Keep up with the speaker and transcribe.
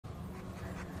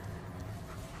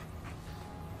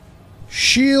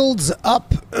Shields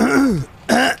up.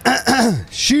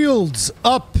 Shields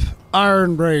up,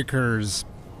 Ironbreakers.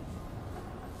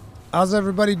 How's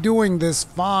everybody doing this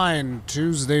fine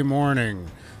Tuesday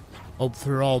morning? Hope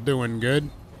they're all doing good.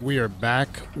 We are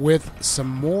back with some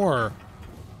more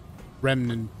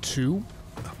Remnant 2.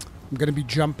 I'm going to be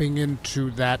jumping into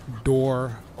that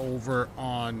door over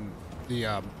on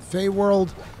the Fae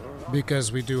world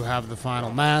because we do have the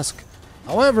final mask.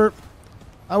 However,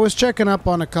 I was checking up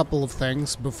on a couple of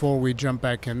things before we jump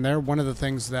back in there. One of the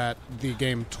things that the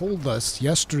game told us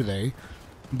yesterday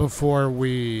before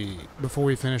we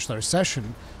finished our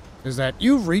session is that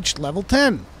you've reached level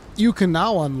 10. You can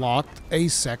now unlock a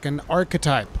second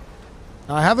archetype.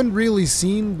 Now, I haven't really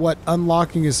seen what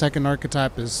unlocking a second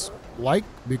archetype is like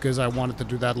because I wanted to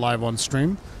do that live on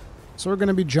stream. So we're going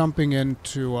to be jumping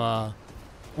into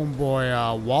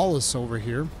homeboy Wallace over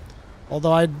here.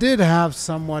 Although I did have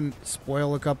someone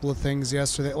spoil a couple of things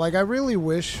yesterday. Like, I really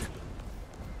wish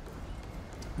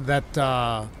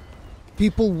that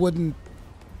people wouldn't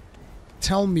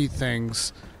tell me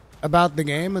things about the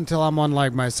game until I'm on,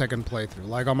 like, my second playthrough.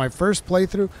 Like, on my first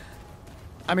playthrough,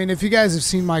 I mean, if you guys have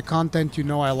seen my content, you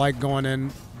know I like going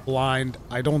in blind.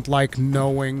 I don't like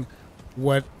knowing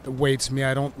what awaits me.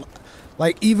 I don't...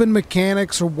 Like, even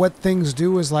mechanics or what things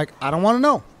do is like, I don't want to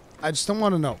know. I just don't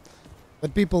want to know.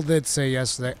 But people did say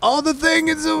yesterday, oh, the thing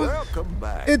is, Welcome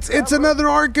back. It's another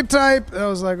archetype. I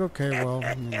was like, okay, well,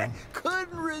 you know.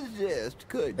 Couldn't resist,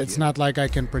 could It's you? not like I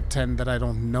can pretend that I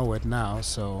don't know it now,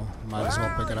 so might as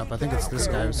well pick it up. I think it's this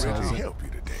guy who sells Can it. help you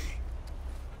today.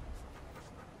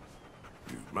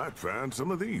 You might find some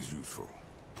of these useful.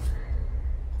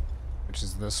 Which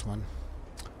is this one.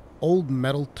 Old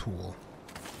metal tool.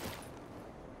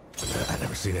 I've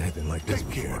never seen anything like this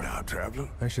Take care before. now, traveler.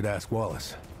 I should ask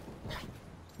Wallace.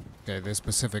 Okay, they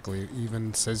specifically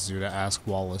even says you to ask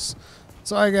Wallace.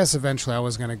 So I guess eventually I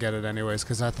was going to get it anyways,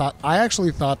 because I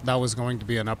actually thought that was going to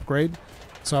be an upgrade.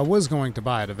 So I was going to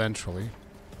buy it eventually.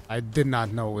 I did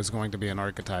not know it was going to be an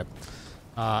archetype.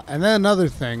 And then another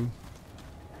thing,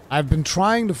 I've been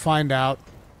trying to find out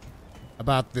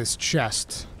about this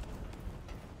chest.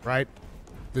 Right?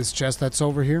 This chest that's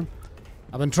over here.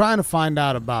 I've been trying to find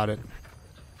out about it.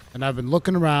 And I've been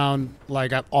looking around,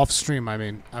 like, off stream, I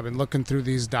mean. I've been looking through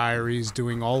these diaries,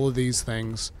 doing all of these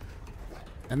things.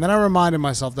 And then I reminded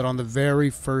myself that on the very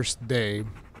first day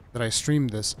that I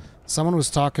streamed this, someone was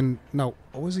talking... No,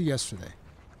 what was it yesterday?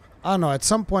 I don't know, at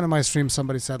some point in my stream,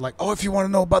 somebody said, like, oh, if you want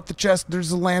to know about the chest,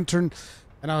 there's a lantern.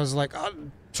 And I was like, I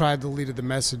tried to delete the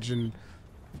message, and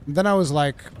then I was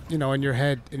like, you know, in your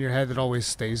head it always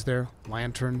stays there.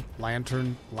 Lantern,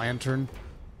 lantern, lantern.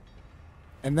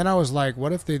 And then I was like,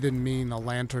 what if they didn't mean a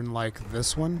lantern like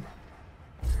this one?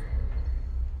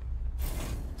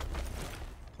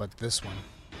 But this one.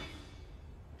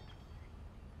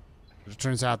 It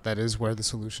turns out that is where the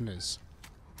solution is.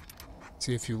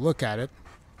 See, if you look at it,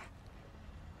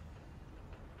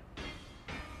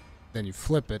 then you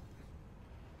flip it,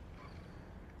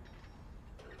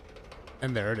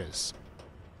 and there it is.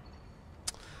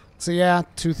 So yeah,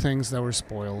 two things that were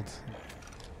spoiled.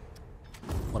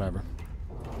 Whatever.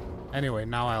 Anyway,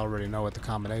 now I already know what the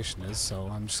combination is,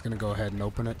 so I'm just gonna go ahead and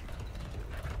open it.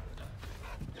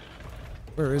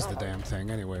 Where is the damn thing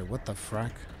anyway? What the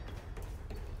frack?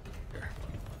 Here.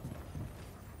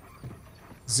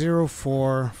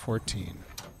 0414.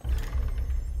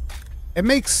 It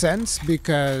makes sense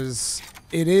because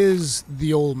it is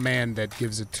the old man that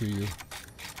gives it to you.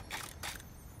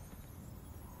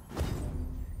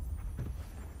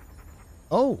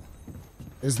 Oh,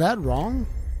 is that wrong?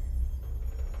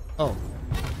 Oh,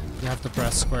 you have to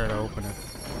press square to open it.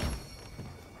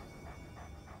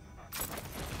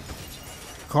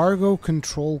 Cargo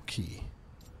control key.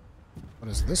 What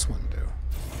does this one do?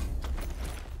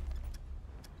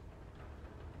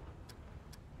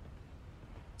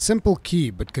 Simple key,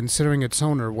 but considering its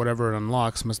owner, whatever it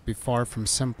unlocks must be far from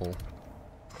simple.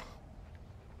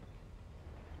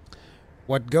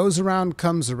 What goes around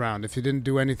comes around. If you didn't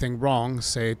do anything wrong,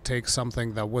 say take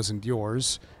something that wasn't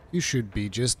yours, you should be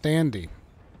just dandy.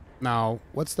 Now,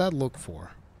 what's that look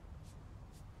for?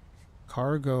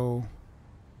 Cargo...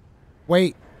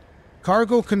 Wait.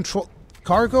 Cargo control...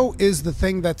 Cargo is the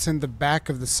thing that's in the back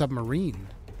of the submarine.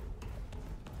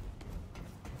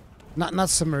 Not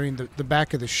submarine, the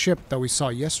back of the ship that we saw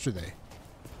yesterday.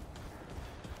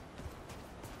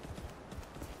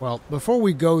 Well, before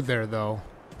we go there, though,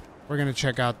 we're gonna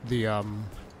check out the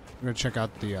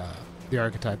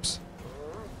archetypes.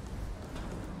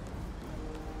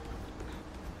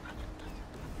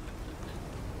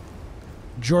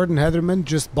 Jordan Heatherman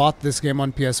just bought this game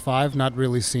on PS5, not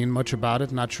really seen much about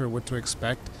it, not sure what to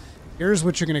expect. Here's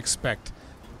what you can expect.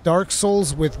 Dark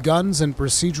Souls with guns and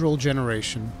procedural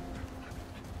generation.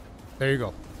 There you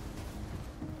go.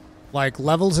 Like,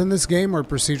 levels in this game are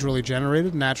procedurally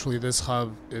generated. Naturally, this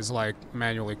hub is, like,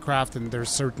 manually crafted. And there's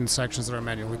certain sections that are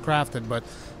manually crafted, but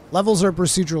levels are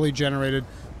procedurally generated.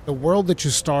 The world that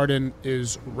you start in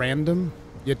is random.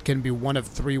 It can be one of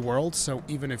 3 worlds, so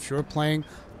even if you're playing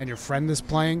and your friend is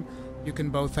playing, you can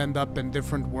both end up in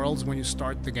different worlds when you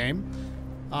start the game.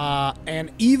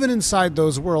 And even inside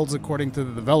those worlds, according to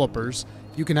the developers,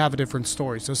 you can have a different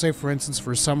story. So say, for instance,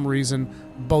 for some reason,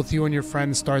 both you and your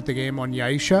friend start the game on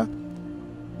Yaisha,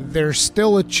 there's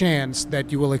still a chance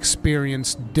that you will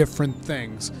experience different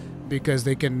things, because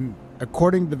they can,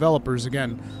 according to developers,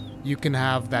 again, you can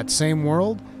have that same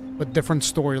world, but different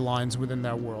storylines within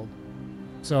that world.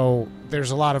 So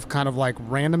there's a lot of kind of like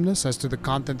randomness as to the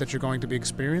content that you're going to be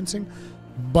experiencing,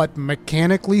 but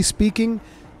mechanically speaking,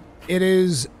 it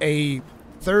is a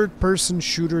third-person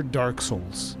shooter Dark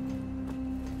Souls.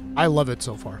 I love it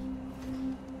so far.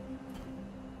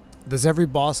 Does every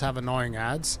boss have annoying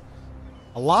ads?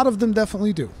 A lot of them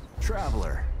definitely do.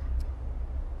 Traveler.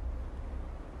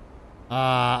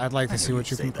 I'd like to see what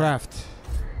you can craft.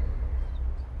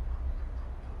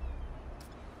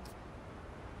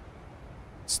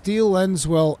 Steel ends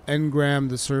well, engram,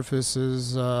 the surface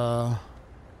is,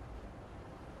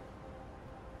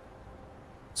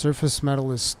 surface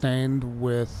metal is stained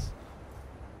with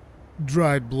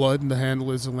dried blood, and the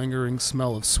handle is a lingering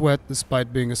smell of sweat.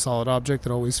 Despite being a solid object,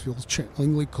 it always feels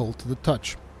chillingly cold to the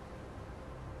touch.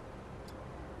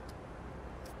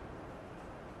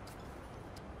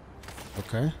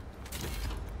 Okay.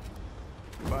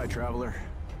 Bye, traveler.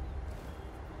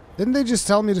 Didn't they just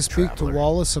tell me to speak to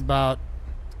Wallace about...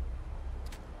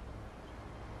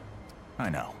 I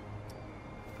know.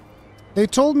 They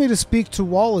told me to speak to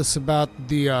Wallace about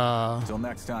the, Till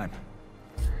next time.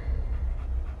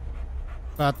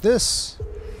 about this.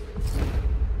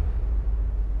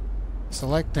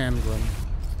 Select engram.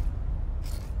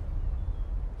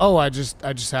 Oh, I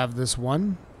just have this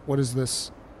one? What is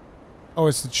this? Oh,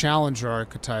 it's the Challenger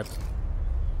archetype.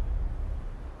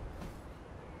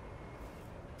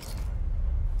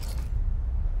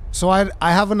 So I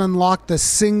haven't unlocked a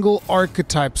single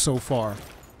archetype so far.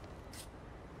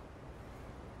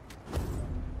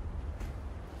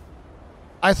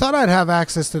 I thought I'd have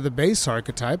access to the base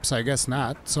archetypes. I guess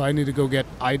not. So I need to go get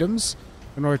items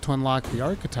in order to unlock the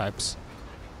archetypes.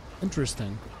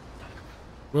 Interesting.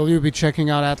 Will you be checking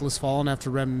out Atlas Fallen after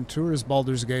Remnant 2, or is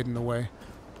Baldur's Gate in the way?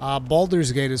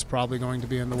 Baldur's Gate is probably going to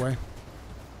be in the way.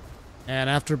 And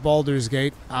after Baldur's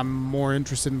Gate, I'm more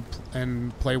interested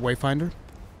in play Wayfinder.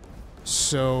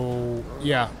 So,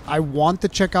 yeah, I want to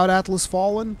check out Atlas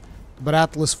Fallen, but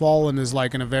Atlas Fallen is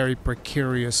like in a very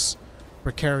precarious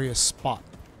spot.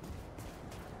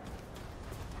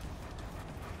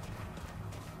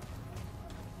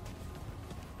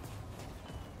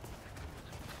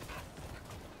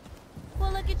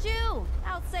 Well, look at you,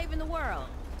 out saving the world.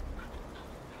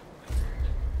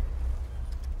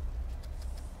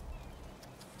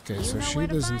 Okay, so she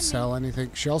doesn't sell anything.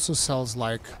 She also sells,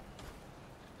 like...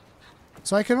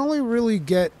 So I can only really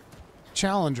get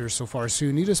challengers so far, so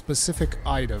you need a specific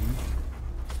item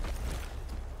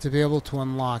to be able to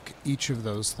unlock each of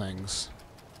those things.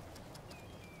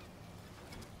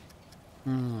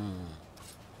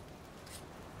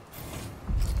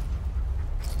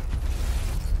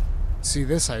 See,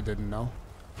 this I didn't know.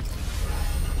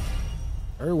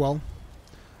 Very well.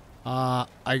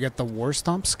 I get the War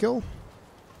Stomp skill?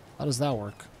 How does that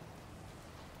work?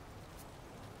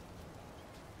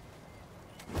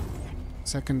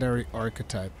 Secondary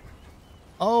archetype.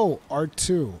 Oh,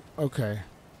 R2. Okay.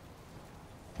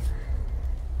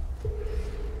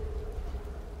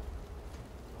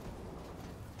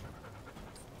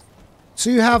 So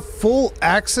you have full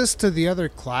access to the other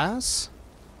class?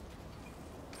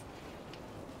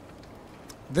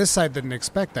 This I didn't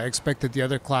expect. I expected the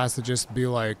other class to just be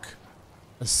like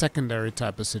a secondary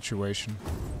type of situation.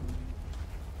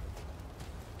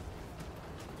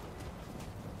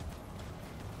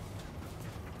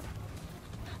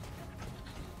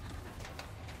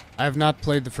 I have not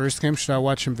played the first game. Should I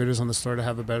watch some videos on the store to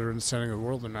have a better understanding of the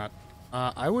world or not?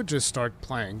 I would just start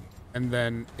playing, and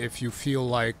then if you feel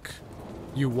like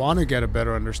you want to get a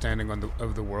better understanding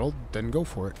of the world, then go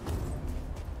for it.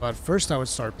 But first I would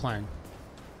start playing.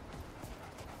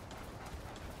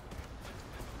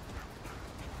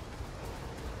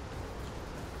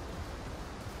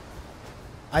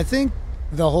 I think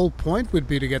the whole point would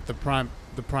be to get the prime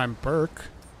perk.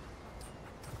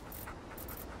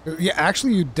 Yeah,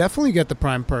 actually, you definitely get the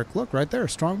prime perk. Look, right there,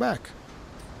 strong back.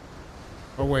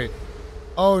 Oh, wait.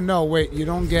 Oh, no, wait. You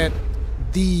don't get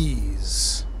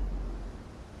these.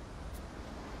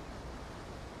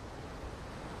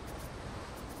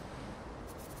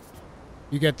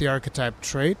 You get the archetype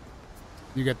trait.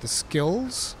 You get the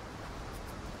skills.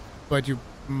 But you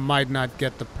might not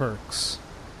get the perks.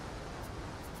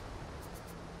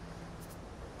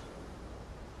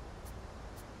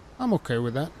 I'm okay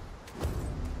with that.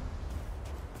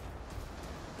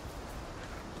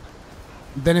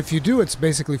 Then if you do, it's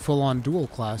basically full-on dual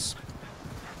class.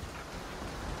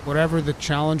 Whatever the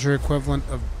challenger equivalent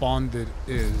of bonded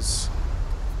is.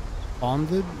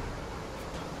 Bonded?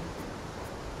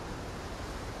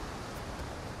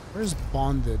 Where's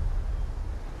bonded?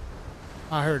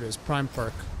 Ah, here it is. Prime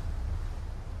perk.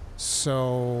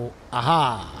 So,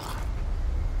 aha!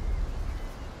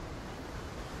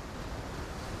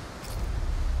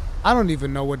 I don't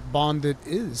even know what bonded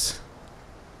is.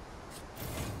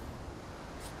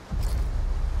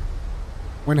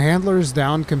 When handler is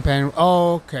down, companion...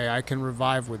 Oh, okay, I can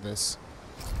revive with this.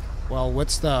 Well,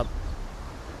 what's the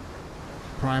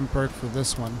prime perk for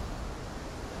this one?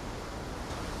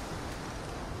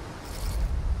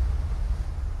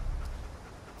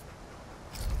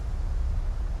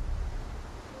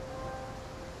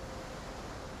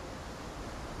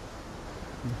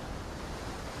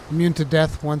 Immune to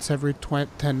death once every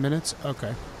 10 minutes?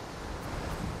 Okay.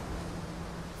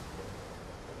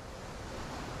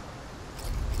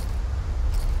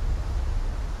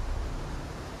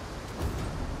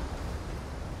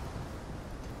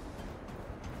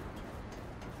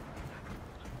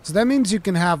 So that means you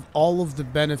can have all of the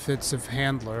benefits of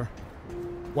Handler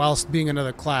whilst being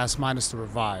another class minus the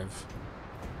revive.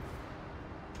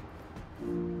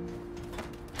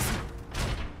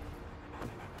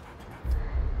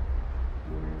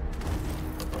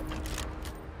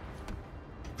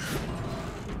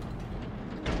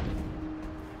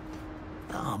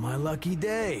 Oh, my lucky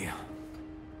day.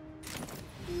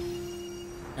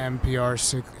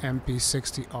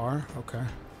 MP60R, okay.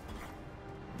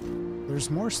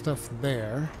 There's more stuff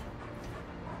there.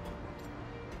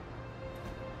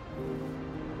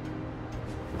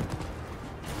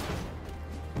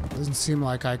 Doesn't seem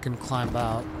like I can climb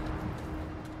out.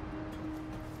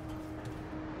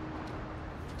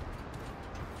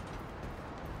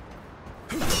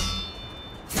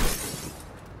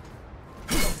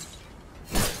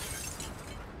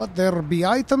 But there be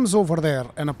items over there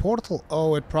and a portal.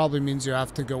 Oh, it probably means you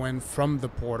have to go in from the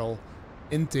portal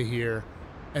into here.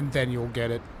 And then you'll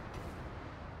get it.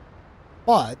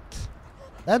 But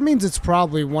that means it's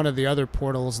probably one of the other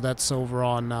portals that's over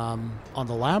on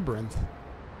the Labyrinth.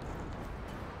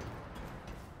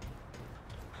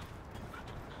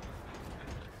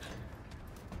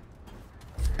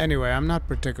 Anyway, I'm not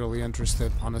particularly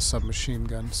interested on a submachine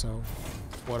gun, so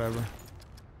whatever.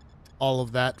 All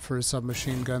of that for a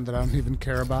submachine gun that I don't even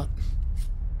care about.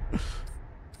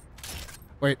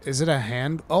 Wait, is it a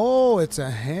hand? Oh, it's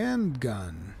a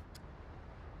handgun.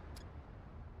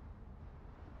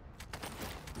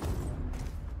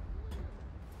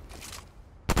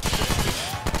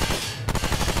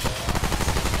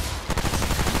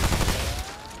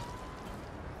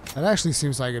 That actually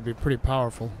seems like it'd be pretty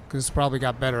powerful, because it's probably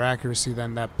got better accuracy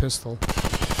than that pistol.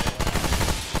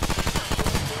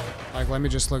 Like, let me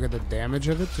just look at the damage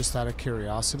of it, just out of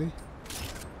curiosity.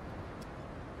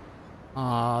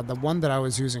 The one that I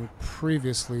was using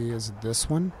previously is this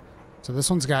one. So this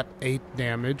one's got 8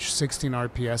 damage, 16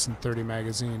 RPS, and 30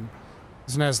 magazine.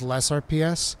 This one has less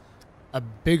RPS, a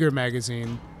bigger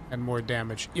magazine, and more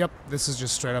damage. Yep, this is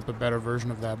just straight up a better version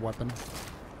of that weapon.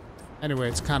 Anyway,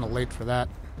 it's kind of late for that.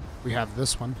 We have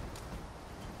this one.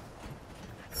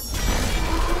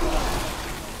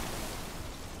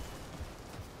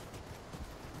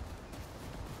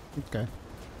 Okay.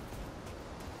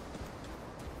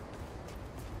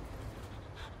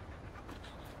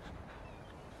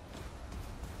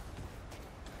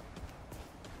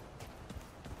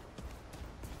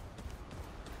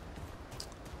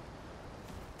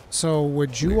 So,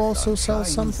 would you also sell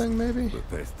something, maybe? The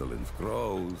pestilence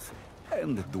grows,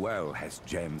 and the dwell has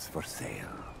gems for sale.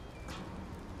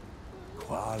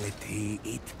 Quality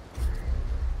it.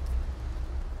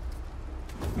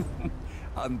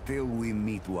 Until we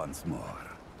meet once more.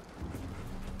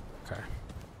 Okay.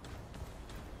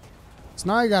 So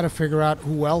now I gotta figure out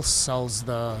who else sells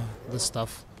the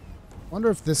stuff.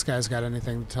 Wonder if this guy's got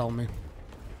anything to tell me.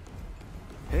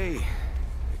 Hey,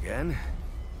 again?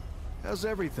 How's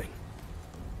everything?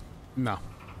 No,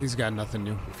 he's got nothing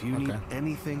new. If you need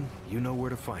anything, you know where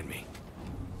to find me.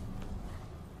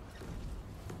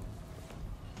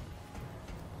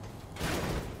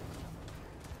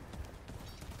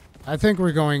 I think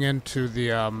we're going into the,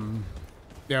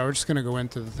 yeah, we're just gonna go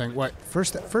into the thing. What?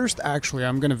 First, actually,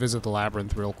 I'm gonna visit the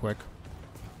labyrinth real quick.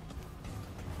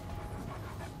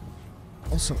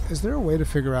 Also, is there a way to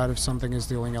figure out if something is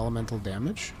dealing elemental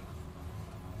damage?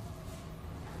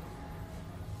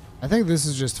 I think this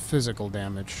is just physical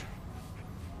damage.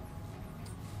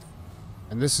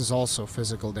 And this is also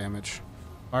physical damage.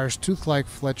 Fires tooth-like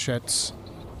flechettes.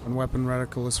 When weapon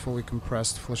reticle is fully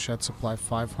compressed, flechettes apply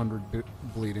 500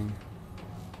 bleeding.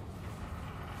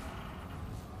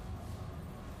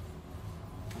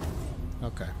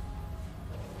 Okay.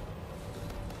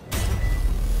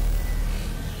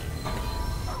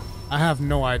 I have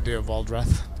no idea,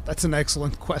 Valdreth. That's an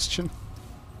excellent question.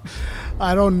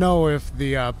 I don't know if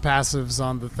the passives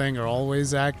on the thing are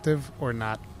always active or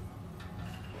not.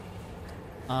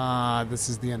 This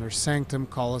is the Inner Sanctum,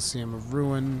 Colosseum of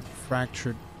Ruin,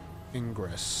 Fractured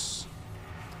Ingress.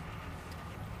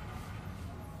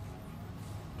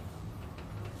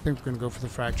 I think we're going to go for the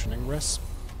Fractured Ingress.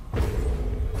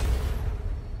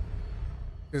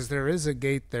 Because there is a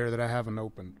gate there that I haven't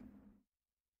opened.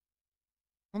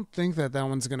 I don't think that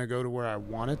one's going to go to where I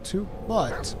want it to,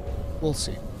 but we'll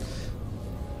see.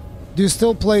 Do you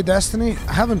still play Destiny?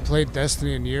 I haven't played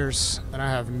Destiny in years, and I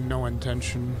have no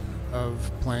intention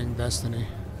of playing Destiny.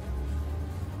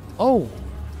 Oh!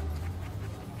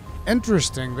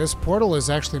 Interesting. This portal is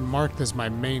actually marked as my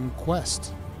main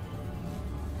quest.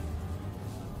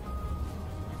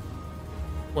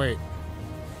 Wait.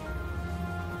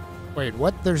 Wait,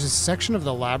 what? There's a section of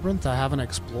the labyrinth I haven't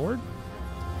explored?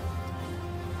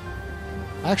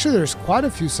 Actually, there's quite a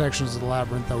few sections of the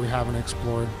labyrinth that we haven't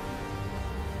explored.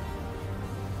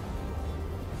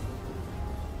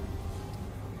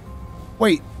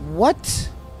 Wait,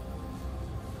 what?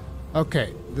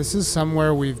 Okay, this is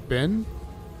somewhere we've been.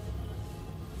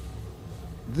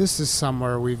 This is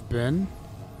somewhere we've been.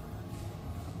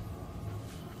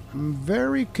 I'm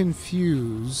very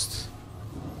confused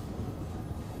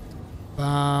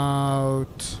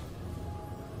about...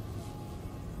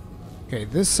 Okay,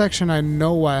 this section I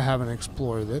know I haven't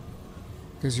explored it,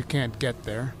 because you can't get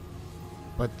there.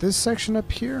 But this section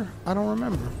up here, I don't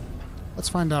remember. Let's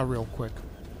find out real quick.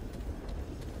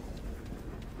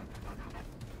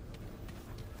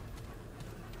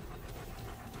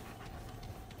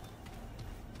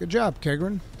 Good job,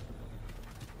 Kegrin.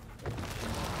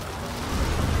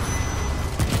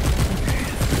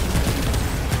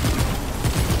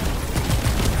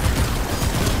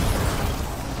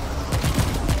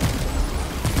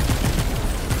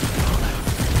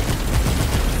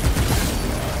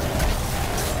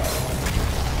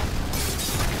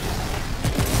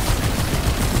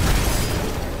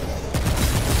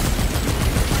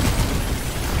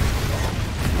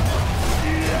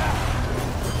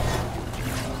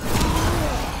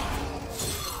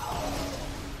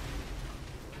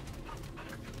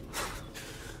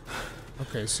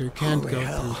 Okay, so you can't go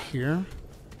through here.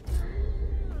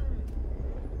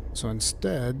 So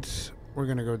instead, we're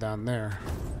gonna go down there.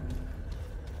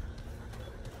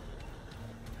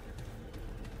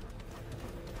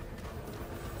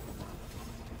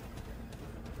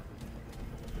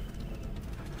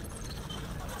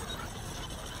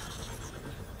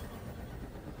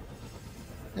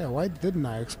 Yeah, why didn't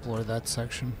I explore that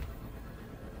section?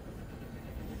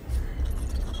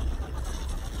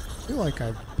 I feel like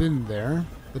I've been there,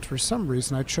 but for some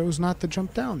reason I chose not to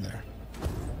jump down there.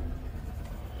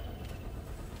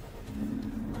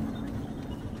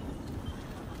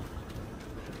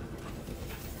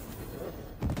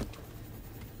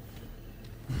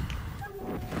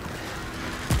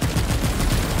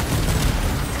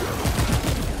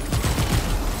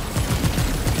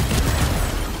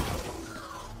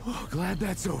 Oh, glad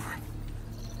that's over.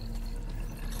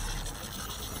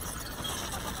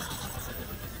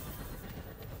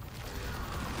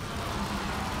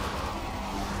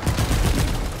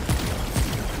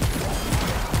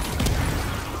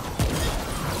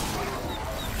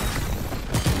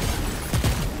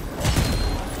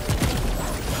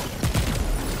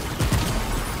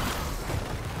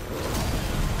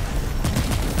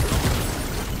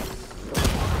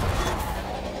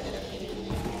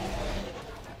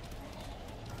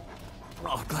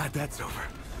 Oh, glad that's over.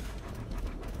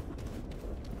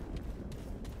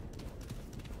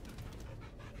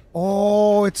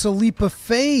 Oh, it's a leap of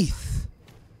faith.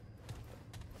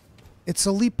 It's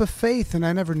a leap of faith, and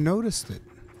I never noticed it.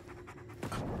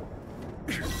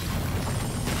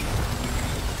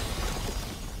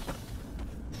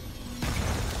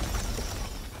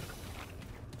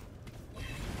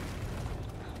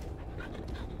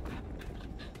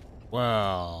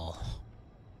 Well,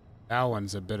 That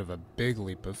one's a bit of a big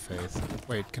leap of faith.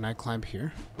 Wait, can I climb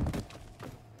here?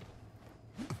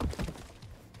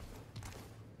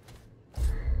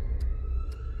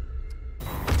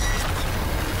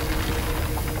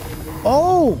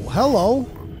 Oh, hello.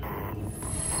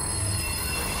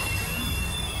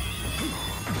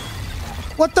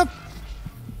 What the?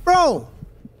 Bro!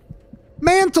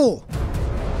 Mantle!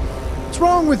 What's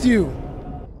wrong with you?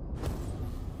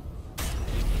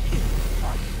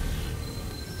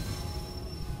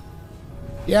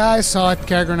 Yeah, I saw it,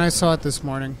 Kagran. I saw it this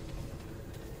morning.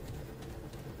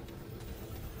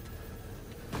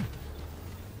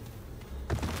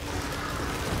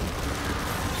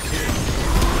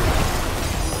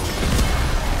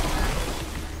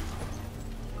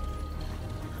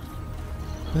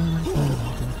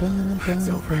 It's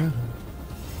over.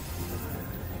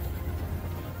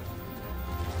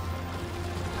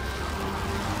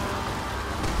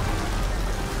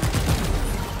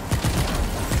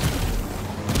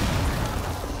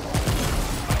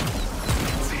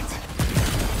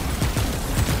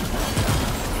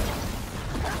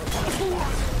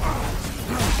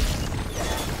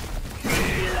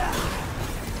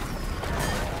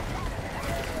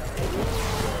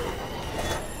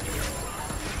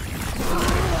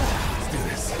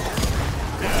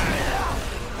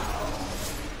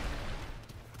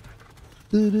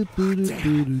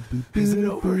 Is it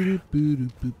over?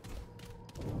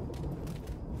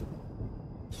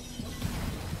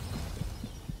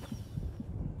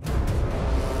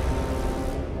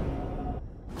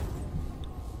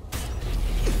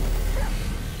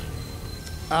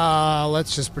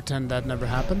 Let's just pretend that never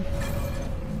happened.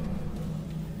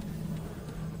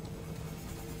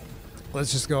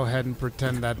 Let's just go ahead and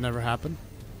pretend that never happened.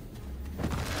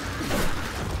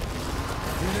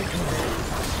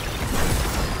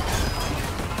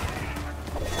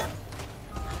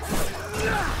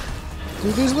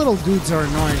 Dude, these little dudes are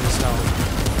annoying as hell.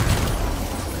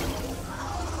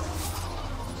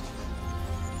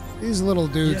 These little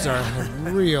dudes are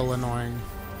real annoying.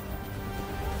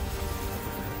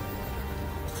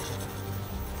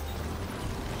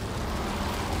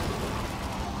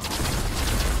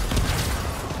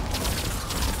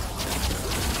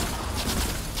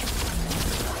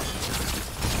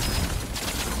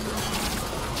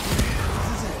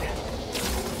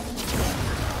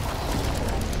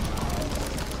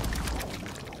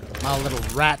 My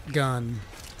little rat gun.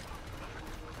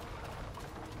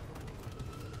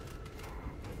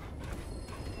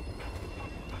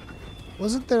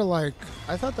 Wasn't there like...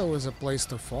 I thought there was a place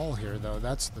to fall here, though.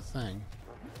 That's the thing.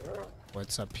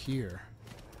 What's up here?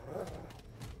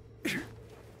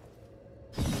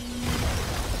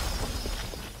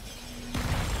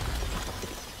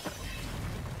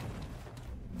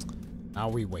 Now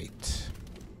we wait.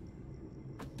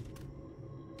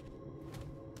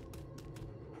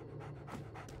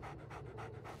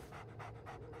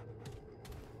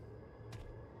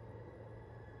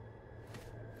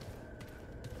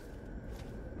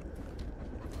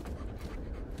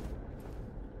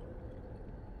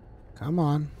 Come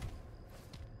on.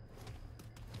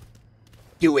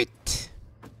 Do it.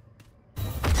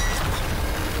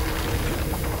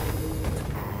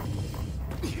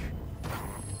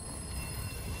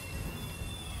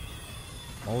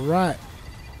 All right.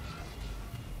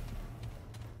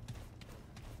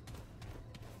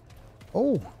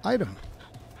 Oh, item.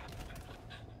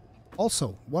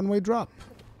 Also, one-way drop.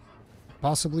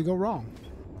 Possibly go wrong.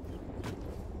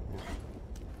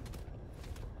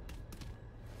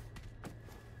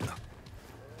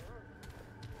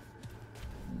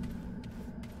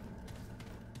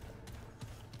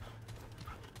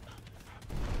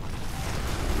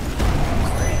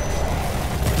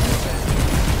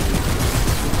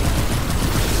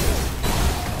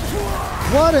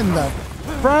 What in the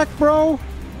frack, bro?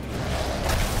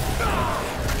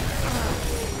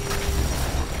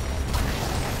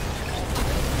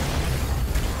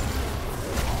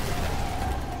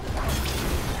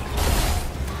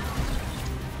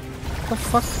 The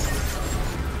fuck?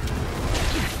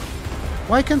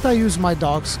 Why can't I use my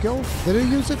dog skill? Did it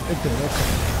use it? It did,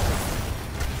 okay.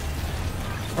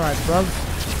 Alright, bruv.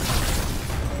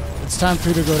 It's time for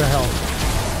you to go to hell.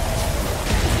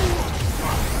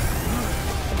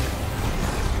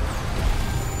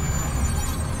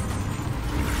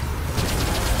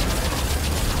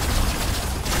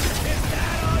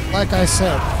 Like I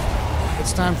said,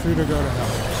 it's time for you to go to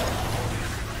hell.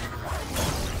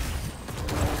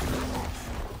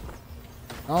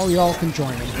 All y'all can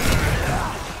join me.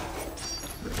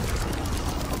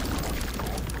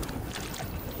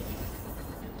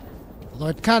 Although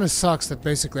it kind of sucks that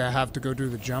basically I have to go do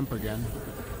the jump again.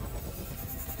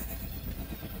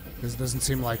 Because it doesn't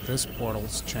seem like this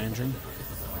portal's changing.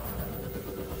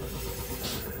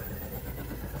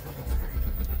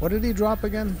 What did he drop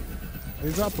again? Did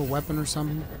he drop a weapon or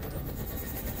something?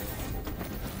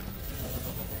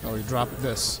 Oh, he dropped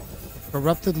this.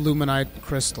 Corrupted luminite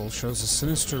crystal shows a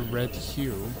sinister red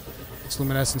hue. Its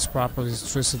luminescence properties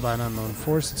is twisted by an unknown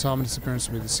force. Its ominous appearance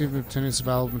to be deceiving. Obtaining its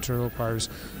valuable material requires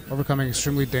overcoming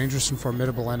extremely dangerous and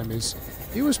formidable enemies.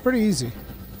 He was pretty easy.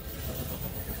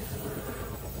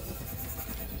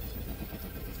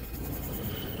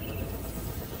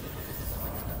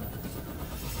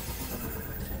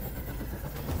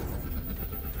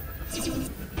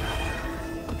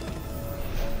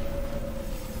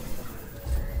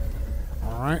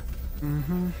 Alright.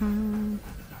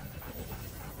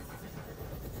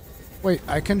 Wait,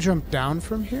 I can jump down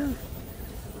from here?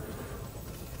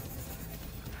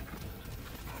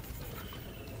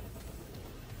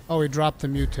 Oh, he dropped the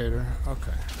mutator.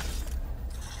 Okay.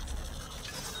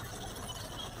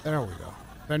 There we go.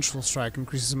 Vengeful Strike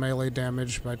increases melee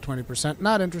damage by 20%.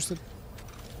 Not interested.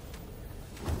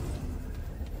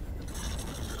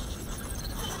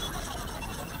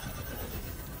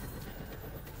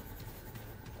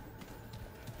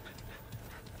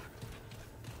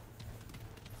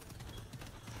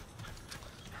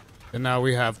 And now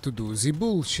we have to do the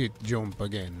bullshit jump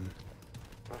again.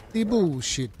 The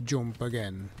bullshit jump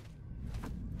again.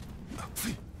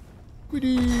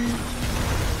 Goody.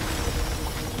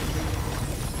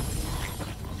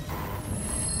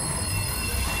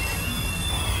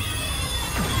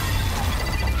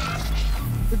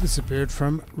 It disappeared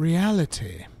from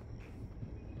reality.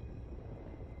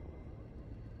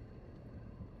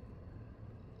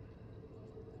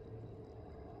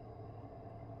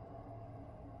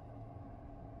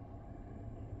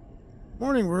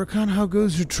 Morning, Rurikhan. How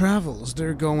goes your travels?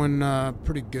 They're going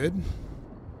pretty good.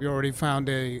 We already found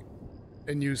a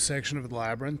new section of the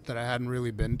labyrinth that I hadn't really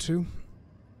been to.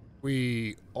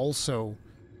 We also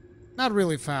not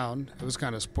really found. It was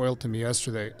kind of spoiled to me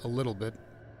yesterday a little bit,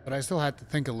 but I still had to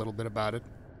think a little bit about it.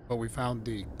 But we found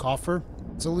the coffer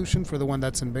solution for the one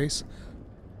that's in base.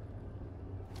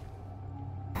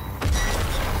 And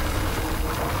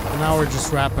now we're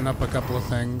just wrapping up a couple of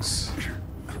things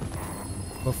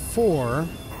before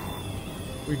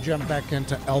we jump back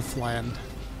into Elfland.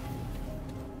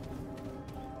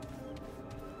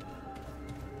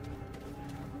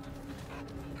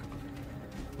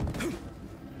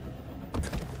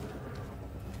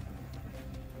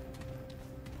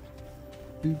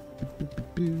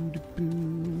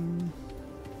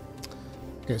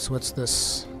 Okay, so what's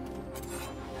this?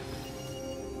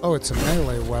 Oh, it's a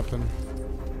melee weapon.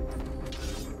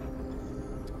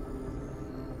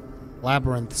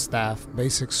 Labyrinth Staff.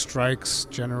 Basic strikes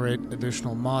generate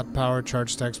additional mod power.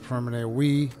 Charge stacks perform an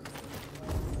AoE.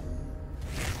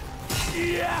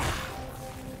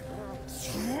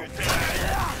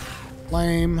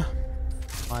 Lame.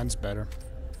 Mine's better.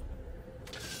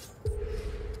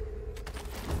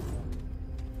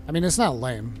 I mean, it's not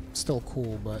lame. It's still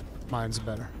cool, but mine's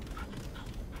better.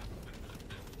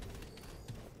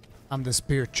 I'm the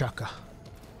spear chucker.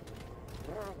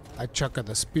 I chucka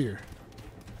the spear.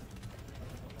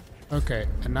 Okay,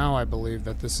 and now I believe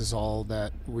that this is all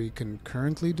that we can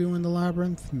currently do in the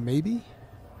labyrinth. Maybe?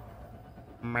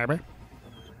 Maybe.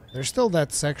 There's still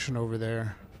that section over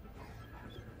there.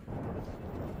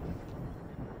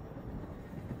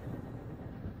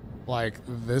 Like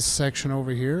this section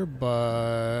over here,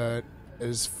 but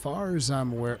as far as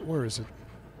I'm aware, where is it?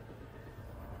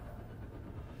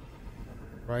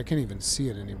 Or I can't even see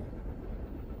it anymore.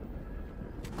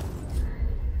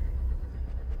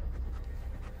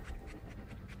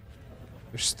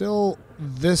 There's still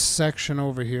this section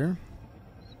over here.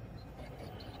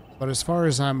 But as far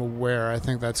as I'm aware, I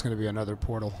think that's going to be another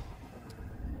portal.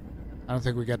 I don't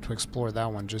think we get to explore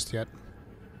that one just yet.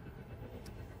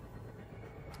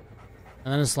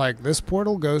 And then it's like, this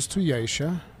portal goes to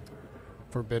Yesha.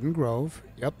 Forbidden Grove.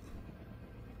 Yep.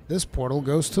 This portal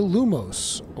goes to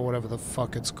Lumos, or whatever the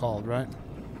fuck it's called, right?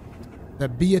 The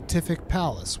Beatific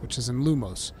Palace, which is in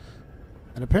Lumos.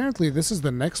 And apparently this is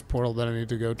the next portal that I need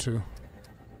to go to.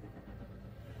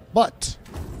 But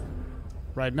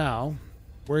right now,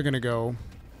 we're gonna go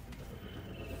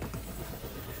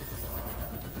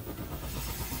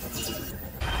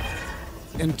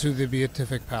into the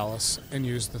Beatific Palace and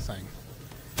use the thing.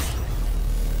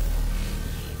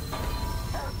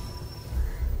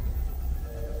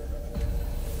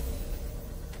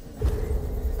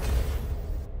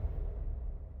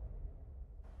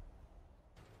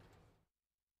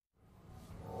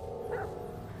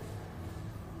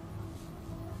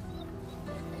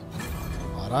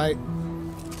 Alright.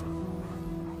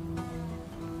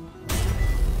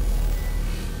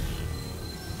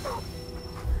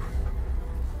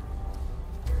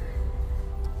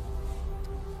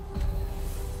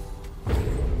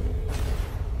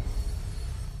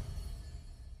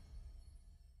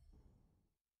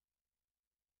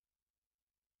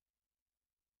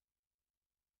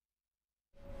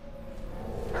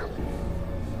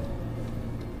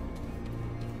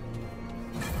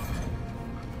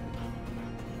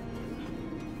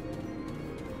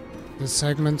 The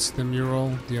segments, the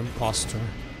mural, the imposter.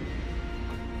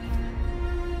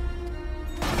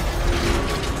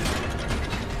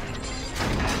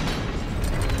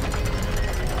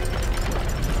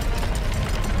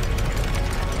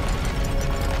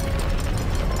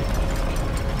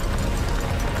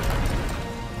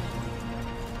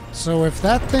 So if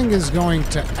that thing is going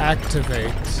to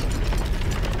activate...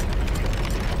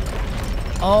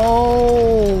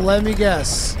 Oh, let me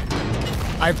guess.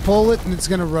 I pull it and it's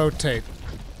gonna rotate.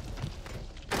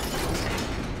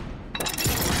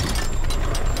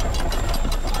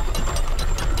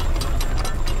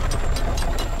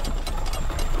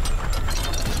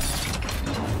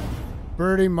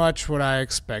 Pretty much what I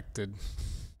expected.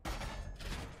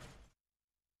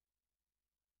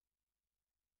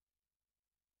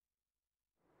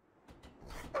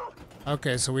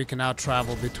 Okay, so we can now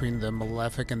travel between the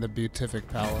Malefic and the Beatific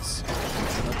Palace.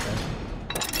 Okay.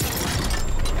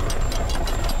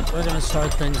 We're gonna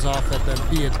start things off at the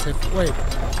Beatific... Wait,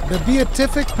 the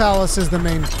Beatific Palace is the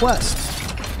main quest.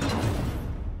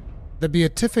 The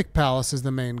Beatific Palace is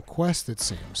the main quest, it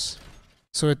seems.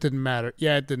 So it didn't matter.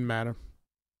 Yeah, it didn't matter.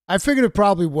 I figured it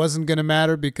probably wasn't gonna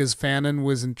matter because Faerin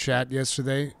was in chat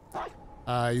yesterday.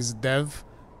 He's a dev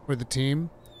for the team.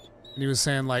 And he was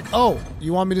saying like, oh,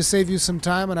 you want me to save you some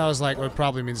time? And I was like, well, it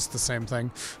probably means it's the same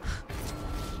thing.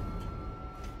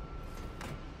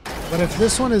 But if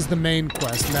this one is the main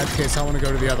quest, in that case, I want to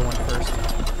go to the other one first.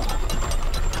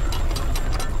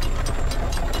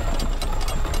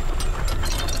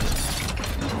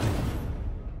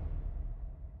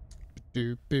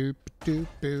 Doop boop doop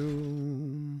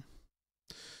boop.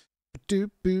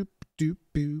 Doop boop doop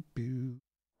boop boop.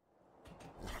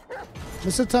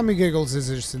 Mr. Tummy Giggles is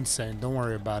just insane. Don't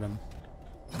worry about him.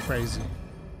 Crazy.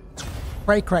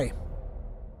 Cray cray.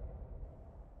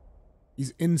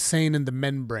 He's insane in the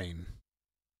membrane.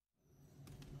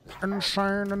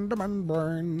 Insane in the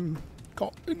membrane.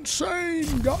 Got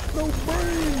insane. Got no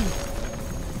brain.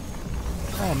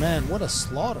 Oh man, what a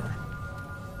slaughter.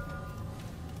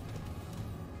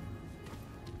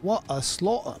 What a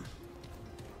slaughter.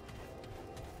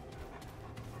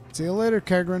 See you later,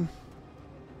 Kegrin.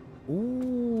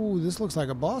 Ooh, this looks like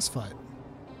a boss fight.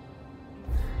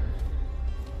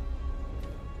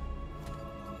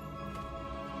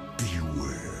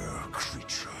 Beware,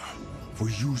 creature, for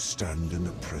you stand in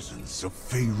the presence of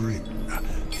Faerin,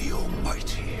 the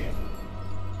Almighty.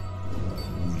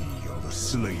 We are the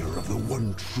slayer of the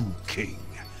one true king,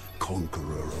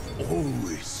 conqueror of all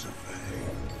race of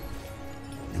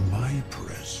Fae. In my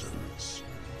presence,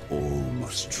 all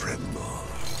must tremble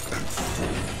and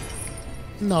fall.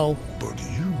 No. But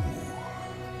you...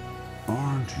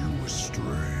 aren't you a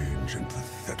strange and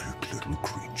pathetic little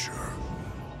creature?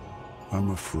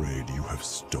 I'm afraid you have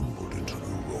stumbled into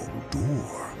the wrong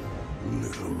door,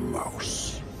 little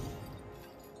mouse.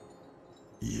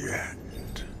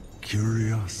 Yet,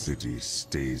 curiosity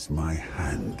stays my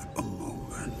hand a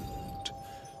moment.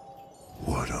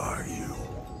 What are you?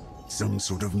 Some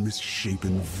sort of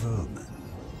misshapen vermin?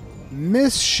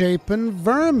 Misshapen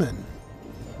vermin?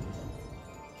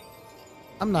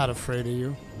 I'm not afraid of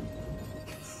you.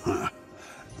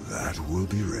 That will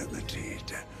be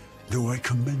remedied, though I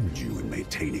commend you in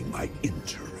maintaining my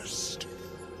interest.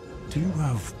 Do you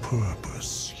have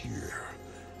purpose here,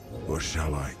 or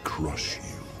shall I crush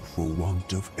you for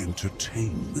want of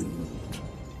entertainment?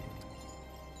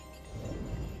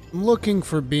 I'm looking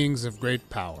for beings of great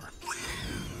power.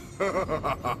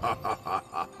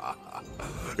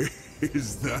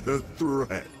 Is that a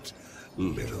threat,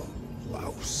 little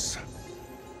mouse?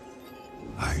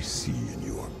 I see in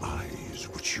your eyes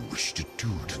what you wish to do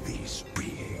to these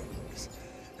beings,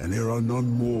 and there are none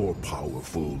more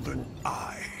powerful than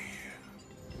I.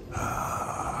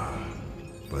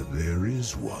 But there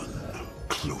is one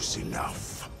close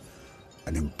enough.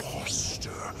 An imposter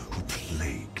who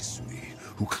plagues me,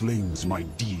 who claims my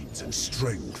deeds and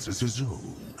strengths as his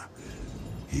own.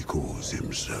 He calls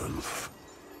himself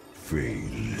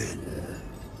Faelin.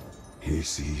 He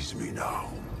sees me now,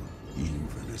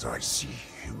 even as I see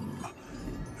him.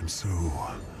 And so,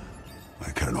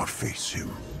 I cannot face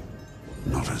him,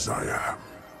 not as I am.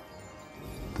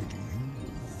 But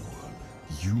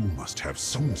you must have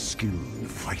some skill in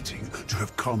fighting to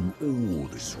have come all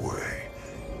this way.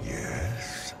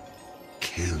 Yes?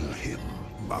 Kill him,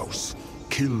 mouse.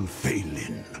 Kill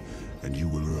Faelin, and you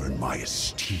will earn my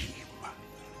esteem.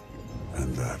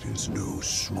 And that is no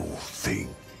small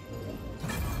thing.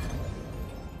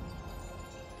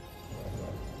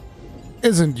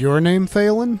 Isn't your name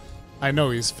Faelin? I know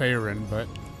he's Faerin, but...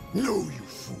 No, you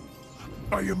fool.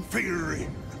 I am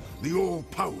Faerin, the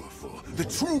all-powerful, the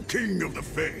true king of the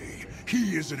Fae,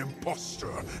 He is an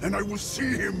impostor, and I will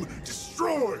see him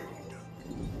destroyed.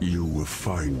 You will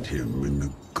find him in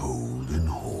the Golden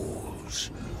Halls,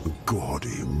 a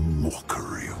gaudy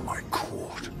mockery of my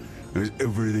court, as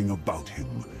everything about him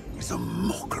is a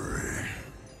mockery.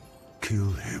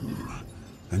 Kill him,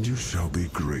 and you shall be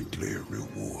greatly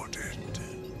rewarded.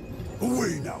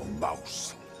 Away now,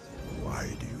 mouse! Why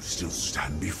do you still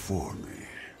stand before me?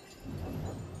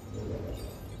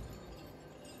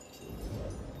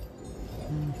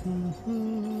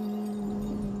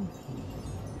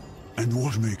 And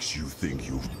what makes you think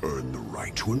you've earned the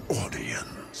right to an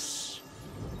audience?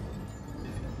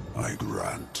 I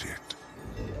grant it,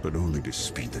 but only to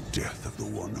speed the death of the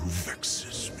one who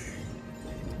vexes me.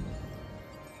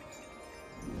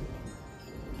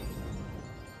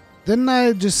 Didn't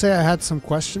I just say I had some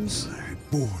questions?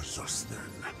 It bores us then,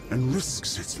 and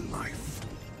risks its life.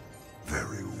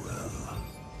 Very well.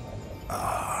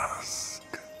 Ask.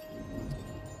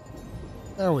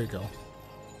 There we go.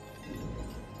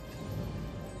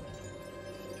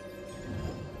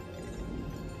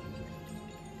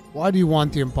 Why do you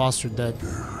want the imposter dead?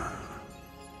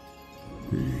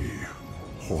 He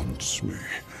haunts me,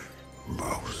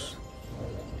 Mouse.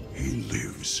 He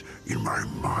lives in my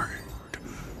mind.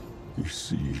 He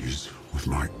sees with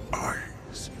my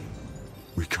eyes.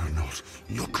 We cannot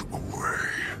look away,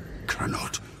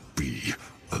 cannot be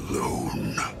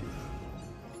alone.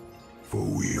 For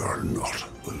we are not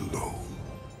alone.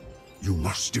 You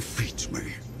must defeat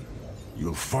me.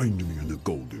 You'll find me in the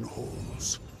Golden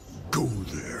Halls. Go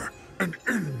there and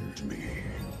end me.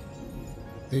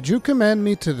 Did you command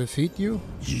me to defeat you?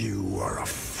 You are a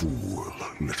fool,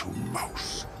 little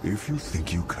mouse, if you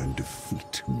think you can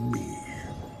defeat me.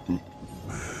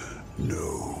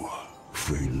 No.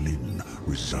 Faelin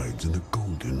resides in the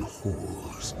Golden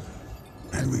Halls.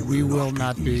 And we will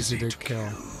not be easy to kill.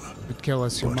 But kill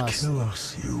us you But must. kill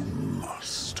us you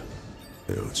must.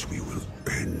 Else we will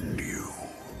end you.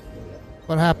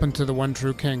 What happened to the one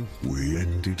true king? We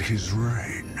ended his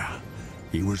reign.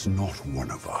 He was not one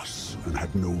of us, and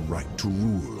had no right to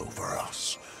rule over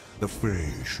us. The Fae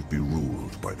should be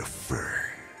ruled by the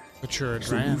Fae. But you're a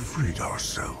So we Dran. freed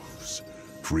ourselves.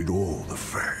 Freed all the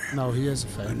Fae. No, he is a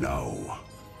Fae. And now,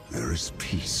 there is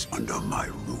peace under my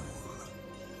rule.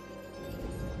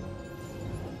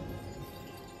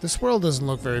 This world doesn't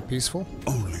look very peaceful.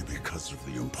 Only because of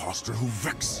the impostor who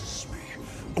vexes me.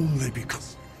 Only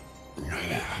because...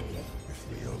 If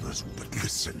the others would but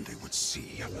listen, they would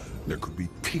see. There could be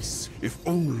peace if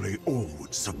only all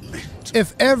would submit.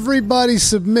 If everybody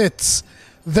submits,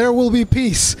 there will be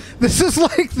peace. This is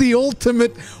like the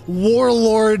ultimate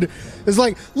warlord. It's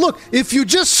like, look, if you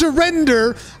just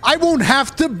surrender, I won't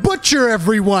have to butcher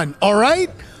everyone, all right?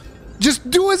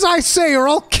 Just do as I say or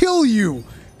I'll kill you.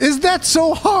 Is that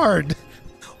so hard?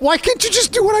 Why can't you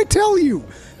just do what I tell you?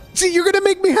 See, you're gonna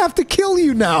make me have to kill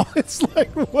you now. It's like,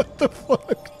 what the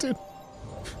fuck, dude?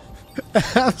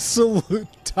 Absolute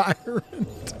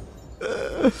tyrant.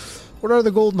 What are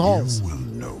the Golden Halls? You will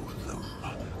know them.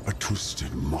 A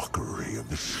twisted mockery of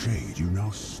the shade you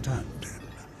now stand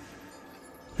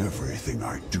in. Everything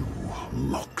I do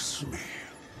mocks me.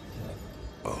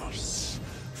 Us.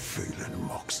 Faelin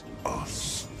mocks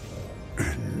us.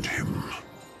 End him.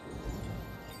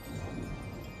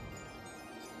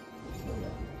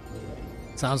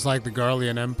 Sounds like the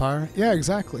Garlean Empire. Yeah,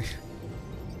 exactly.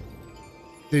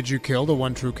 Did you kill the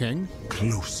one true king?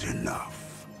 Close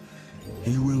enough.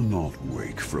 He will not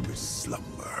wake from his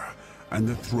slumber, and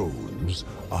the thrones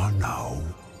are now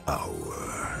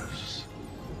ours.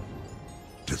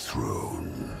 The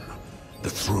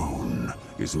throne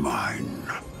is mine.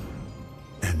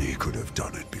 Any could have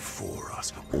done it before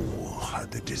us. All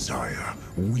had the desire.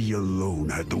 We alone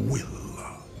had the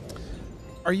will.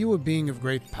 Are you a being of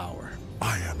great power?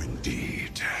 I am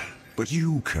indeed. But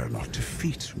you cannot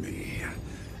defeat me.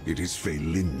 It is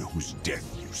Faelin whose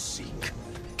death you seek.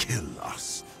 Kill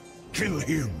us. Kill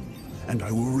him, and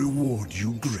I will reward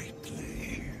you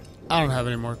greatly. I don't have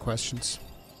any more questions.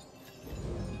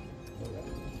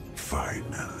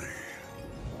 Finally.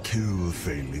 Kill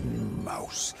Faelin,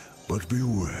 mouse. But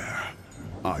beware.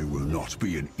 I will not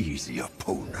be an easy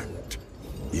opponent.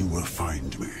 You will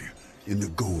find me in the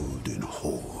Golden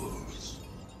Halls.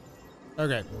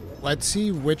 Okay, let's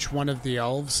see which one of the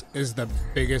elves is the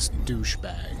biggest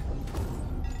douchebag.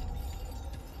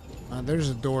 There's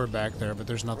a door back there, but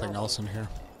there's nothing else in here.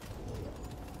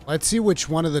 Let's see which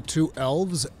one of the two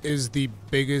elves is the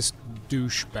biggest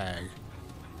douchebag.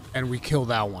 And we kill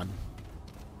that one.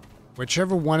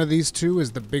 Whichever one of these two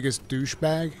is the biggest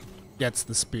douchebag gets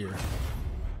the spear.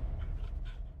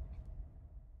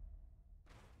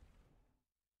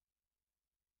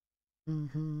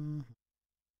 Mm-hmm.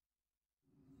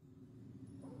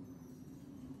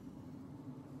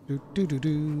 Do do do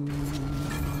do.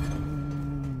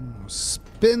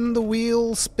 Spin the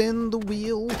wheel, spin the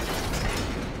wheel.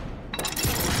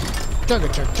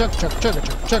 Chugga chug chug chug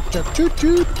chugga chug chug chug toot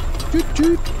toot toot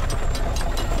toot.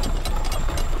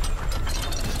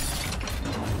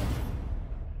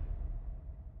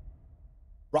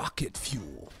 Rocket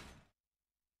fuel.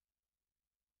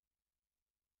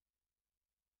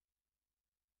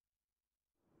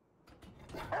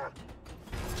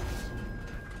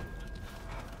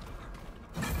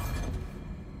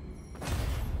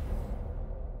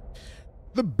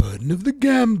 The burden of the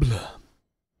gambler.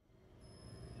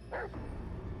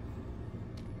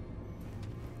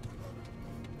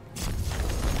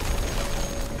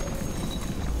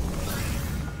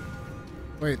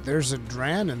 Wait, there's a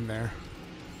Dran in there.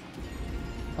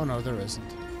 Oh no, there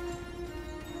isn't.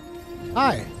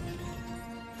 Hi.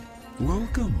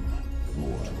 Welcome,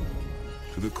 mortal,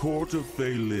 to the court of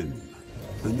Faelin,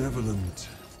 benevolent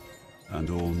and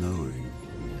all-knowing.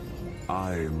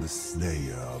 I am the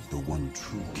slayer of the one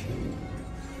true king,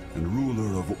 and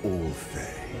ruler of all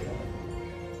Fae.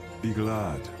 Be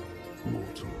glad,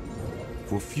 mortal,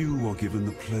 for few are given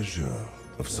the pleasure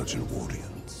of such an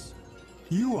audience.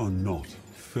 You are not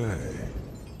Fae,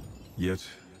 yet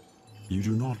you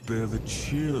do not bear the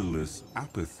cheerless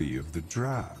apathy of the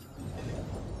drab.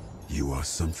 You are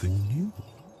something new,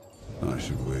 I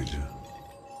should wager.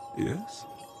 Yes?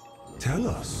 Tell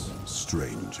us,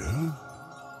 stranger.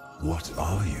 What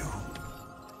are you?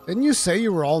 Didn't you say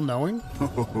you were all-knowing?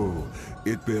 Oh,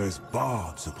 it bears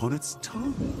barbs upon its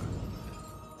tongue.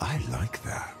 I like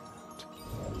that.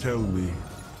 Tell me,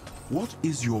 what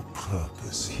is your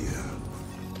purpose here?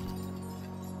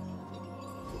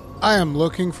 I am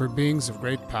looking for beings of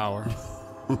great power.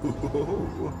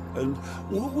 And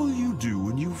what will you do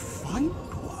when you find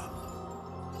one?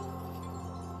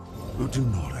 Oh, do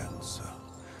not answer.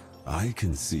 I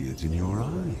can see it in your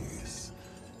eyes.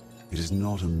 It is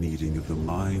not a meeting of the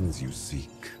minds you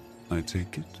seek, I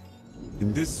take it.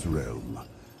 In this realm,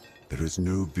 there is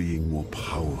no being more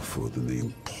powerful than the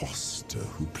impostor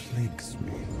who plagues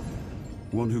me.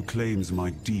 One who claims my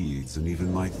deeds and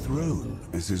even my throne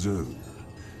as his own.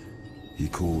 He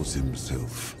calls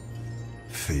himself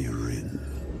Faerin.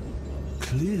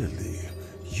 Clearly,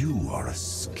 you are a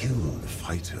skilled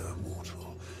fighter,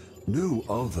 mortal. No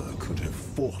other could have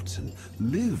fought and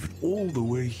lived all the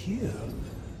way here.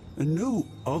 And no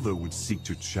other would seek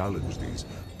to challenge these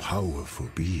powerful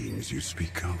beings you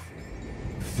speak of.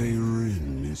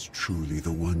 Faerin is truly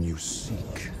the one you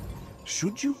seek.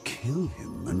 Should you kill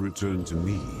him and return to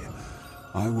me,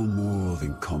 I will more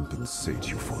than compensate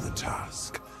you for the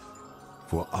task.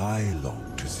 For I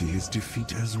long to see his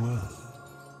defeat as well.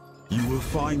 You will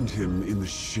find him in the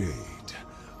shade,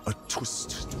 a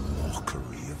twisted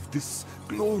mockery of this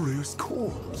glorious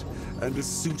court, and a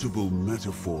suitable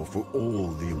metaphor for all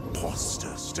the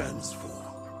impostor stands for.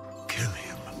 Kill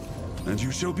him, and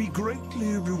you shall be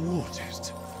greatly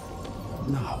rewarded.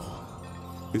 Now,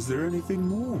 is there anything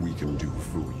more we can do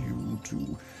for you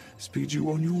to speed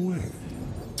you on your way?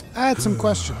 I had some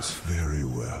questions. Very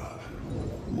well,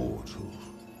 mortal.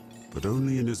 But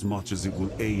only inasmuch as it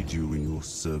will aid you in your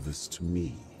service to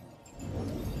me.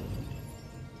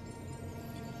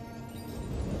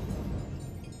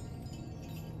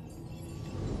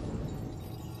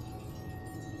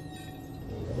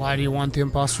 Why do you want the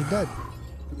imposter dead?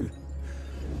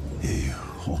 He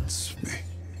haunts me,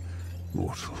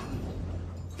 mortal.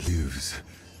 Lives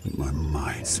in my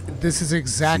mind. This is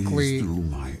exactly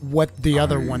what the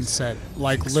other one said.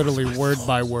 Like, literally word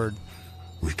by word.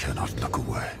 We cannot look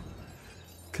away.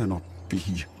 Cannot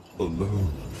be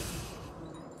alone.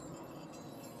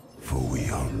 For we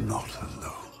are not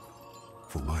alone.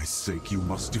 For my sake, you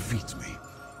must defeat me.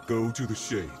 Go to the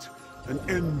shade and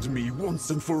end me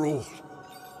once and for all.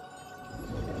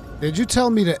 Did you tell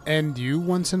me to end you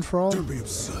once and for all? Don't be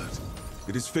absurd.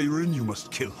 It is Faerin you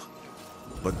must kill.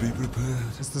 But be prepared.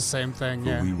 It's the same thing, For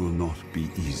yeah. we will not be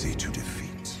easy to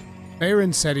defeat.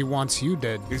 Faerin said he wants you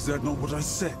dead. Is that not what I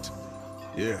said?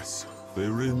 Yes,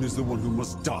 Faerin is the one who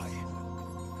must die.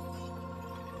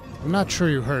 I'm not sure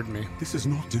you heard me. This is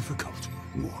not difficult,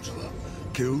 mortal.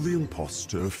 Kill the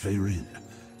impostor, Faerin.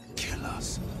 Kill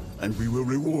us, and we will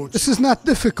reward This is not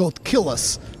difficult. Kill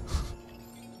us.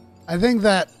 I think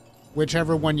that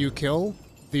whichever one you kill,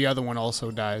 the other one also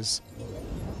dies.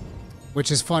 Which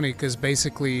is funny, because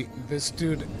basically, this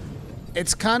dude...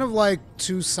 It's kind of like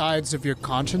two sides of your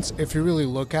conscience, if you really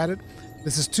look at it.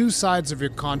 This is two sides of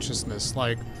your consciousness.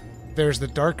 Like, there's the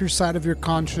darker side of your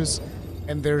conscious,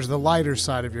 and there's the lighter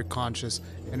side of your conscious.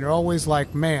 And you're always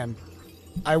like, man,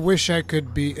 I wish I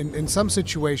could be... In some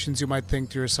situations, you might think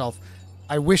to yourself,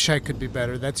 I wish I could be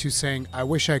better. That's you saying, I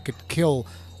wish I could kill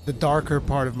the darker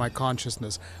part of my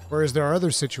consciousness. Whereas there are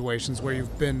other situations where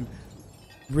you've been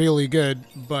really good,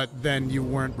 but then you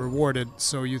weren't rewarded,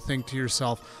 so you think to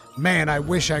yourself, man, I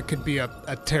wish I could be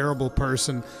a terrible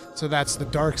person. So that's the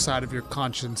dark side of your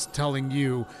conscience telling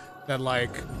you that,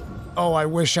 like, oh, I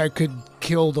wish I could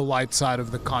kill the light side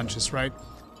of the conscious, right?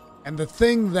 And the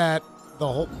thing that the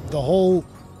whole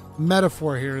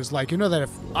metaphor here is like, you know that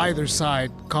if either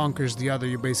side conquers the other,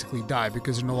 you basically die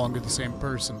because you're no longer the same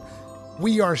person.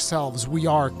 We ourselves, we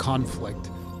are conflict.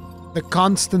 The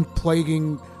constant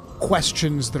plaguing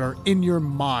questions that are in your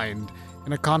mind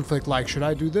in a conflict, like, should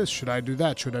I do this? Should I do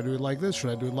that? Should I do it like this? Should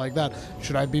I do it like that?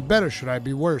 Should I be better? Should I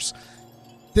be worse?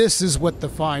 This is what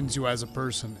defines you as a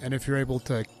person. And if you're able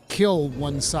to kill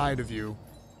one side of you,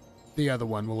 the other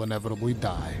one will inevitably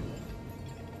die.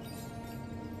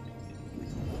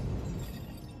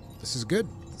 This is good.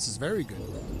 This is very good.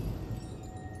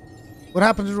 What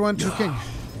happened to One True King?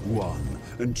 One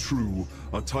and true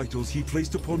are titles he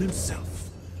placed upon himself.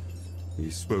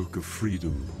 He spoke of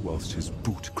freedom whilst his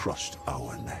boot crushed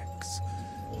our necks.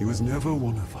 He was never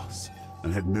one of us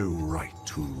and had no right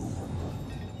to rule.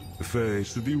 The Fae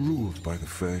should be ruled by the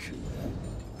Fae,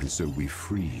 and so we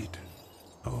freed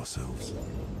ourselves.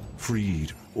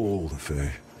 Freed all the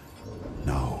Fae.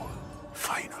 Now,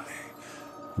 finally,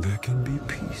 there can be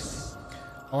peace.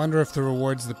 I wonder if the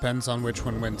rewards depends on which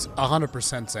one wins.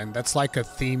 100% Zen. That's like a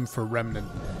theme for Remnant.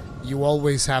 You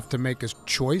always have to make a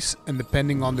choice, and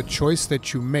depending on the choice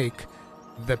that you make,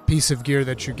 the piece of gear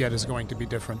that you get is going to be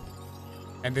different.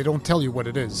 And they don't tell you what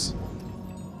it is.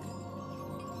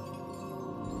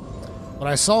 What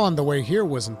I saw on the way here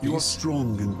wasn't peace. You are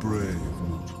strong and brave,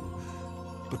 mortal,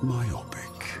 but myopic.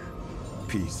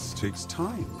 Peace takes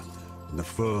time, and the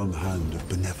firm hand of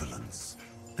benevolence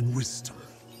and wisdom.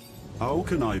 How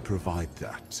can I provide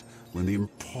that when the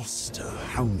imposter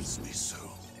hounds me so?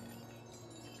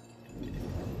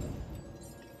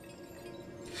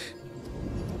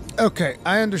 Okay,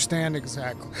 I understand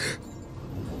exactly.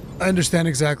 I understand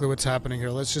exactly what's happening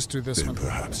here. Let's just do this Then one.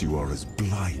 perhaps you are as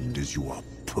blind as you are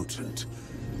potent.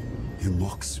 He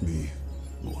mocks me,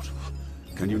 mortal.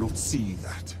 Can you not see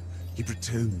that? He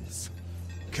pretends.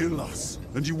 Kill us,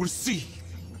 and you will see.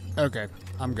 Okay,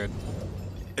 I'm good.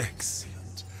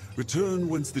 Excellent. Return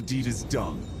once the deed is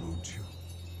done, won't you?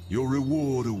 Your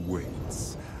reward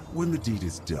awaits when the deed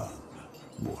is done,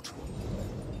 mortal.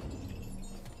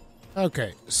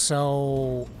 Okay,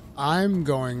 so I'm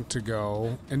going to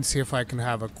go and see if I can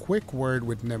have a quick word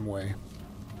with Nimue.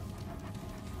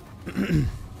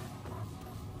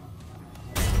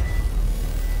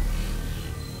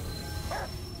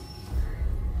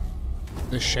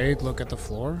 The shade look at the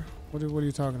floor? What are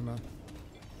you talking about?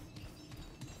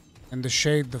 In the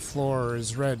shade, the floor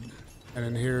is red, and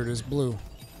in here it is blue.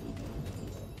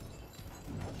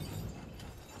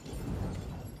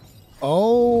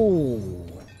 Oh!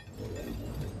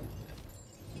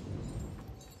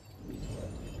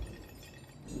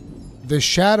 The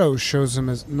shadow shows him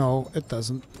as... No, it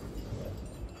doesn't.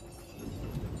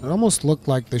 It almost looked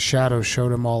like the shadow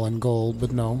showed him all in gold,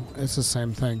 but no, it's the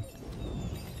same thing.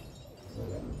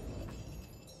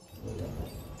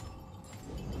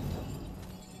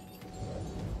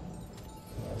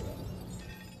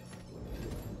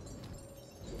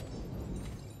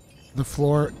 The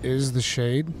floor is the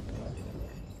shade.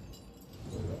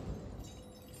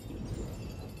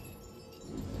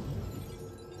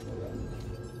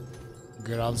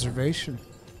 Good observation.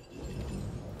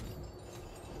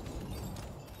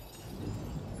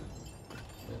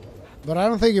 But I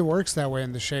don't think it works that way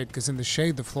in the shade, because in the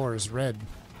shade the floor is red.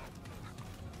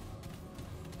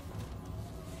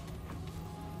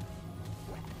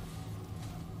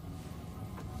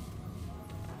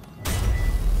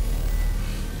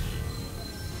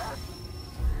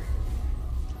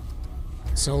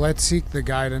 So let's seek the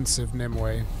guidance of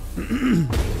Nimue.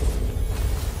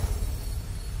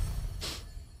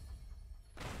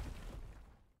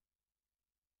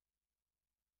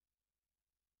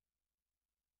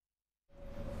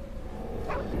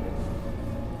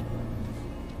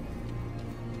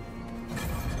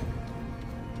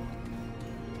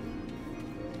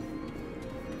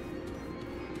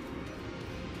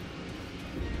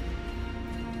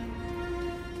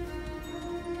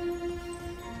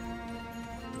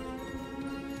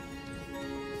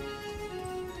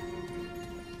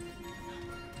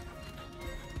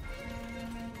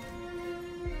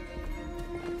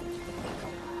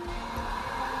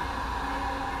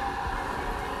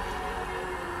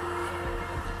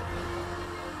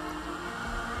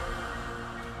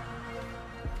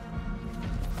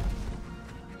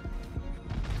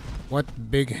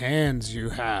 What big hands you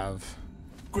have.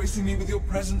 Gracing me with your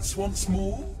presence once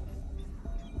more?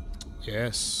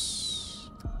 Yes.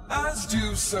 As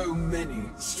do so many,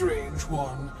 strange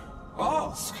one.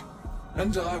 Ask,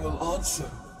 and I will answer.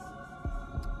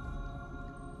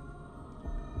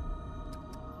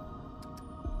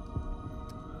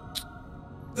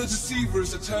 The deceiver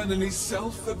is eternally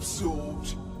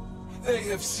self-absorbed. They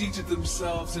have seated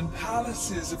themselves in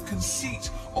palaces of conceit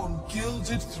on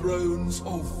gilded thrones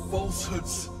of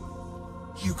falsehoods.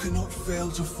 You cannot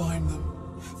fail to find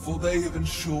them, for they have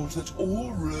ensured that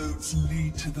all roads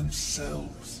lead to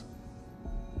themselves.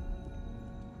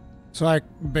 So I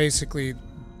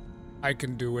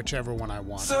can do whichever one I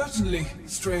want. Certainly,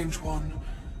 strange one.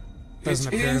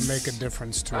 Doesn't It appear to is, make a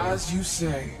difference to her. as you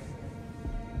say.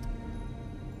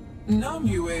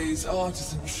 Namue's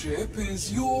artisanship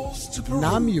is yours to peruse.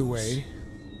 Namue?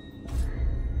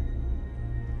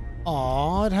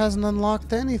 Aw, it hasn't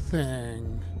unlocked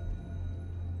anything.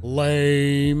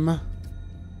 Lame.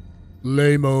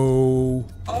 Lame-o.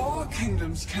 Our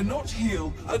kingdoms cannot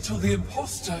heal until the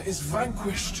imposter is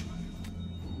vanquished.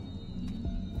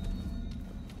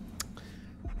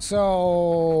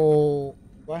 So,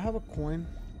 do I have a coin?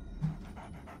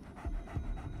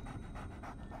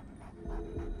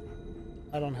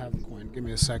 I don't have a coin. Give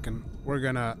me a second. We're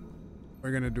gonna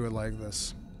do it like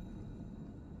this.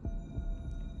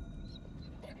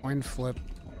 Coin flip.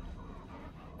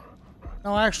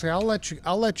 No, actually,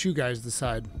 I'll let you guys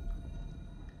decide.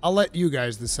 I'll let you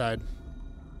guys decide.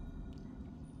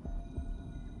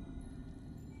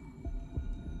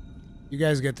 You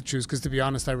guys get to choose, because to be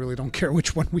honest, I really don't care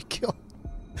which one we kill.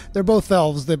 They're both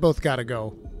elves. They both gotta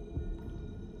go.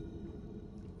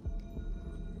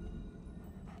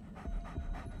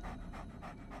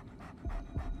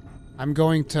 I'm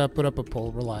going to put up a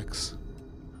poll. Relax.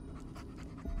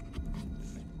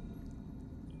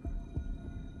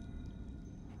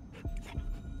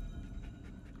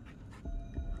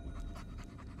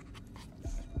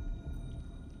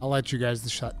 I'll let you guys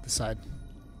decide.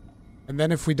 And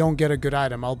then if we don't get a good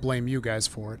item, I'll blame you guys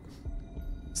for it.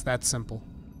 It's that simple.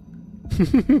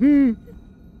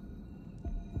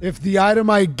 If the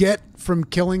item I get from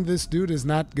killing this dude is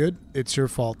not good, it's your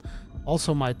fault.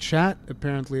 Also, my chat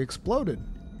apparently exploded.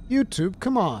 YouTube,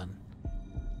 come on.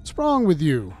 What's wrong with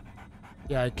you?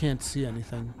 Yeah, I can't see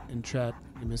anything in chat.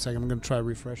 Give me a second. I'm going to try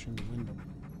refreshing the window.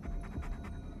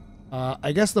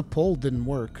 I guess the poll didn't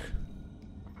work.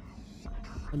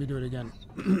 Let me do it again.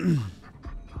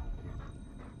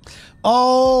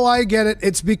 Oh, I get it.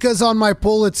 It's because on my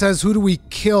poll it says, who do we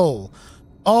kill?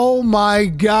 Oh my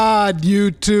god,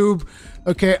 YouTube.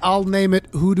 Okay, I'll name it,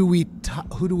 who do we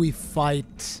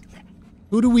fight?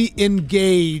 Who do we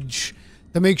engage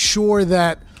to make sure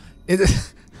that it...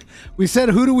 We said,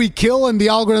 who do we kill? And the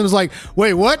algorithm is like,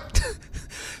 wait, what?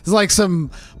 It's like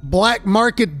some black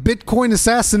market Bitcoin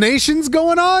assassinations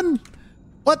going on?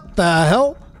 What the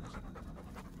hell?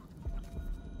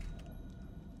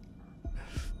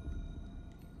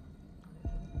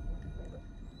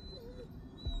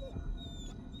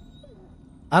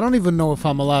 I don't even know if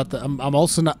I'm allowed to... I'm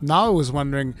also not... Now I was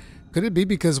wondering, could it be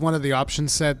because one of the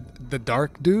options said the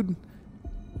dark dude?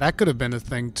 That could have been a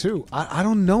thing too. I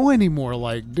don't know anymore.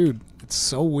 Like, dude, it's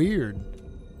so weird.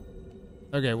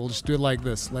 Okay, we'll just do it like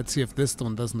this. Let's see if this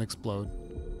one doesn't explode.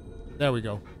 There we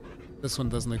go. This one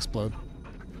doesn't explode.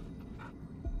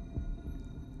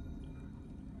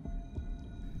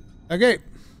 Okay.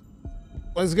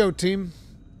 Let's go, team.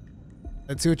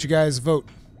 Let's see what you guys vote.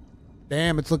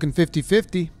 Damn, it's looking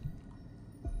 50-50.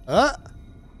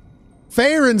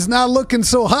 Faerin's not looking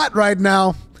so hot right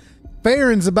now.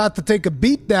 Faerin's about to take a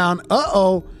beat down.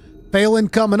 Uh-oh. Faelin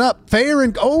coming up.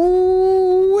 Faerin.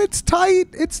 Oh, it's tight.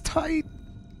 It's tight.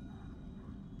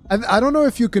 I don't know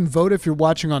if you can vote if you're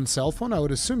watching on cell phone. I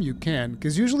would assume you can,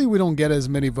 because usually we don't get as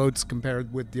many votes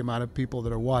compared with the amount of people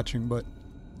that are watching. But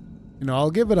you know, I'll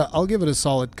give it a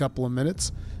solid couple of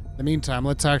minutes. In the meantime,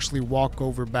 let's actually walk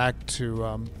over back to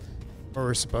where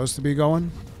we're supposed to be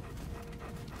going.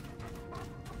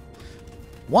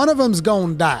 One of them's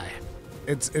gonna die.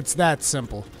 It's that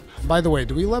simple. By the way,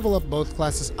 do we level up both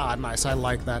classes? Ah, nice. I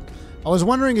like that. I was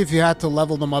wondering if you had to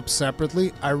level them up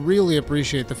separately. I really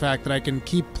appreciate the fact that I can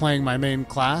keep playing my main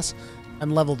class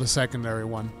and level the secondary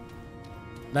one.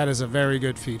 That is a very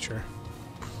good feature.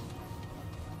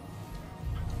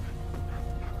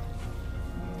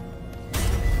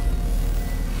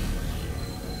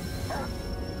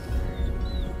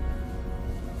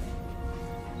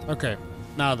 Okay,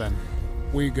 now then,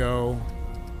 we go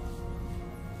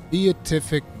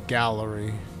Beatific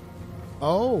Gallery.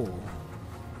 Oh,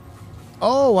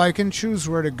 I can choose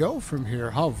where to go from here.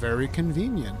 How very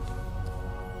convenient.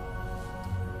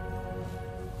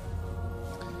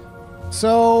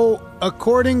 So,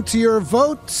 according to your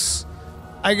votes,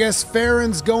 I guess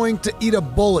Faerin's going to eat a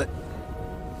bullet.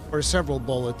 Or several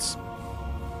bullets.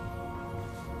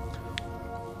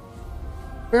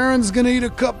 Faerin's gonna eat a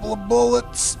couple of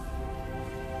bullets.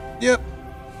 Yep.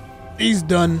 He's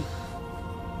done.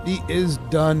 He is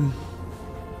done.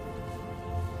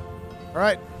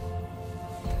 Alright.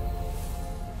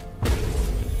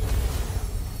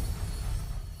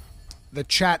 The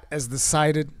chat has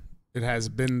decided. It has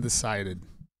been decided.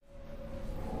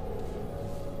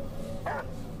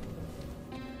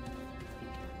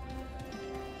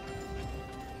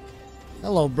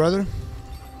 Hello, brother.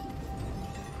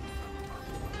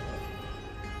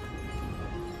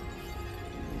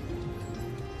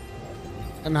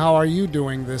 And how are you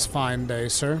doing this fine day,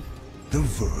 sir? The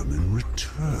vermin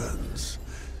returns.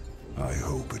 I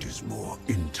hope it is more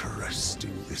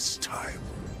interesting this time.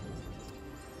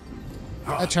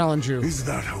 I challenge you. Is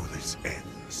that how this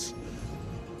ends?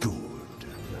 Good.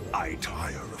 I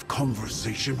tire of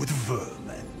conversation with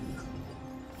vermin.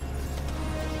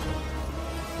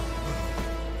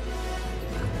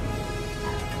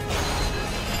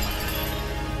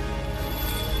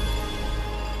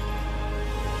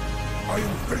 I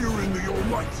am Faerin the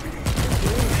Almighty.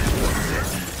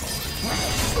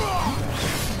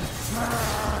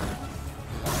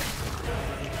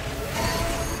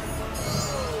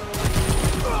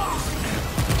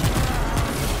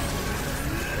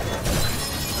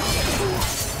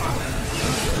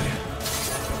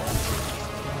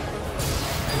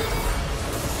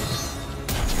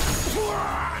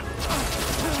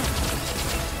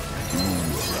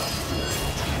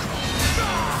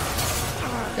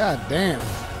 God damn.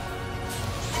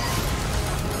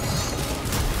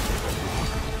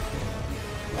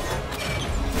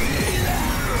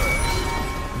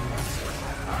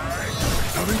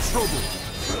 Having trouble.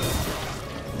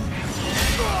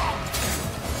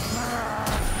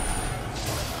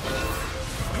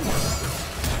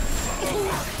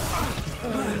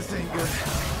 This ain't good.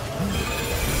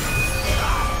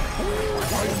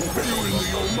 I am Faerin the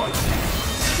Almighty.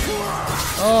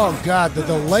 Oh god, the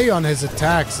delay on his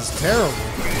attacks is terrible.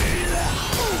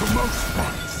 The most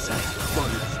fights,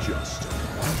 but it's just.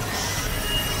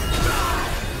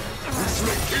 We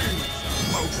slay kings,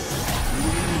 most.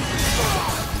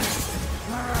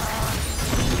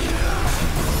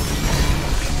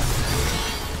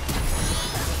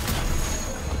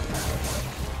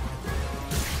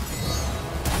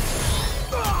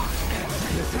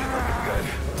 This ain't looking good.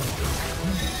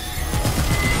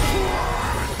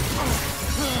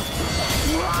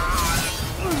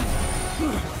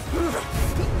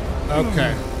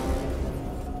 Okay.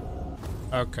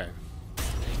 Okay.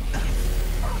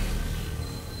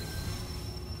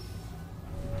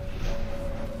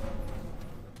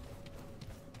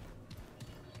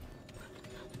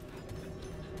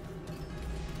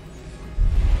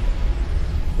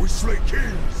 We slay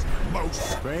kings,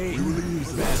 most. We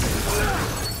release them.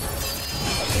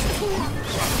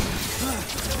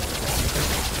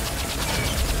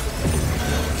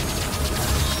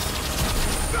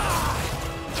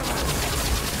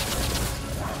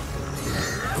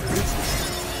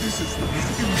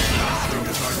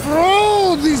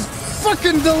 Bro, these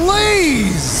fucking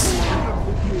delays!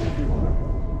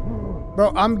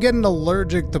 Bro, I'm getting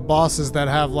allergic to bosses that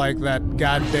have like that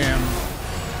goddamn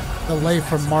delay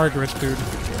from Margaret, dude.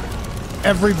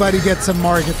 Everybody gets a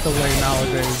Margaret delay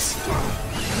nowadays.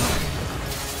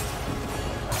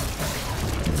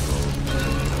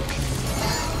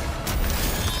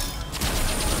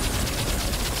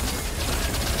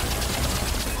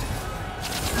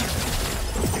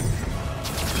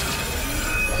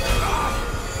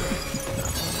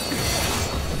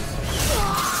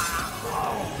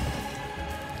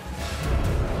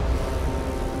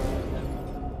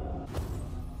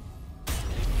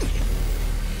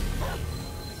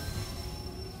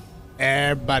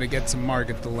 Everybody gets a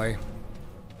Margaret delay.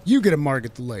 You get a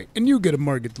Margaret delay, and you get a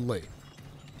Margaret delay.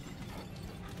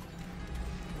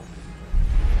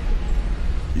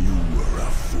 You were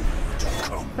a fool to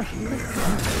come here.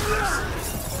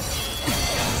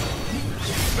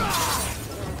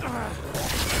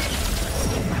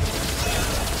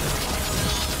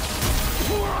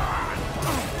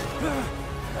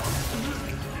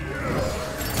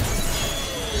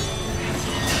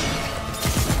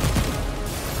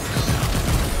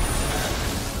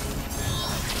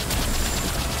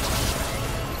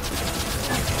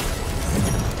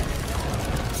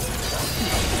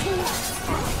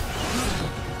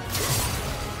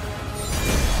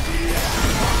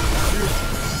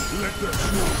 Let that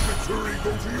small victory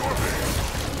go to your head.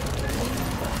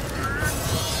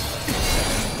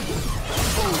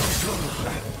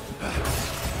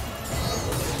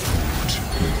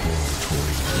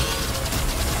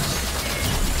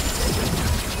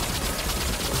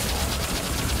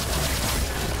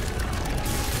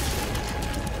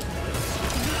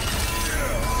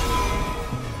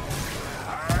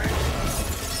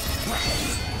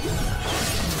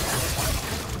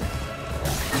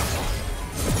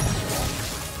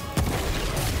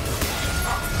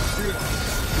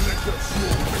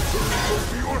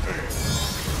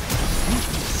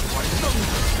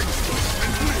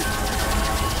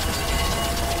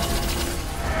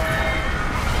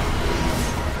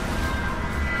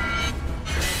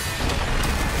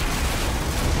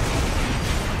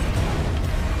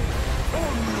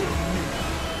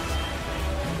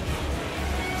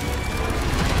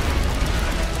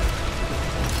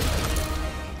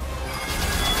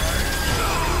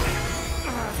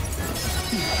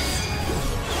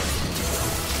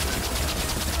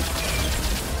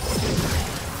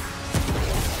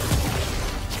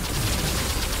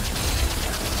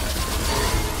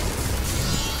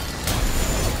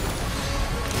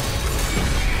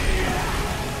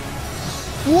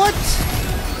 What?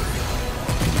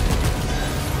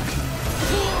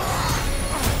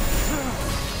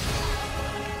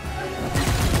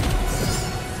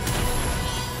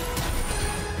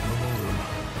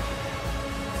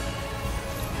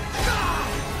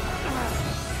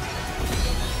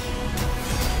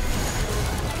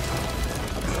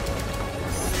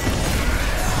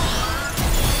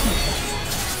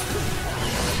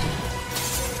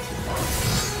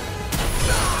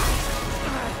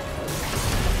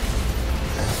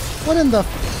 What in the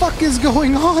fuck is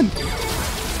going on?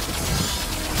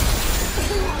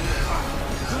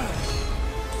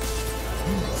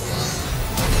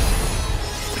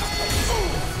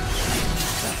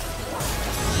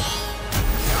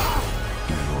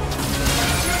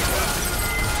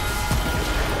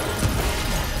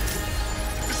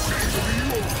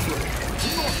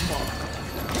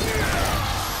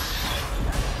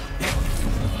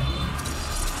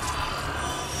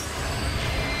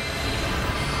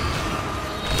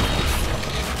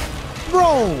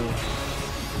 Bro!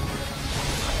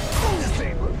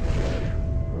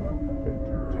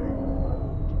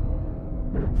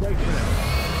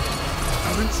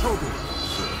 I'm in trouble.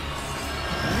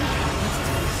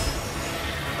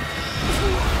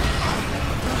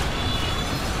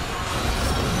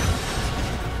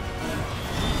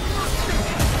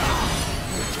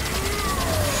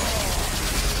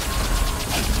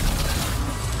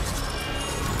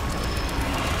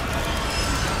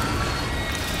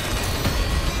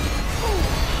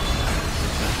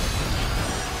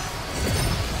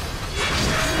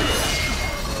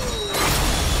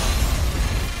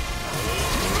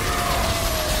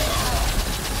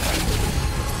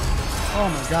 Oh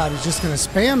my god, he's just gonna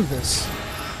spam this.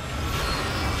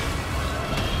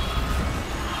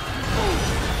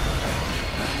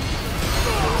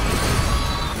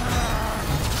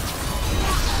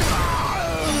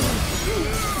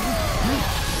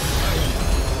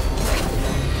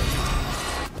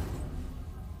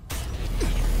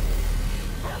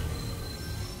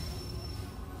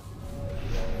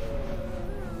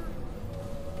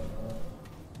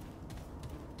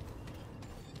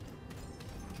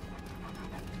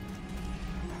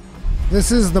 This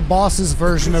is the boss's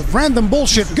version of random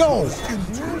bullshit. Go!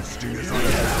 Interesting as I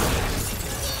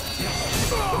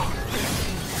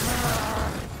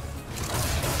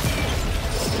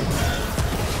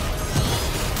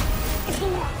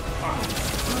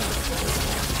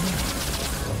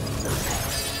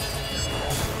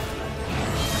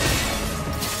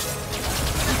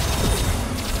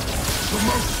the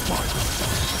most fun,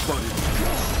 but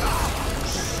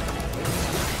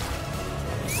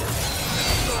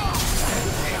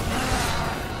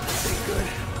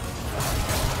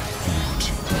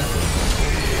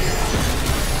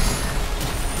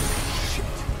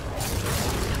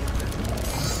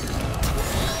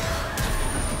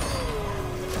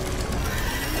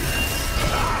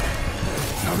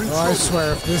Oh, I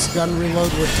swear, if this gun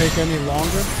reload would take any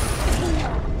longer...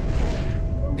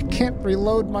 I can't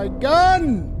reload my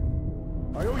gun!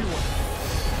 I owe you one.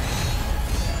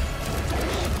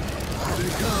 Here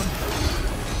they come.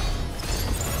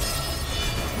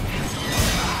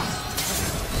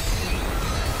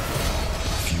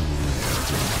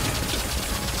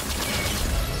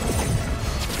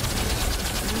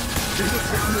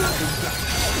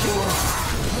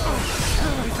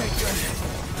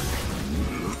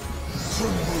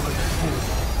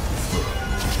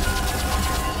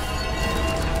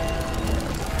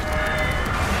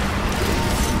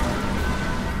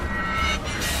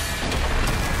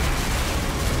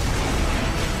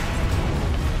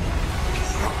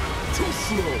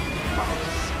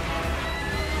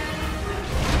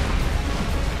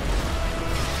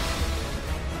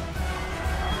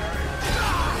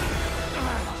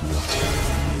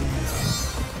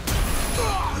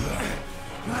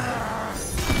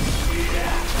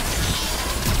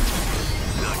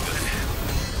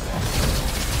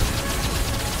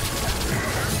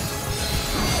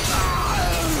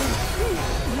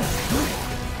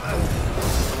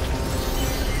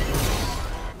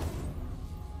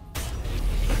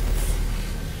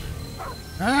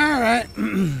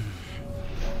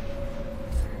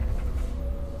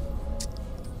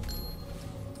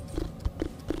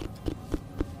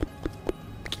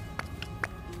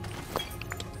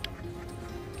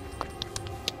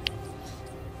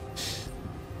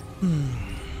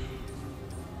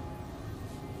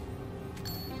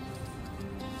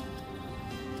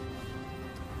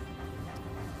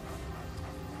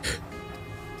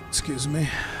 Excuse me.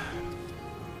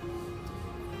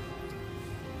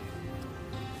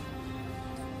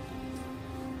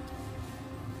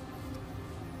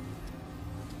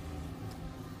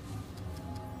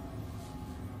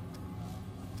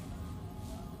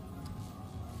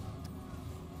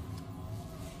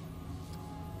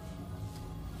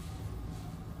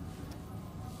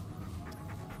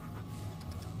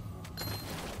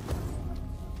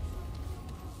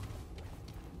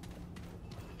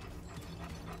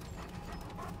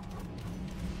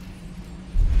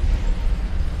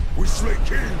 We slay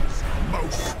kings,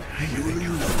 most. You will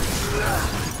lose.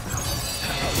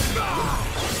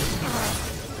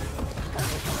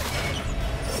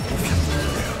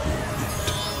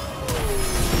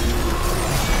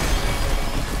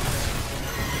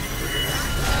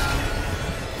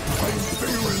 I am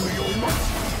Faerin the Almighty.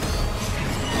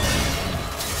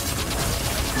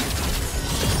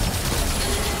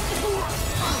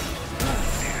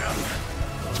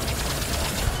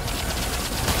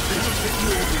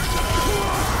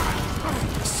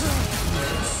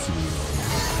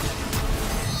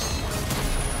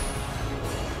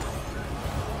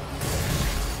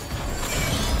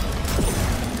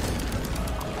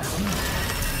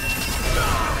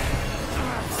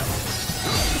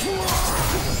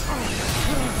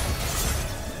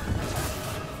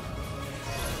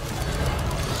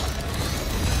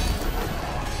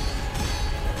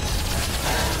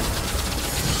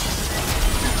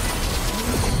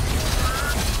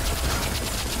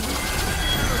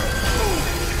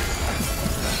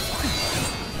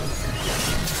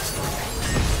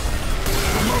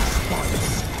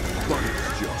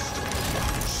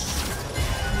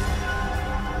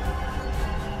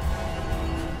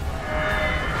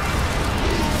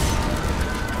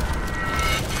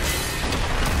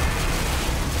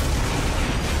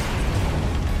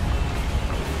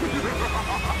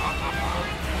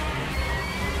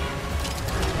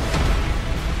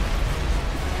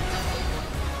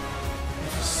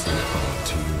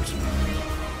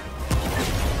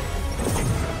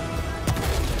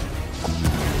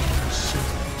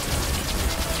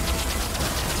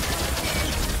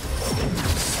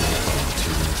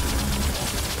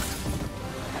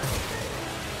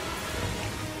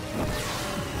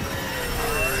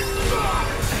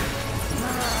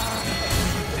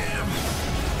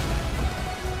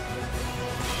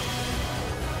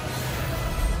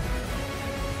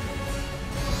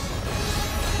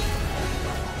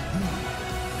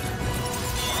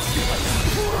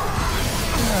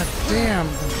 Damn,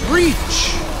 reach!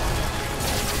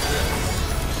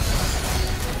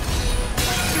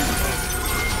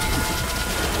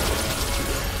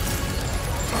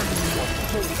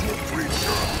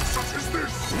 Such as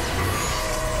this.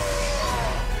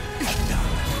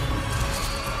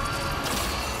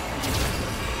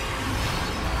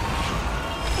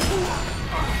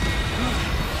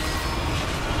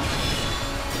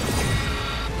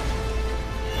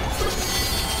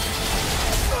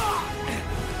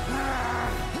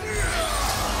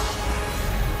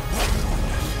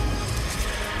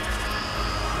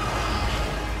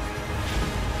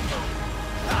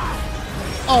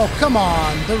 Oh, come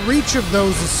on. The reach of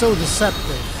those is so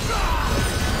deceptive.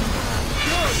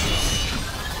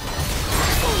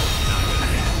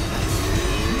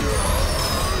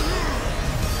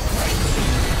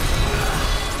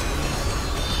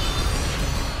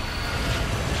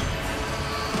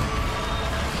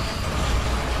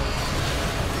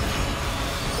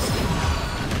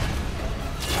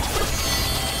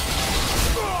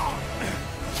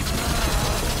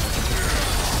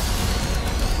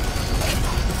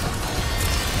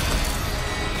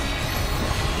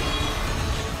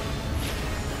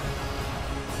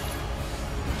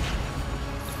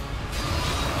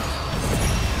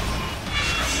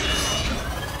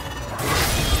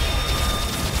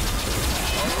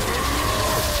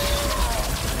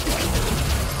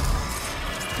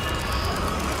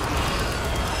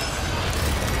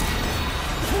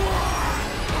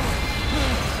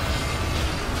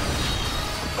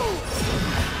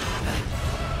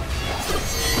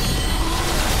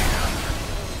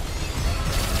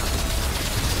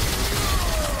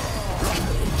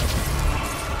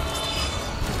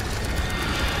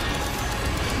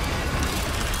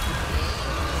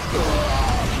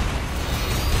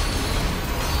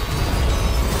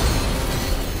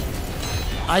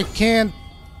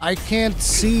 I can't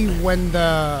see when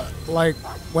the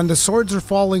swords are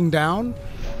falling down.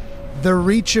 The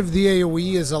reach of the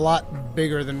AoE is a lot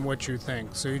bigger than what you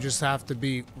think, so you just have to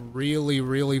be really,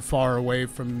 really far away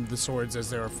from the swords as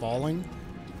they are falling,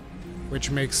 which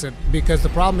makes it, because the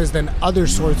problem is then other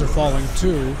swords are falling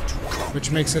too,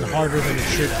 which makes it harder than it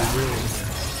should be, really.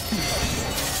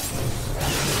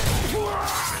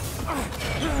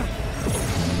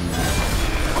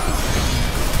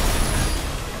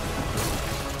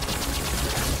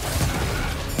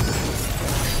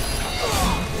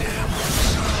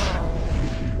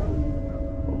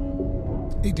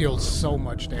 deals so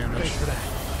much damage. This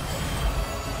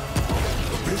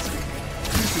is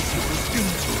as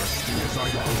interesting as I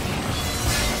hoped.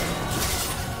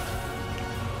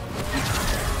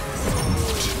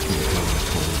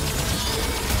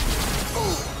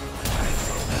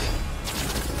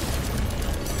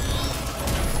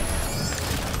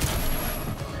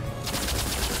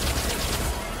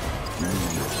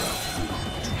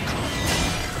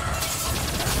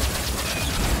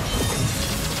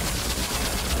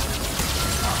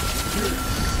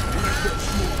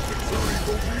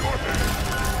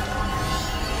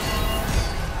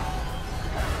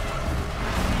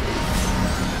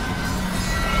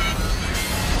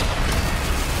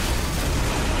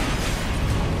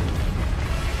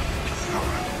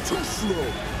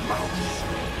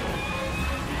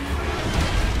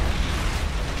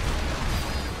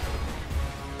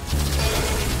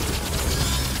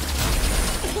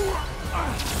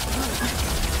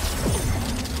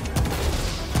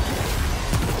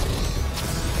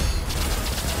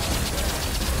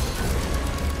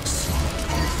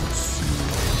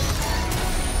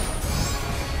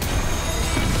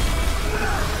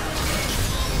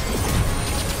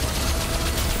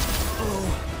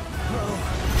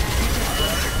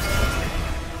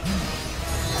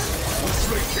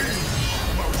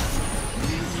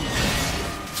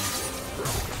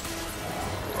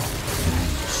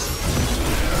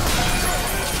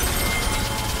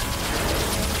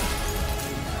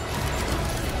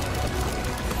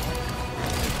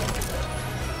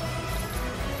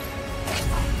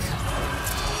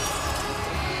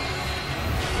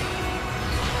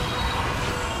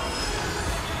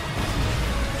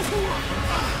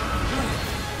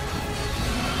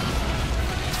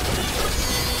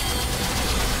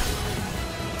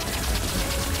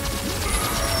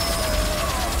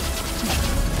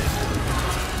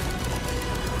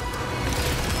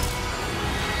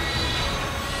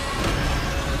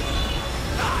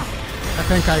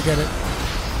 I think I get it.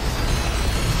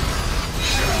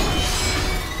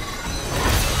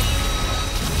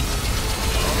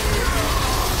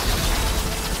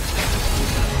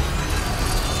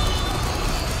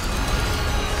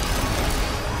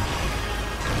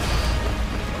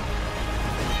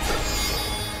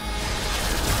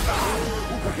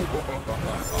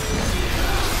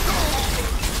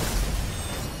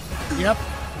 Yep.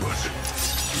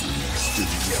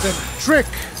 The trick.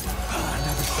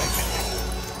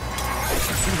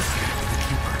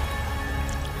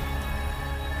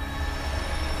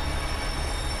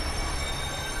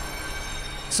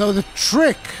 So the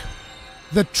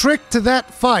trick to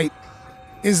that fight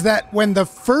is that when the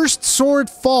first sword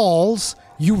falls,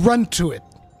 you run to it.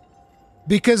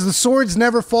 Because the swords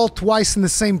never fall twice in the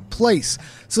same place.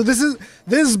 So this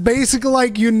is basically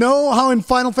like, you know how in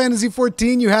Final Fantasy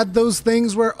XIV you had those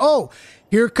things where, oh,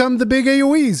 here come the big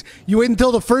AoEs. You wait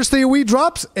until the first AoE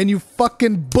drops and you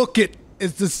fucking book it.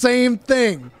 It's the same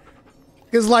thing.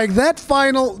 Because like that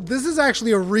final, this is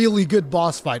actually a really good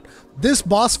boss fight. This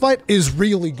boss fight is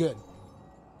really good.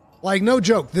 Like no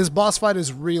joke, this boss fight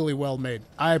is really well made.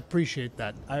 I appreciate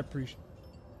that. I appreciate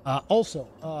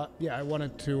yeah, I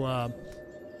wanted to,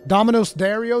 Domino's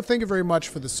Dario, thank you very much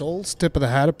for the souls. Tip of the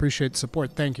hat, appreciate the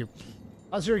support. Thank you.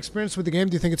 How's your experience with the game?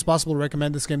 Do you think it's possible to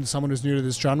recommend this game to someone who's new to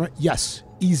this genre? Yes,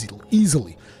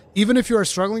 easily. Even if you are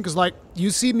struggling, because like you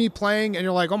see me playing and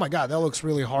you're like, oh my god, that looks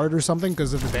really hard or something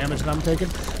because of the damage that I'm taking.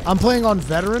 I'm playing on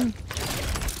veteran,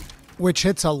 which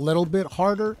hits a little bit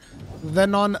harder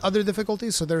than on other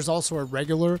difficulties. So there's also a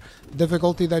regular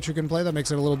difficulty that you can play that makes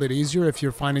it a little bit easier if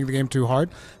you're finding the game too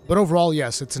hard. But overall,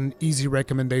 yes, it's an easy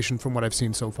recommendation from what I've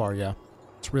seen so far. Yeah,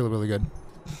 it's really, really good.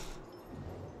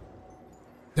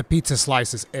 The pizza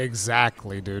slices,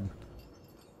 exactly, dude.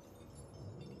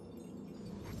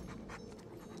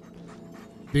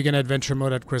 Begin adventure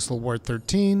mode at Crystal Ward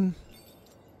 13.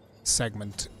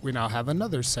 Segment. We now have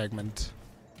another segment.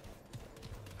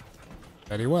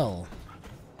 Very well.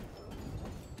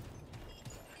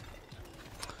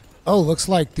 Oh, looks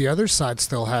like the other side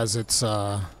still has its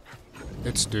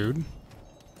dude.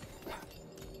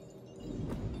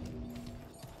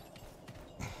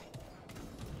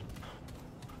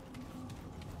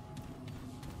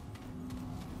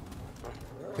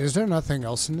 Is there nothing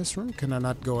else in this room? Can I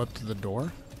not go up to the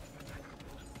door?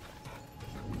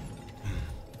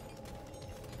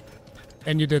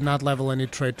 And you did not level any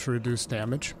trait to reduce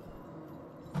damage.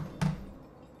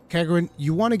 Kagrin,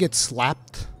 you want to get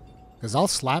slapped? Because I'll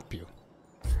slap you.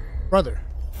 Brother,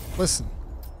 listen.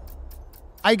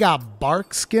 I got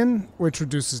bark skin, which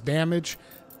reduces damage.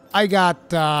 I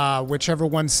got whichever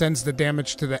one sends the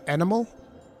damage to the animal.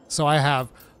 So I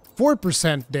have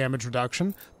 4% damage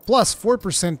reduction, plus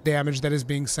 4% damage that is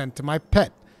being sent to my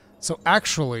pet. So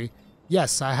actually,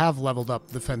 yes, I have leveled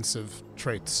up defensive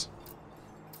traits.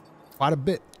 Quite a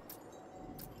bit.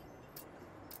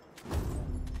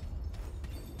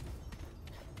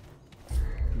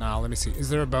 Now, let me see. Is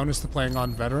there a bonus to playing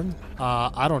on veteran?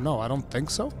 I don't know. I don't think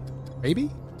so. Maybe?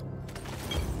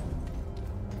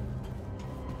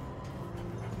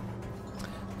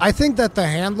 I think that the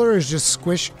handler is just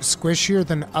squishier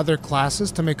than other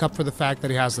classes to make up for the fact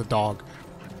that he has the dog.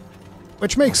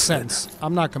 Which makes sense.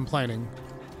 I'm not complaining.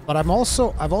 But I've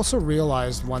also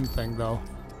realized one thing though.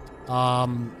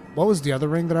 What was the other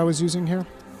ring that I was using here?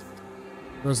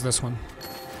 It was this one.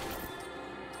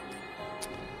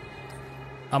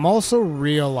 I'm also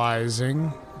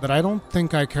realizing that I don't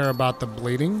think I care about the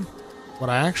bleeding.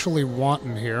 What I actually want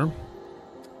in here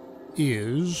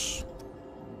is...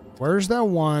 Where's that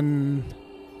one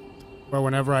where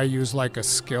whenever I use like a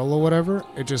skill or whatever,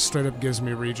 it just straight up gives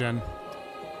me regen?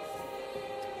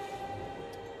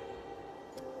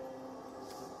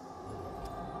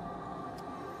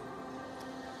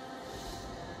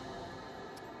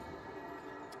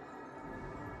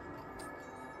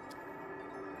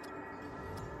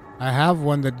 I have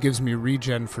one that gives me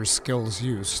regen for skills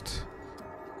used,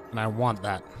 and I want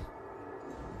that.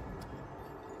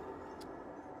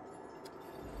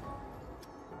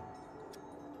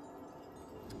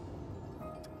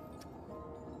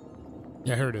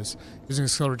 Yeah, here it is. Using a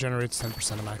skill regenerates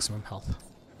 10% of maximum health.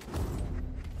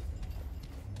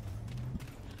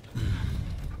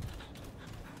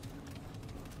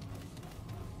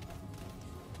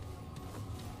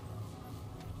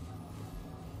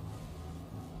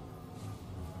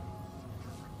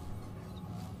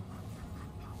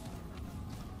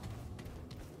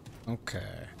 Okay.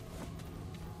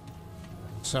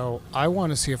 So, I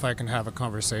want to see if I can have a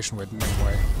conversation with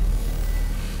Nimue.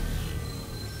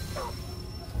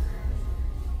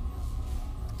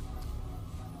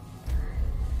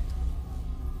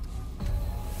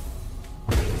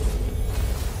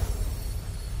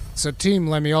 So team,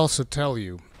 let me also tell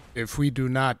you, if we do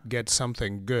not get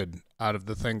something good out of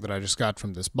the thing that I just got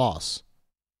from this boss,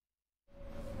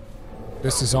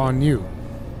 this is on you.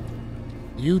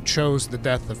 You chose the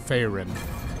death of Faerin.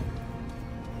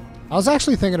 I was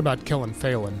actually thinking about killing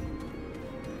Faelin.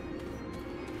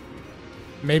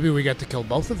 Maybe we get to kill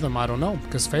both of them, I don't know,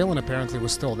 because Faelin apparently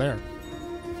was still there.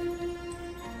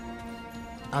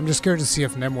 I'm just scared to see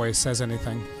if Nimue says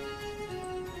anything.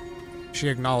 She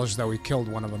acknowledged that we killed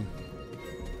one of them.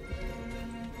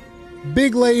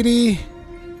 Big lady!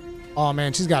 Oh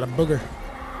man, she's got a booger.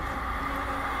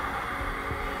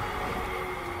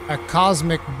 A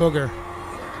cosmic booger.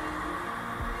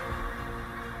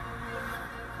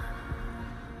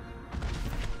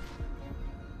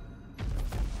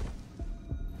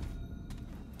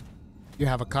 You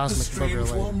have a cosmic booger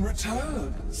lady. One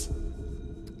returns.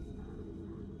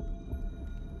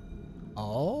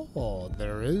 Oh,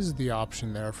 there is the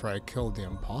option there for I killed the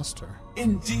imposter.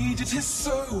 Indeed it is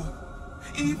so.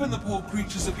 Even the poor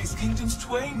creatures of these kingdoms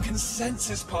twain can sense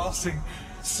his passing.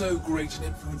 So great an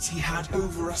influence he had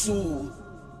over us all.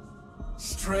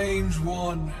 Strange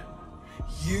one,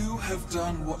 you have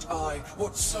done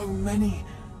what so many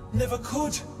never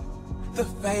could. The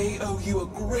Fae owe you a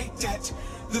great debt,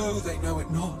 though they know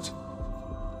it not.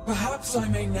 Perhaps I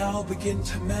may now begin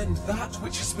to mend that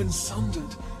which has been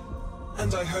sundered.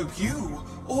 And I hope you,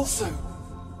 also,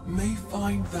 may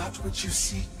find that which you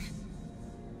seek.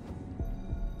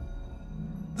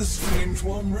 The Strange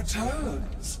One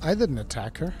returns. I didn't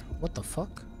attack her. What the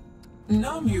fuck?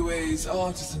 Namue's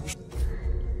artisan...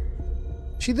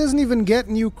 She doesn't even get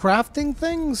new crafting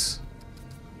things?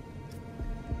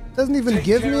 Doesn't even Take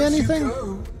give care me as you anything?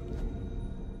 go.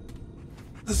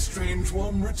 The Strange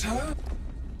One returns.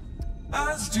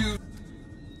 As do...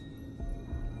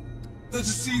 The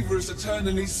Deceiver is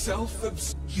eternally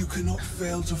self-absorbed. You cannot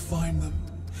fail to find them,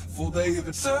 for they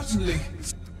have certainly...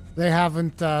 They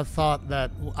haven't thought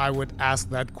that I would ask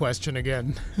that question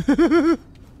again.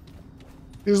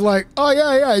 He's like, oh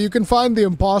yeah, you can find the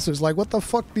imposters. Like, what the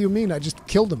fuck do you mean? I just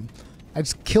killed him. I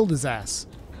just killed his ass.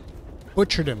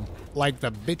 Butchered him like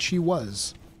the bitch he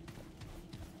was.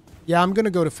 Yeah, I'm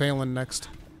gonna go to Faelin next.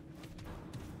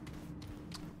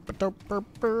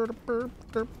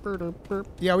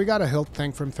 Yeah, we got a hilt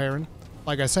thing from Faerin.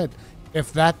 Like I said,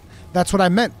 if that's what I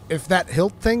meant. If that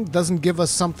hilt thing doesn't give us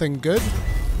something good,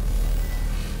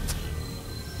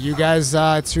 you guys,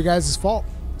 it's your guys' fault.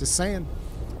 Just saying.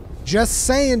 Just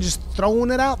saying, just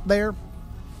throwing it out there.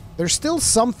 There's still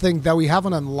something that we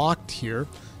haven't unlocked here,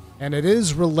 and it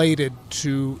is related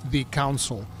to the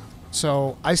council.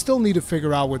 So I still need to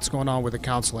figure out what's going on with the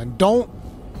council. And don't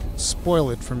spoil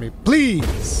it for me,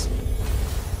 please.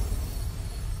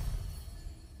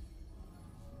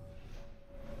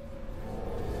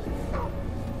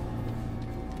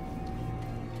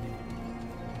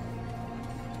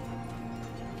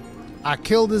 I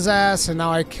killed his ass, and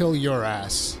now I kill your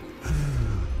ass.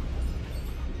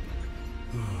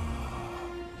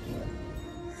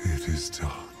 It is done.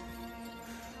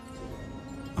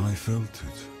 I felt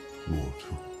it,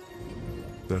 mortal.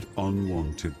 That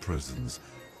unwanted presence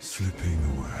slipping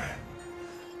away.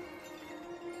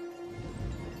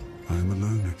 I am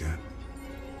alone again.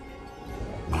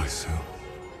 Myself.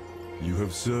 You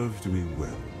have served me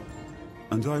well,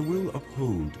 and I will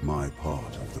uphold my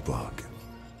part of the bargain.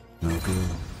 Now go,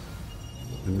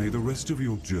 and may the rest of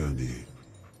your journey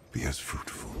be as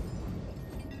fruitful.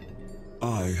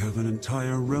 I have an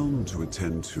entire realm to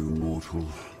attend to, mortal.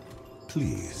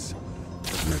 Please,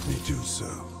 let me do so.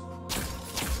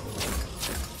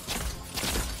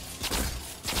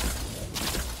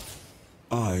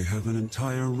 I have an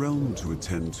entire realm to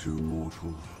attend to,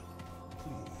 mortal.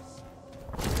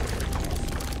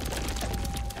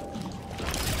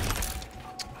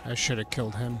 I should have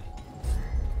killed him.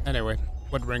 Anyway,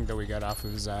 what ring do we get off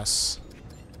of his ass?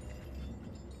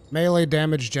 Melee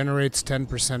damage generates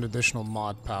 10% additional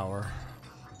mod power.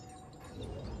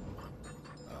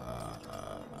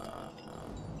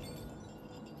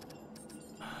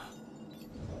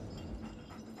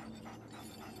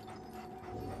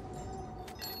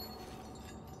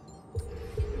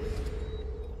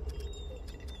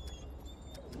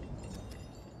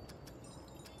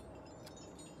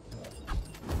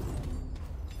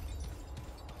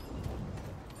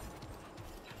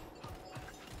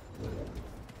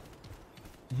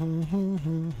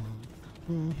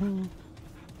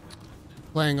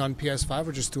 Playing on PS5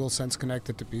 or just DualSense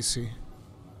connected to PC?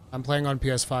 I'm playing on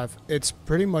PS5. It's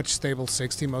pretty much stable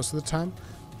 60 most of the time,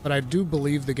 but I do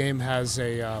believe the game has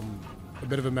a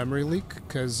bit of a memory leak,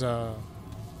 because the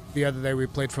other day we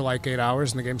played for like 8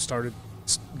 hours and the game started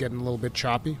getting a little bit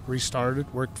choppy.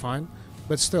 Restarted, worked fine,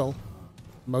 but still,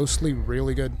 mostly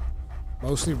really good.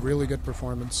 Mostly really good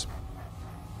performance.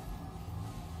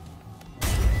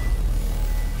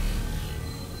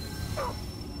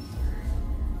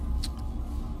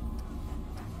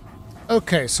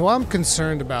 Okay, so I'm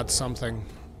concerned about something,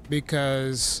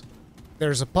 because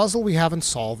there's a puzzle we haven't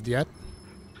solved yet,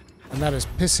 and that is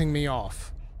pissing me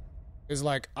off. It's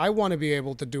like, I want to be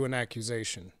able to do an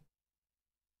accusation.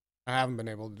 I haven't been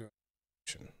able to do an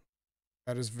accusation.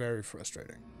 That is very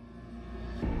frustrating.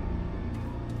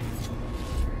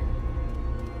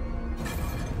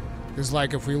 It's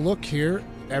like, if we look here,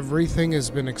 everything has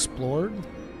been explored.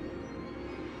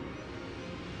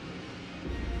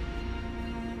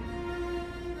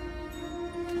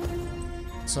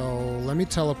 So let me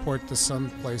teleport to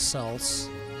someplace else.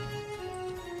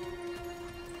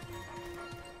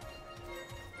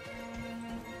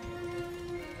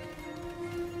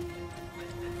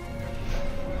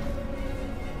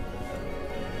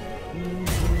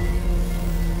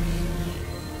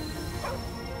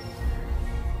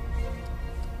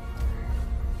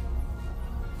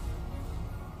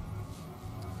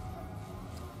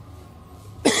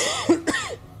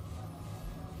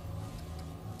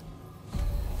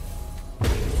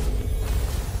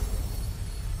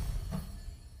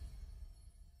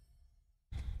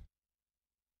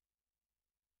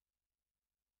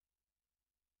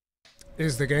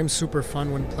 Is the game super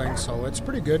fun when playing solo? It's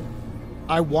pretty good.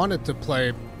 I wanted to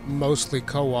play mostly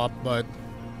co-op, but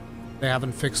they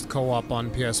haven't fixed co-op on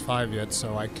PS5 yet,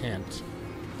 so I can't.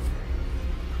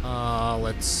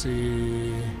 Let's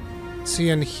see. See,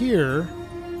 in here,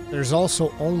 there's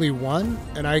also only one,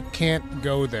 and I can't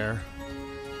go there.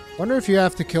 Wonder if you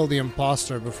have to kill the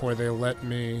imposter before they let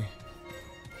me...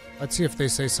 Let's see if they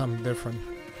say something different.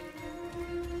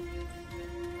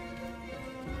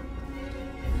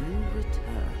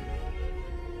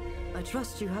 I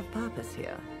trust you have purpose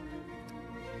here.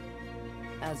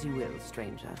 As you will,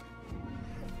 stranger.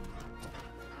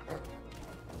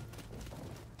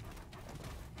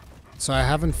 So I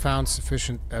haven't found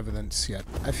sufficient evidence yet.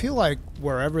 I feel like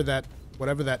whatever that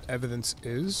evidence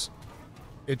is,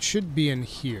 it should be in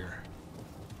here.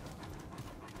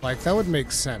 Like, that would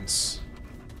make sense.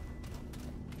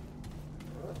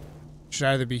 It should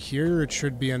either be here or it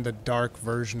should be in the dark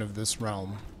version of this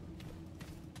realm.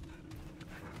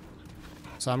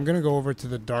 So I'm gonna go over to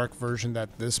the dark version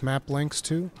that this map links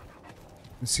to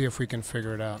and see if we can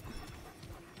figure it out.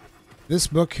 This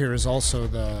book here is also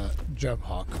the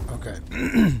Jubhawk. Okay.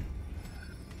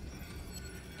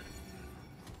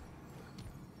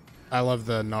 I love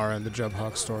the Nara and the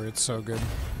Jubhawk story. It's so good.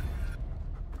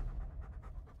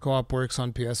 Co-op works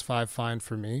on PS5 fine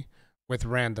for me. With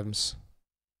randoms.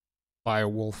 By a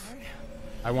wolf.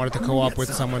 I wanted to co-op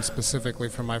with someone specifically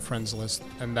from my friends list,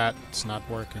 and that's not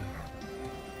working.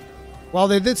 Well,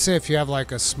 they did say if you have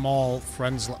like a small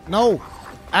friends list. No!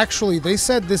 Actually, they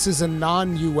said this is a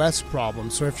non-US problem,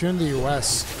 so if you're in the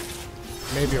US,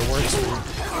 maybe it works for you.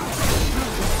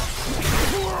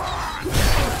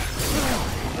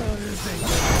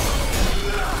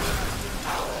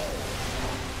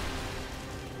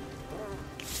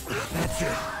 That's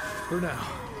it. For now.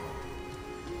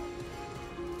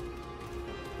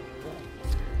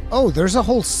 Oh, there's a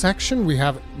whole section we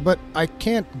have, but I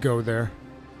can't go there.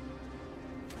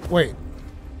 Wait.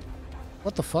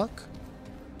 What the fuck?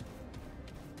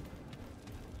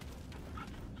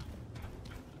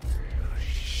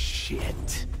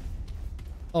 Shit.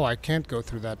 Oh, I can't go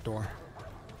through that door.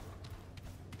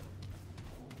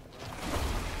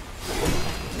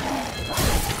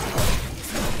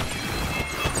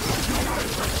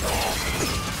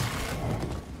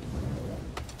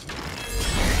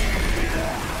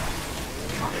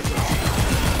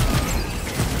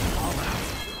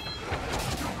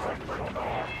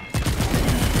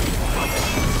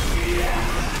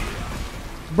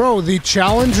 Bro, the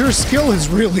challenger skill is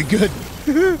really good.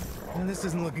 This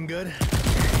isn't looking good.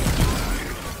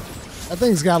 That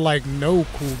thing's got like no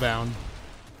cooldown.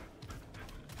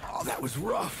 Oh, that was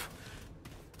rough.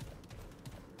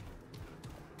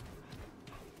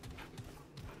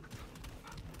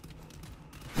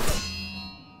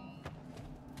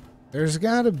 There's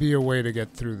gotta be a way to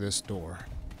get through this door.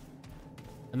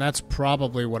 And that's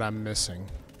probably what I'm missing.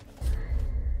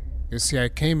 You see, I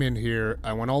came in here,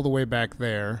 I went all the way back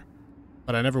there,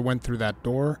 but I never went through that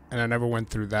door, and I never went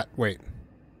through that... Wait.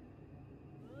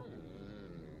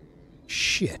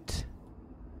 Shit.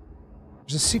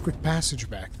 There's a secret passage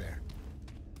back there.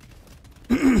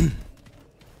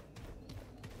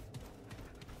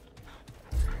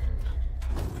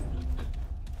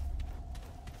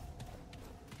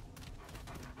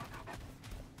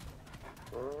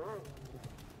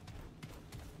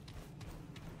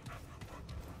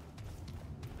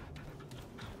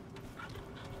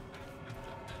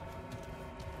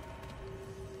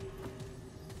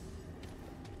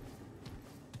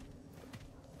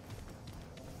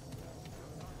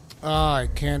 Ah, I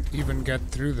can't even get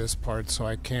through this part, so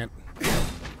I can't...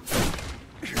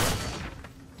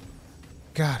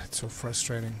 God, it's so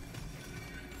frustrating.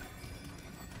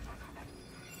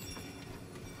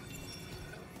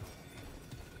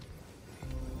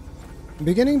 I'm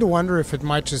beginning to wonder if it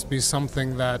might just be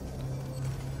something that...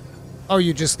 Oh,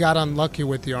 you just got unlucky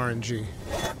with the RNG.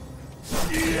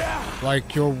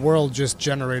 Like, your world just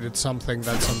generated something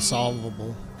that's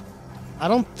unsolvable. I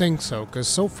don't think so, because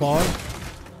so far...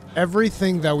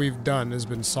 Everything that we've done has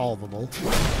been solvable.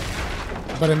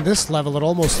 But in this level, it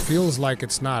almost feels like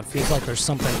it's not. It feels like there's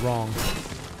something wrong.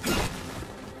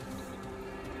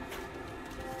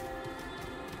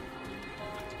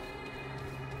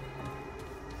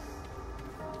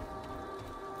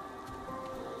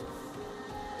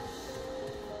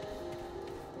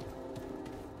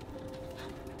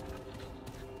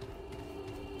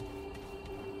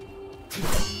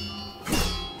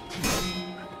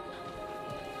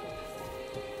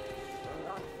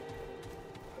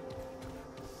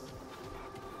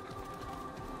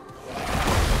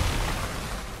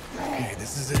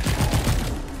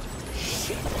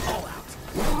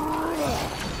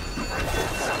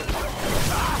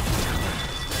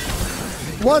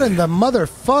 What in the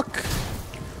motherfuck?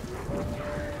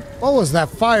 What was that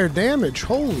fire damage?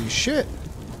 Holy shit.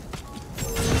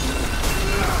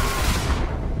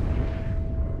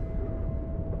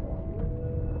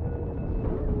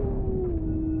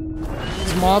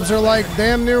 These mobs are like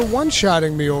damn near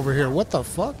one-shotting me over here. What the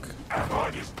fuck?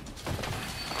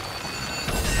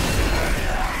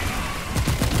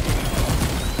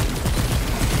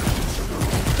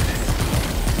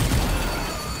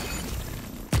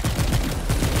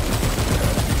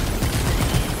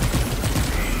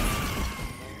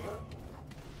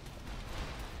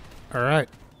 All right.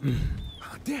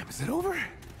 Oh, damn, is it over?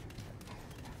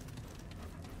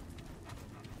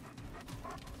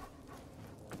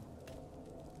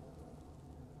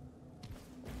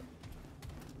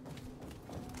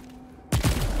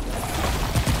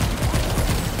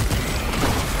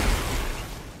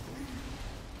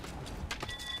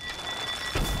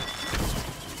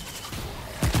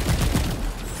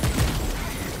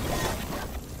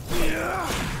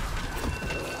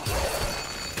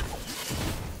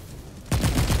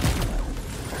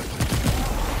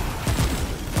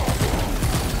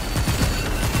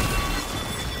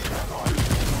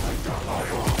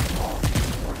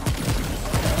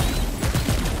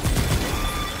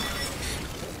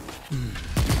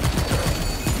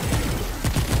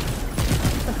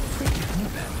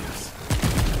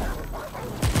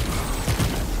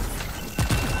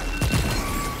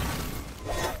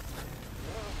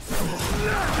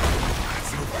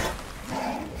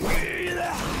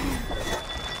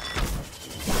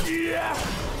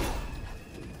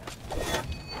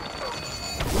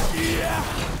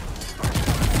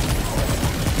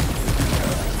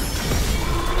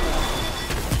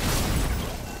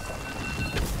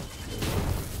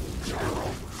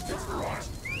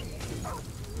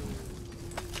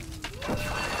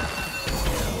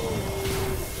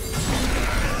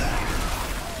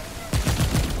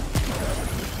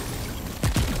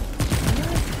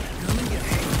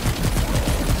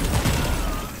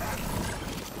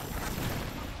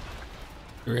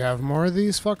 Do we have more of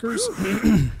these fuckers?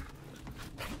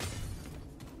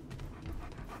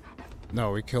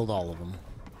 No, we killed all of them.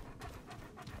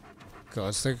 Okay,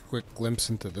 let's take a quick glimpse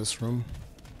into this room.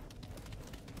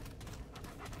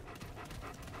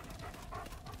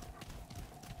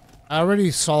 I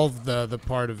already solved the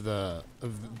part of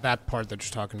that part that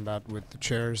you're talking about with the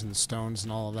chairs and the stones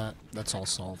and all of that. That's all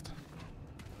solved.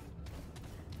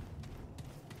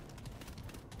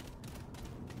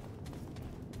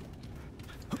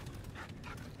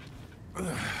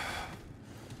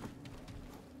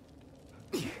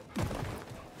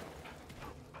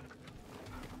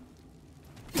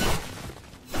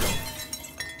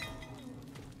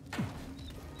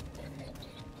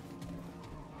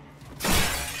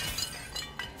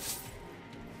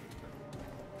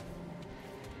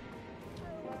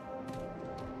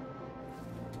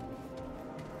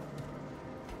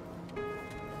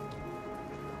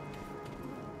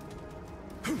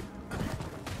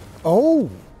 Oh!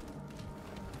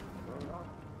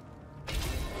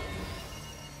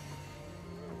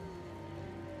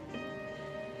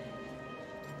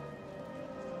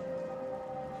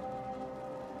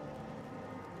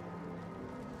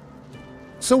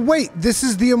 So wait, this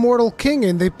is the Immortal King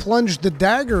and they plunged the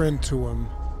dagger into him.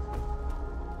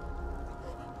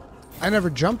 I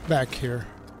never jumped back here.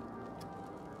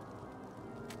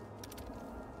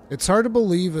 It's hard to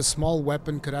believe a small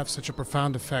weapon could have such a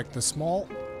profound effect. The small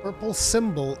purple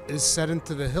symbol is set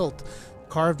into the hilt,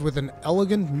 carved with an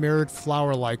elegant mirrored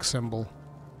flower-like symbol.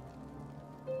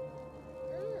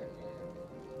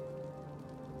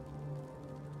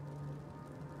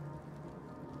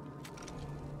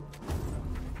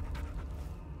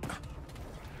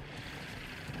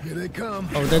 Here they come.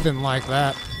 Oh, they didn't like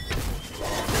that.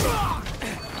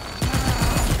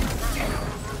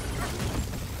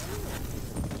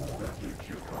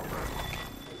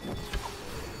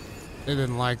 They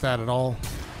didn't like that at all.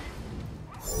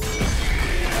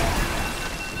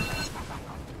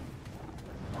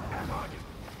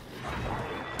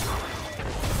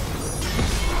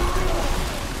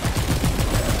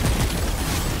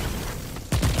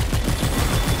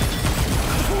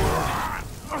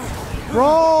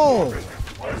 Roll!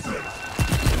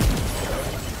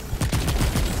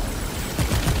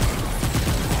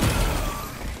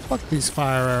 Fuck these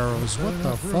fire arrows. What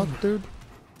the fuck, dude?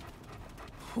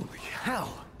 Holy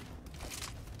hell.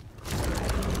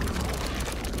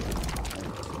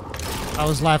 I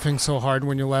was laughing so hard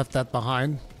when you left that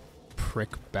behind. Prick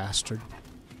bastard.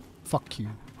 Fuck you.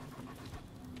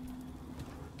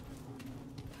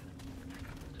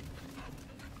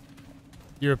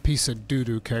 You're a piece of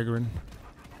doo-doo, Kegrin.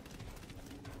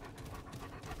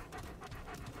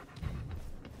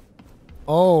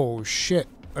 Oh, shit.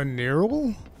 A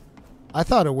Nirl? I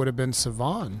thought it would have been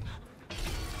Savan.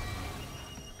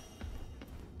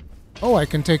 Oh, I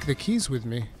can take the keys with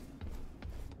me.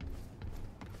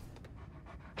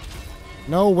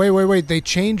 No, wait. They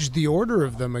changed the order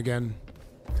of them again.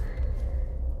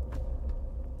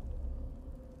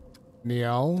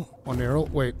 Niall? Onirl?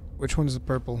 Wait, which one is the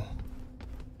purple?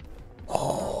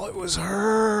 Oh, it was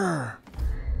her!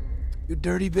 You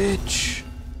dirty bitch.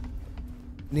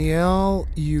 Niall,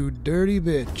 you dirty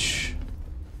bitch.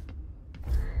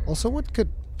 Also,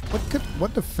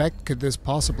 what effect could this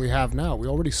possibly have now? We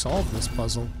already solved this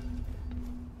puzzle.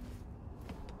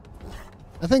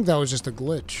 I think that was just a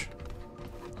glitch.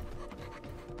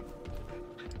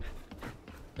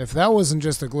 If that wasn't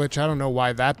just a glitch, I don't know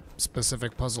why that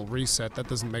specific puzzle reset. That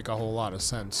doesn't make a whole lot of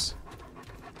sense.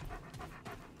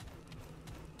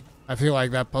 I feel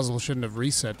like that puzzle shouldn't have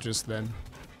reset just then.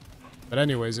 But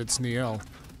anyways, it's Niel.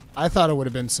 I thought it would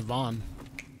have been Savan.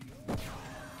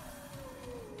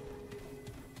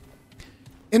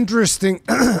 Interesting.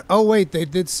 Oh wait, they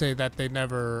did say that they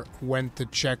never went to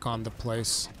check on the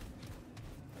place.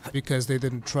 Because they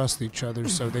didn't trust each other,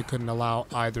 so they couldn't allow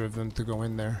either of them to go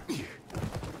in there.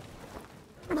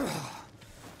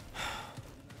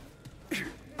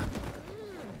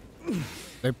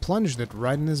 They plunged it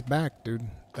right in his back, dude.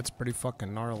 That's pretty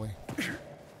fucking gnarly.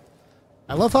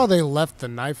 I love how they left the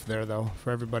knife there, though,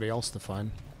 for everybody else to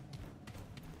find.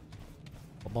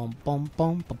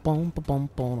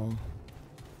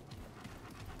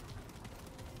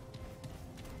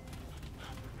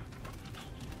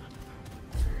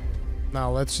 Now,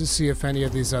 let's just see if any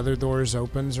of these other doors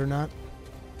opens or not.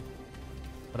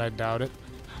 But I doubt it.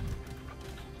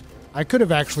 I could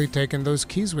have actually taken those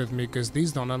keys with me, because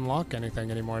these don't unlock anything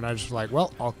anymore. And I was just like,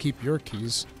 well, I'll keep your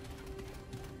keys.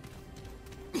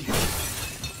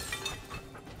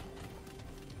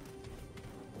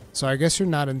 So I guess you're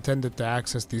not intended to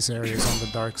access these areas on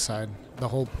the dark side. The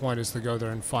whole point is to go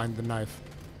there and find the knife.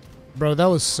 Bro, that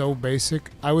was so basic.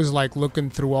 I was like looking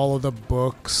through all of the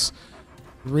books,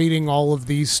 reading all of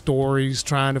these stories,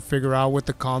 trying to figure out what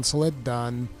the console had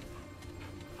done.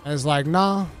 I was like,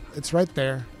 nah, it's right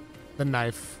there. The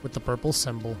knife with the purple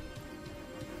symbol.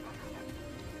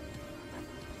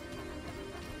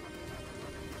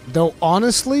 Though,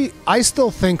 honestly, I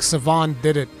still think Savan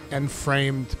did it and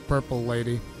framed Purple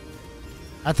Lady.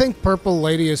 I think Purple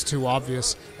Lady is too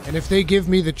obvious. And if they give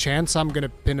me the chance, I'm gonna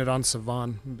pin it on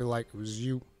Savan and be like, it was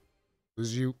you. It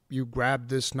was you. You grabbed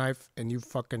this knife and you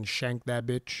fucking shanked that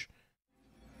bitch.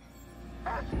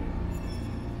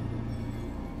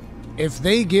 If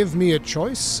they give me a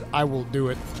choice, I will do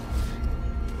it.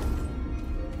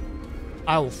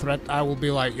 I will be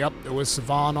like, yep, it was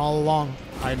Savan all along.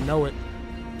 I know it.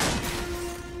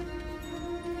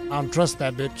 I don't trust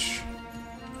that bitch.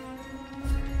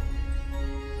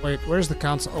 Wait, where's the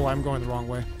council? Oh, I'm going the wrong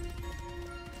way.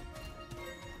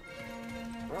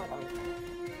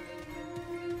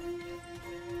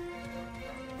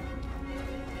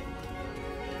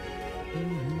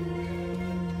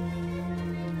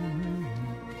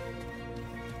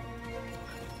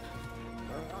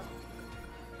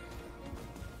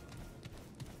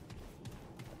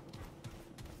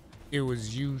 It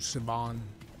was you, Saban.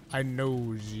 I know it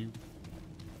was you.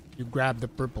 You grabbed the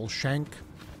purple shank,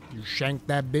 you shanked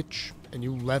that bitch, and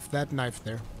you left that knife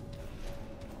there.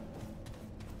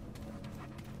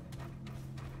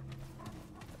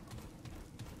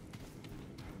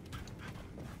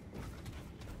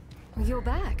 You're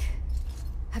back.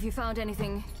 Have you found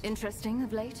anything interesting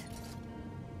of late?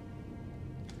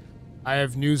 I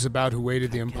have news about who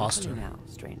aided the imposter. Carefully now,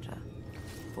 stranger.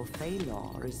 For Fae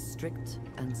law is strict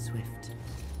and swift,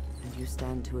 and you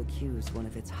stand to accuse one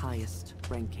of its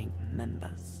highest-ranking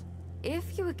members.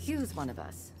 If you accuse one of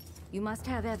us, you must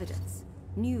have evidence,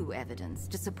 new evidence,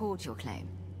 to support your claim.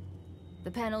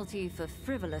 The penalty for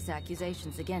frivolous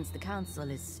accusations against the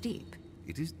Council is steep.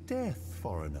 It is death,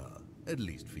 foreigner, at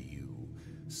least for you.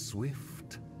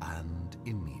 Swift and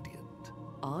immediate.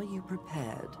 Are you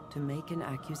prepared to make an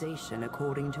accusation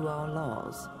according to our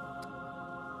laws?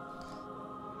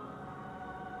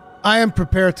 I am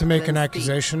prepared to make Then an speak.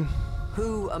 accusation.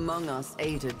 Who among us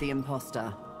aided the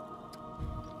imposter?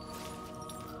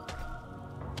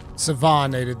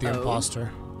 Savan aided the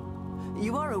imposter.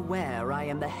 You are aware I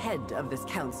am the head of this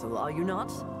council, are you not?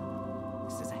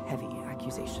 This is a heavy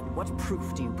accusation. What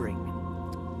proof do you bring?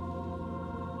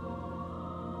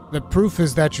 The proof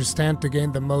is that you stand to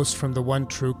gain the most from the one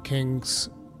true king's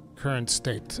current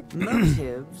state.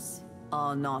 Motives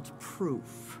are not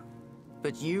proof.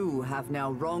 But you have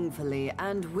now wrongfully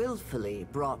and willfully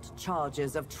brought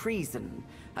charges of treason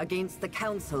against the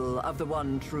council of the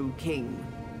one true king.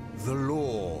 The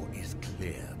law is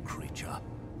clear, creature.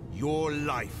 Your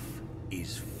life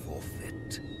is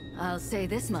forfeit. I'll say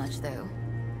this much, though.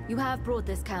 You have brought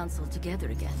this council together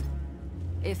again.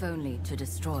 If only to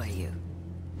destroy you.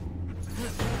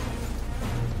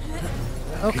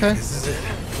 Okay. This is it.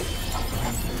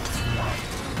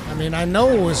 I mean, I know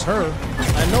it was her.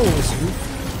 I know it was you.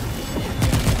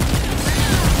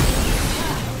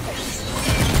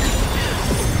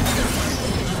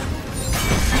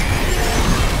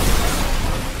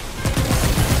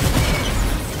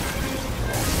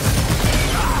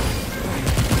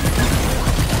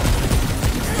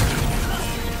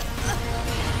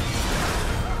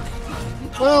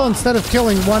 Well, instead of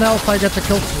killing one elf, I get to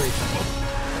kill three.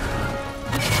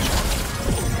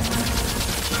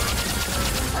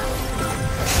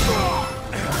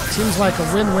 Seems like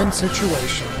a win-win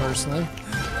situation, personally.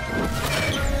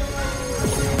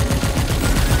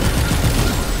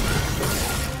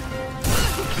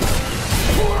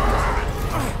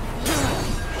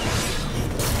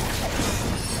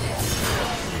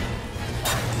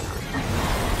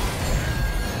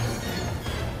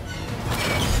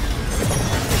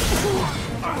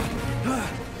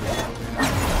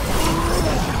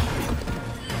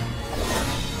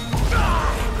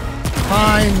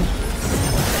 Fine.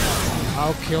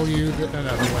 I'll kill you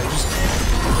another way.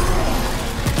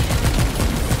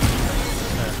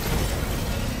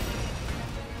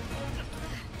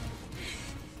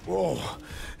 Whoa,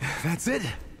 that's it?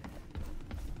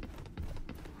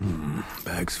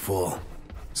 Bag's full.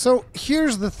 So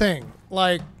here's the thing.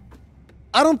 Like,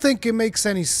 I don't think it makes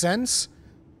any sense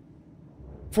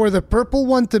for the purple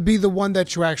one to be the one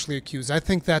that you actually accuse. I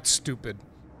think that's stupid.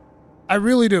 I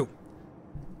really do.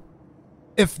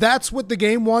 If that's what the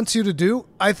game wants you to do,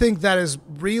 I think that is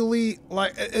really,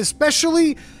 like,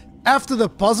 especially after the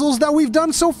puzzles that we've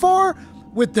done so far,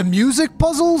 with the music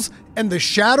puzzles and the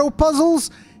shadow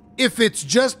puzzles, if it's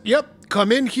just, yep,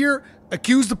 come in here,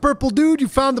 accuse the purple dude, you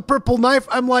found the purple knife.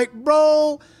 I'm like,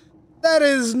 bro, that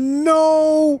is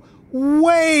no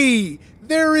way.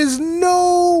 There is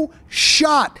no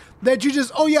shot that you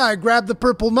just, oh yeah, I grabbed the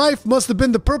purple knife, must have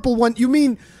been the purple one. You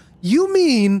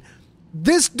mean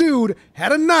this dude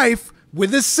had a knife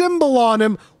with a symbol on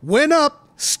him, went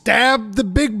up, stabbed the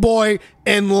big boy,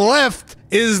 and left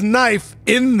his knife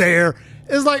in there.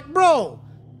 It's like, bro,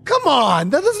 come on,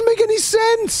 that doesn't make any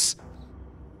sense.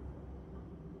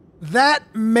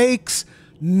 That makes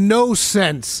no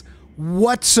sense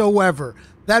whatsoever.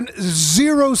 That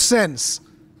 0 sense.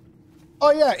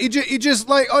 Oh yeah, he just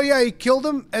like, oh yeah, he killed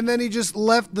him and then he just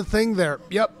left the thing there.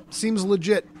 Yep, seems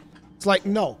legit. It's like,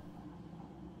 no.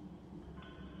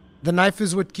 The knife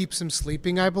is what keeps him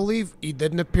sleeping, I believe. He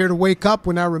didn't appear to wake up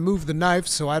when I removed the knife,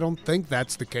 so I don't think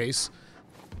that's the case.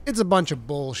 It's a bunch of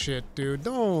bullshit, dude.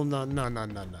 No.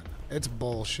 It's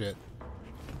bullshit.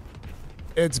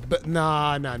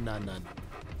 No.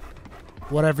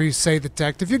 Whatever you say,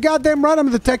 detective. You're goddamn right, I'm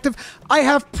a detective. I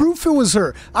have proof it was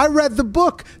her. I read the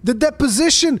book, the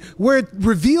deposition, where it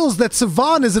reveals that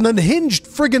Savan is an unhinged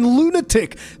friggin'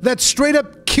 lunatic that straight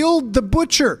up killed the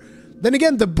butcher. Then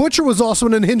again, the butcher was also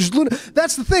an unhinged lunatic.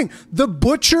 That's the thing. The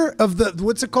butcher of the,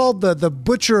 what's it called? The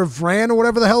butcher of Ran or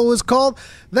whatever the hell it was called.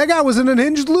 That guy was an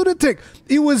unhinged lunatic.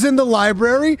 He was in the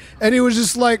library and he was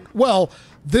just like, well,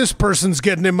 this person's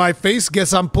getting in my face.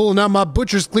 Guess I'm pulling out my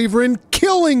butcher's cleaver and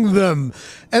killing them.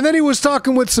 And then he was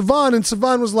talking with Savan and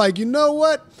Savan was like, you know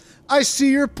what? I see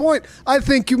your point. I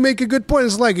think you make a good point.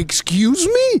 It's like, excuse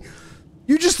me?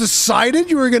 You just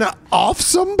decided you were going to off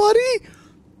somebody?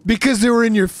 Because they were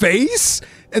in your face?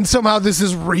 And somehow this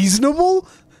is reasonable?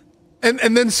 And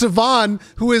then Savan,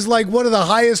 who is like one of the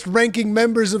highest ranking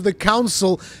members of the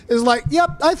council, is like, yep,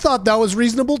 I thought that was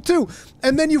reasonable too.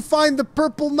 And then you find the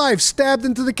purple knife stabbed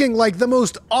into the king, like the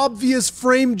most obvious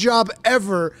frame job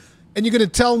ever. And you're going to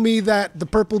tell me that the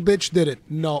purple bitch did it.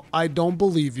 No, I don't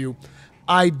believe you.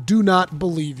 I do not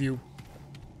believe you.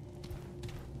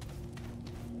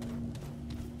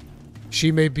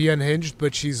 She may be unhinged,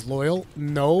 but she's loyal?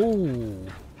 No.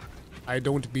 I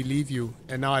don't believe you.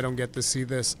 And now I don't get to see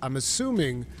this. I'm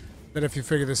assuming that if you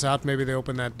figure this out, maybe they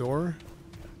open that door.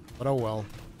 But oh well.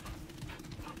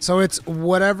 So it's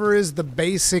whatever is the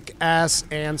basic ass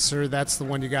answer, that's the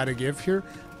one you gotta give here.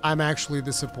 I'm actually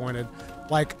disappointed.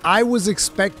 Like, I was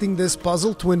expecting this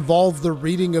puzzle to involve the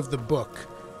reading of the book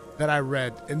that I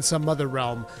read in some other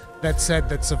realm that said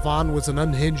that Savan was an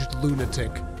unhinged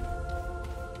lunatic.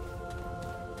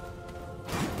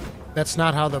 That's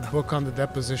not how the book on the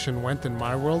deposition went in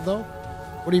my world, though?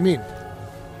 What do you mean?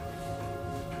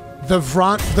 The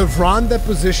Vron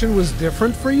deposition was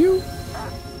different for you?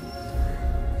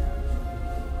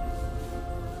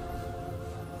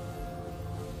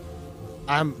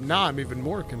 Now I'm even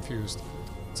more confused.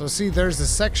 So see, there's a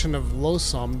section of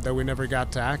Losomn that we never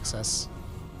got to access.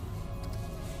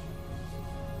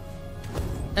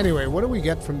 Anyway, what do we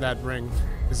get from that ring?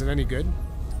 Is it any good?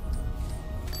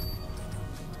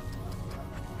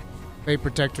 Fate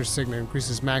Protector Signet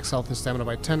increases max health and stamina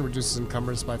by 10, reduces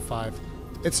encumbrance by 5.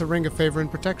 It's a ring of favor and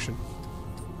protection.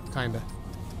 Kinda.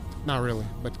 Not really,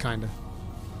 but kinda.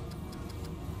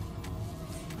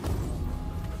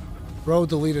 Bro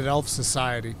deleted Elf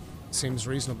Society. Seems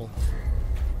reasonable.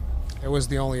 It was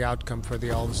the only outcome for the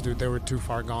elves, dude. They were too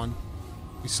far gone.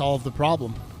 We solved the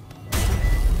problem.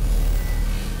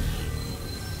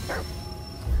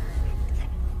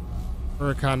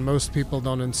 Rurikhan, most people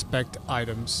don't inspect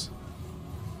items.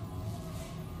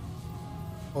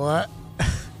 What?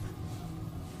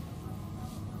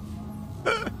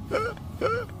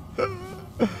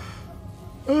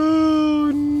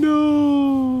 Oh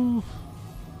no!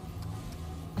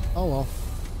 Oh well.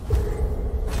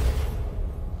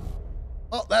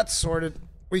 Well, that's sorted.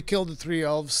 We killed the 3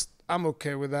 elves. I'm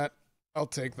okay with that. I'll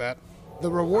take that. The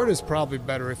reward is probably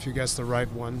better if you guess the right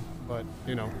one, but,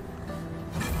 you know.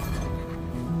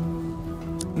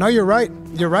 No, you're right.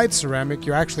 You're right, Ceramic.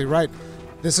 You're actually right.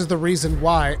 This is the reason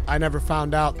why I never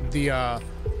found out the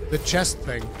chest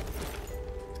thing.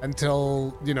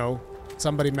 Until, you know,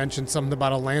 somebody mentioned something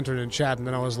about a lantern in chat, and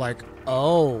then I was like,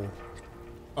 oh.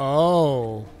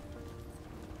 Oh.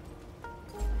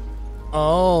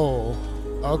 Oh.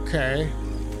 Okay.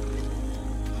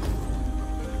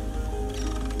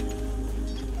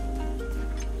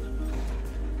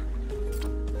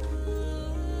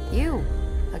 You,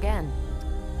 again.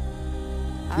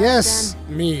 Yes,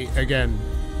 me again.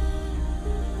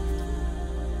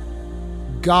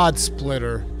 God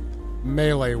Splitter.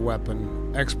 Melee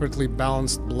weapon. Expertly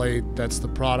balanced blade that's the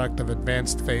product of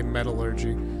advanced Fae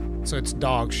metallurgy. So it's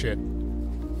dog shit.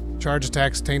 Charge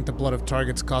attacks taint the blood of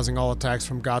targets, causing all attacks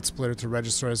from God Splitter to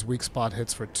register as weak spot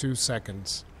hits for 2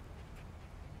 seconds.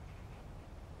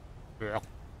 Yeah.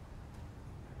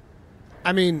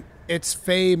 I mean, it's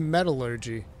Fey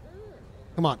metallurgy.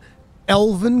 Come on.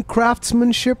 Elven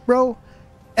craftsmanship, bro?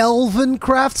 Elven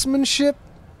craftsmanship?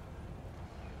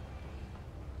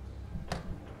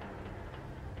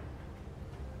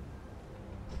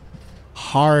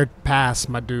 Hard pass,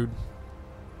 my dude.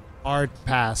 Hard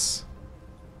pass.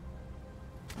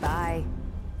 Bye.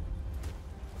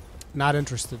 Not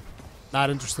interested. Not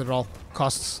interested at all.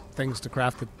 Costs things to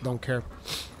craft it. Don't care.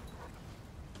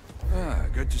 Ah,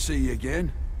 good to see you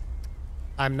again.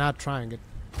 I'm not trying it.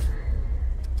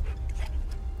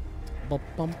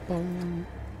 Bum-bum-bum.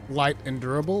 Light and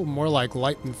durable? More like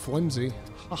light and flimsy.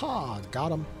 Haha,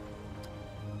 got him.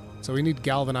 So we need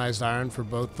galvanized iron for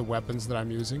both the weapons that I'm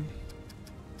using.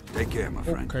 Take care, my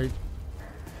friend. Okay.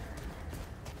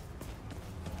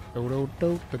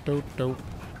 Do-do-do-do-do-do.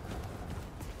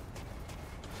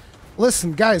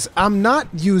 Listen, guys, I'm not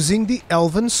using the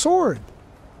elven sword.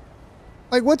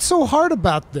 Like, what's so hard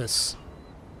about this?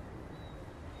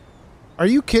 Are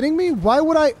you kidding me? Why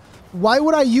would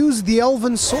I use the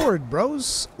elven sword,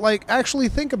 bros? Like, actually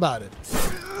think about it.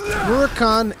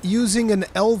 Rurikhan using an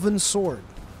elven sword.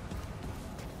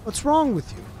 What's wrong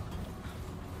with you?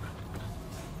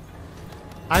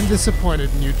 I'm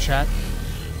disappointed in you, chat.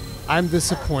 I'm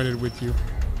disappointed with you.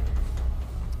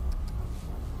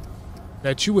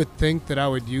 That you would think that I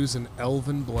would use an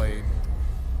elven blade.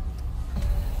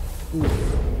 Ooh.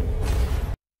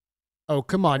 Oh,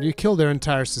 come on. You killed their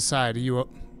entire society. You...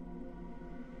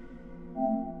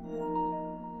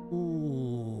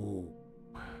 Ooh.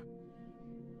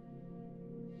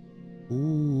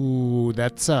 Ooh,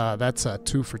 that's a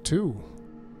 2 for 2.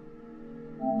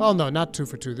 Well, no, not 2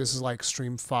 for 2. This is like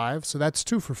stream 5, so that's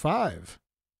 2 for 5.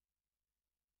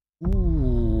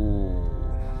 Ooh.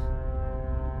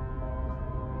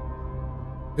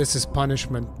 This is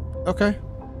punishment. Okay.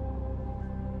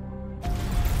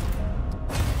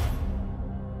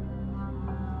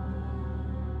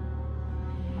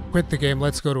 Quit the game.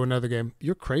 Let's go to another game.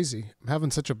 You're crazy. I'm having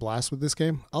such a blast with this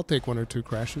game. I'll take 1 or 2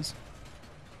 crashes.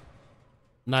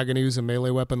 I'm not going to use a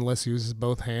melee weapon unless he uses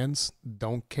both hands.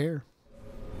 Don't care.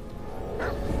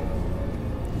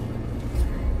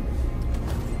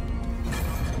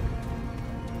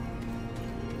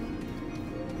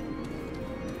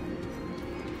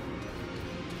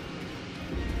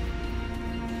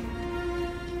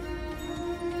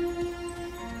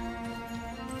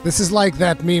 This is like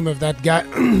that meme of that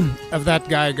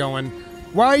guy going,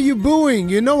 "Why are you booing?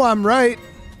 You know I'm right."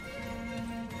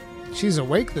 She's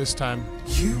awake this time.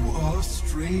 You are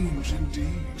strange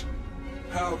indeed.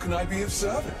 How can I be of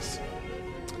service?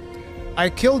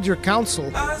 I killed your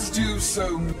council. As do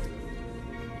so.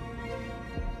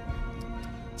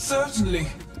 Certainly.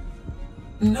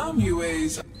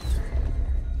 Namue's.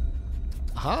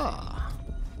 Aha.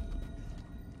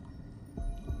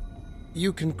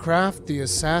 You can craft the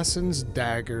assassin's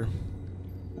dagger.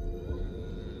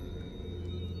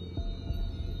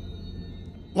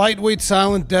 Lightweight,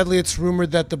 silent, deadly. It's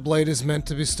rumored that the blade is meant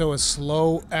to bestow a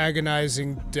slow,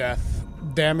 agonizing death.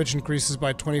 Damage increases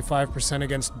by 25%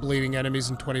 against bleeding enemies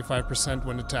and 25%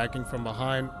 when attacking from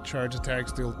behind. Charge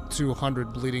attacks deal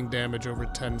 200 bleeding damage over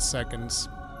 10 seconds.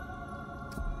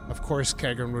 Of course,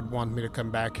 Kegren would want me to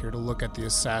come back here to look at the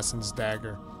assassin's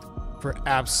dagger. For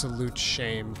absolute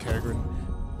shame, Kegren.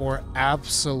 For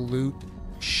absolute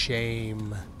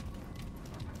shame.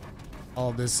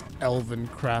 All this elven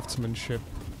craftsmanship.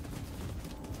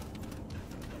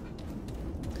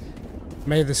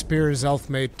 May the spear is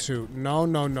elf-made too. No,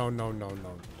 no, no, no, no,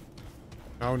 no.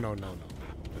 No, no, no, no.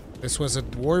 This was a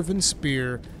dwarven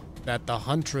spear that the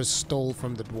huntress stole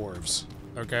from the dwarves.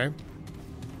 Okay?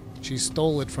 She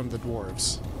stole it from the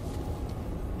dwarves.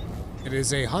 It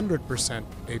is 100%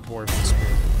 a dwarven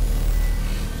spear.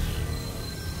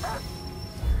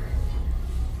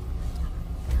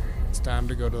 It's time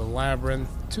to go to the Labyrinth,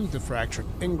 to the Fractured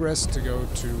Ingress, to go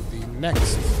to the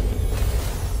next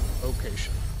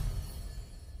location.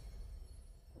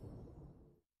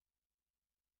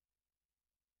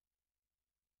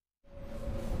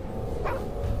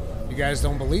 You guys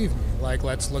don't believe me? Like,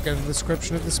 let's look at the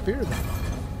description of the spear then.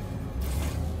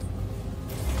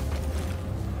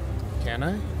 Can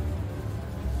I?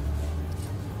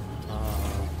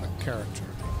 A character.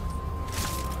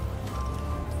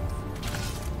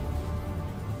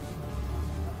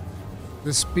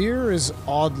 The spear is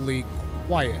oddly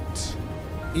quiet.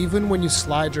 Even when you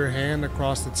slide your hand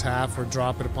across its half or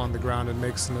drop it upon the ground, it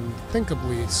makes an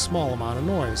unthinkably small amount of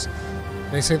noise.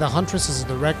 They say the Huntress is a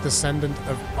direct descendant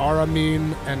of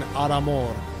Aramin and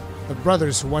Aramor, the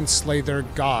brothers who once slayed their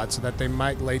god so that they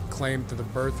might lay claim to the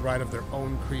birthright of their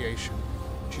own creation.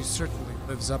 She certainly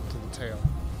lives up to the tale.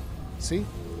 See?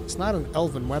 It's not an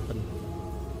elven weapon.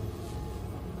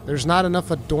 There's not enough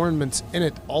adornments in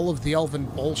it. All of the elven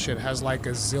bullshit has like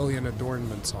a zillion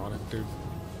adornments on it, dude.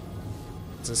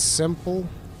 It's a simple,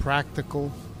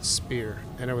 practical spear,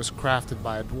 and it was crafted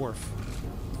by a dwarf.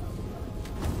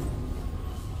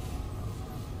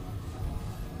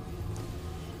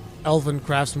 Elven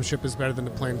craftsmanship is better than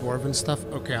the plain dwarven stuff?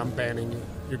 Okay, I'm banning you.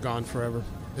 You're gone forever.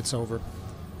 It's over.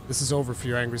 This is over for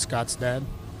your angry Scots dad.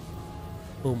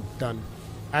 Boom, done.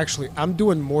 Actually, I'm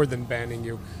doing more than banning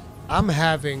you. I'm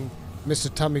having Mr.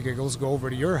 Tummygiggles go over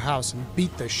to your house and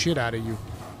beat the shit out of you.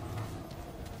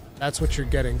 That's what you're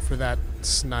getting for that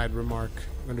snide remark.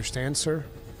 Understand, sir?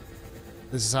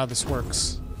 This is how this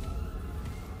works.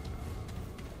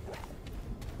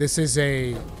 This is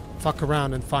a fuck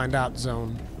around and find out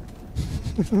zone.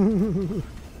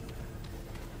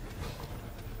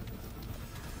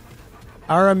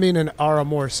 Aramin and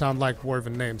Aramor sound like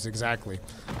dwarven names, exactly.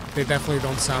 They definitely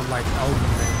don't sound like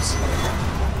elven names.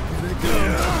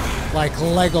 Like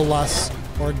Legolas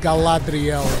or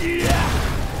Galadriel.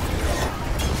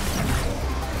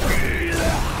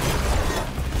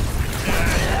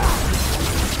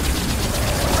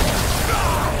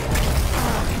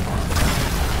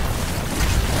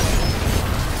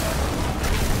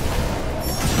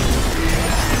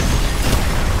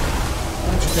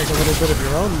 Take a little bit of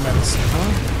your own medicine,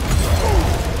 huh?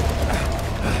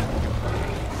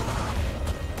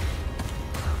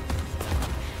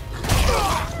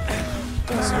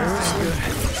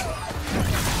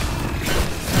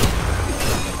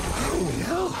 Holy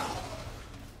hell.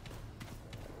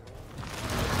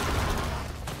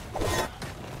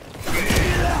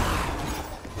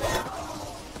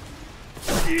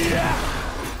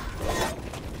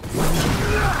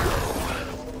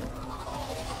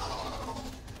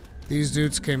 These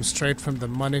dudes came straight from the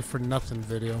Money for Nothing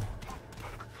video.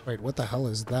 Wait, what the hell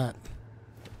is that?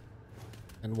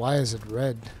 And why is it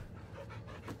red?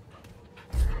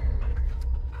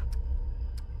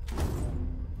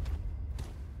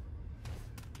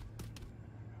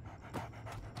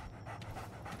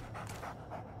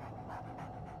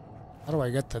 How do I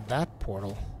get to that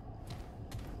portal?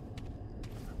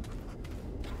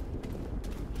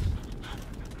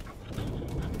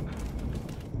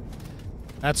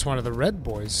 That's one of the red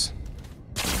boys.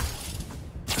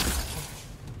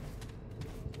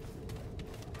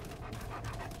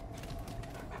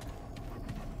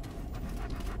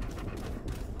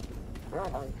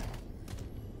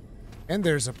 And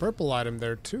there's a purple item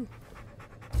there too.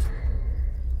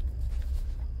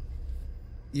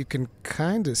 You can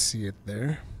kind of see it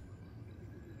there.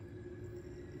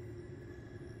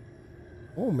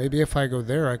 Oh, maybe if I go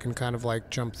there I can kind of like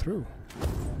jump through.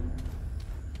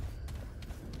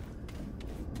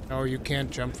 No, you can't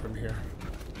jump from here.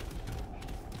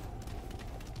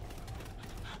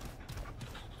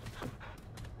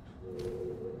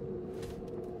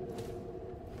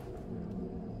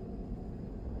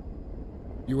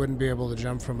 You wouldn't be able to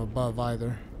jump from above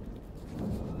either.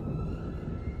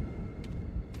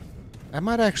 That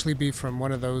might actually be from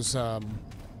one of those other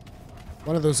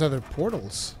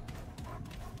portals.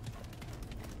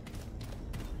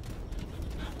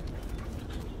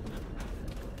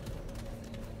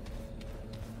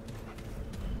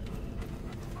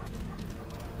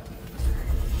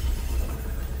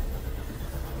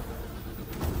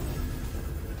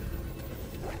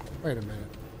 Wait a minute.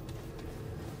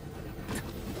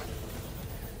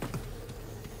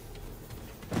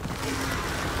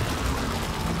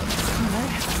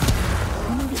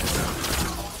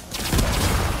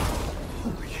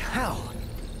 Holy hell!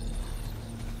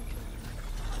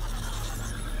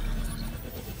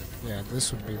 Yeah,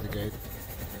 this would be the gate.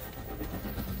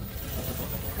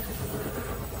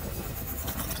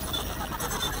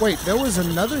 Wait, there was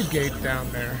another gate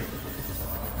down there.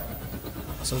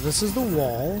 So this is the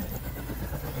wall.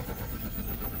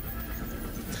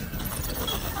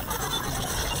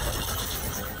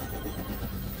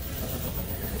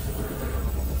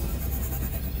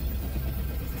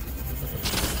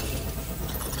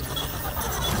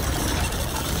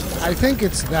 I think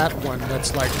it's that one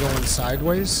that's like going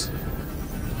sideways.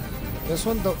 This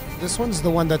one's the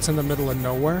one that's in the middle of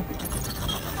nowhere.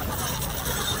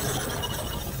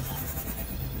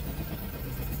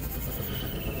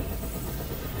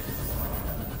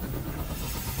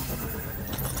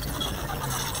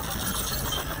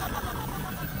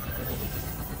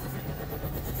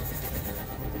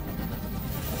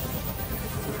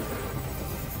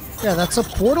 Yeah, that's a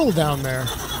portal down there.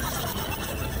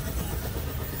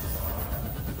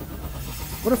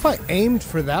 What if I aimed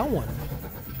for that one?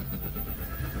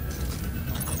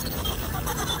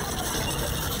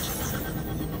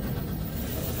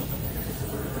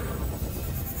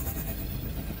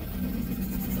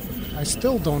 I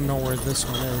still don't know where this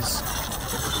one is.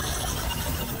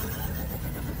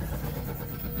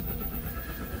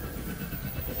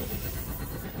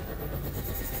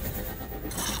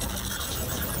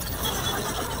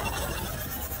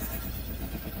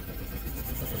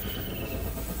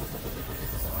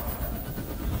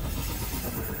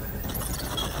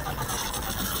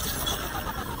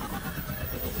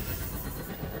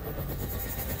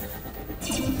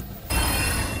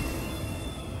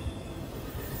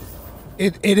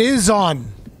 It is on.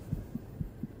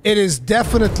 It is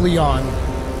definitely on.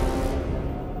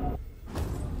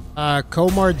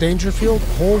 Komar Dangerfield,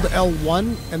 hold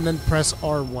L1 and then press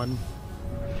R1.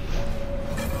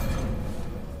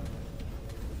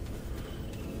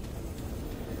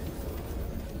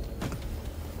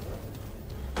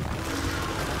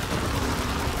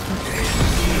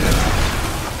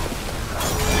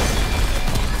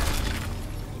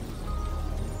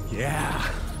 Yeah.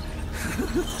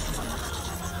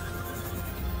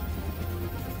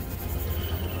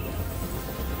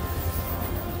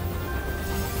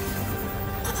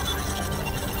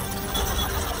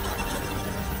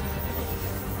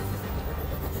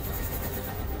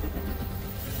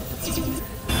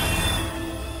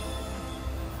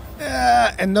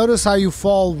 And notice how you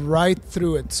fall right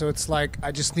through it, so it's like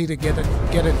I just need to get it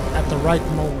at the right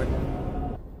moment.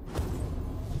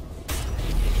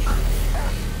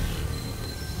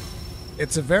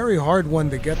 It's a very hard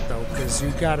one to get though, because you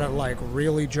gotta like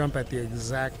really jump at the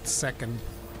exact second,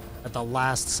 at the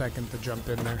last second to jump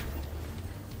in there.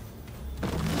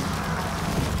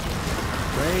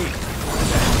 Great.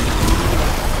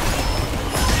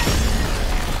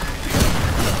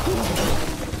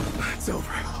 It's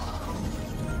over.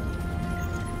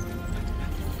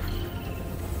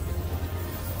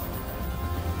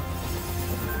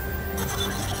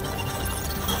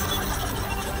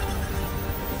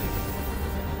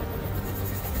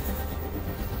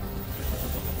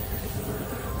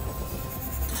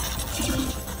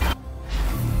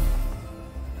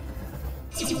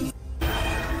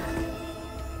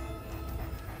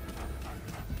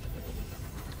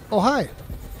 Oh, hi.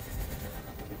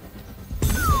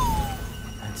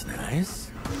 That's nice.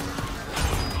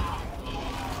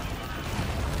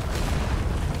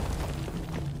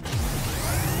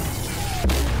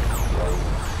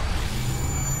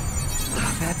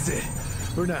 That's it.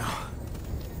 For now.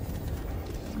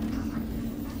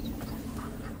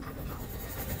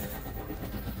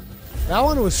 That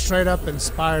one was straight up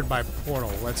inspired by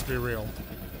Portal, let's be real.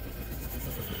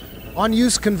 On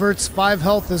use converts 5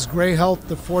 health as gray health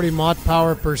to 40 mod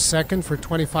power per second for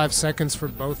 25 seconds for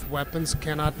both weapons.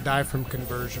 Cannot die from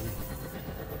conversion.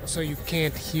 So you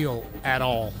can't heal at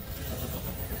all.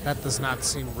 That does not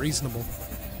seem reasonable.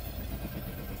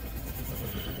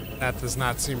 That does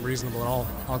not seem reasonable at all.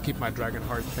 I'll keep my dragon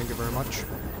heart, thank you very much.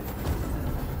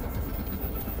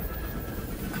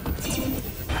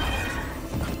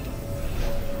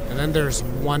 And then there's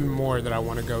one more that I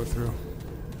want to go through.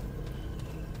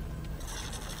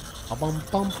 Bum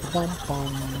bum bum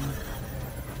bum.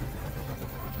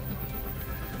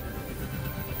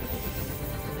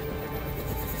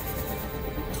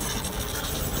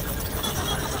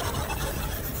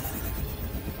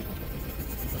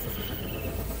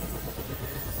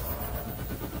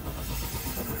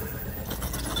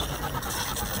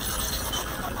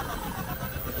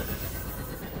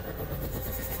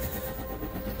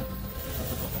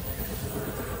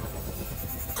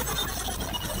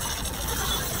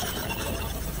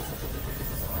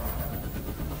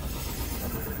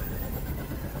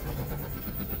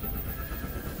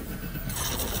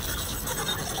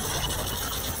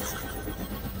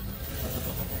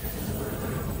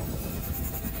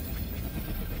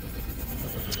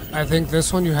 I think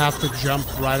this one you have to jump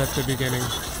right at the beginning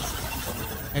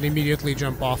and immediately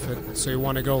jump off it. So you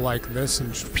want to go like this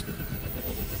and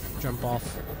jump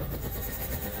off.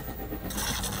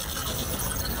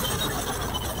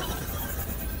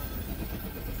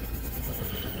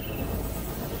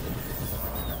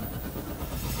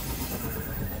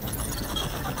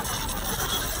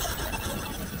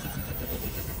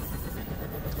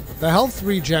 The health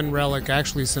regen relic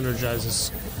actually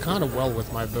synergizes kind of well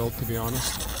with my build, to be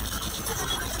honest.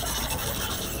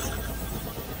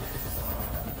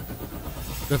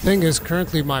 The thing is,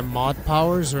 currently my mod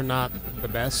powers are not the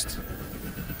best.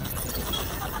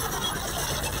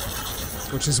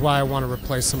 Which is why I want to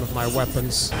replace some of my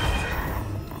weapons.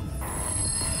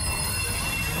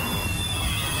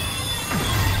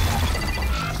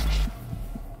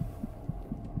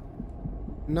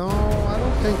 No, I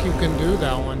don't think you can do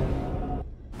that one.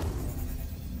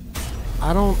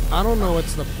 I don't know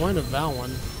what's the point of that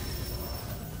one.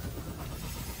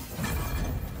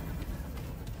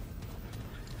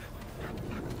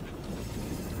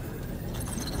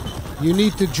 You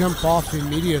need to jump off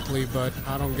immediately, but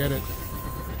I don't get it.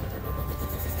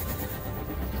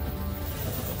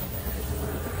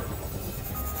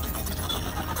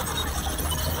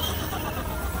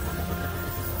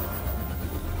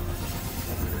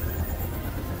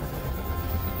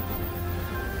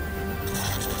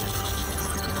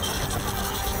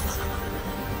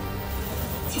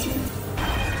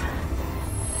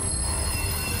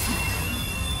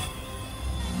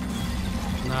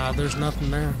 Nah, there's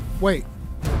nothing there. Wait,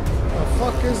 the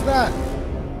fuck is that?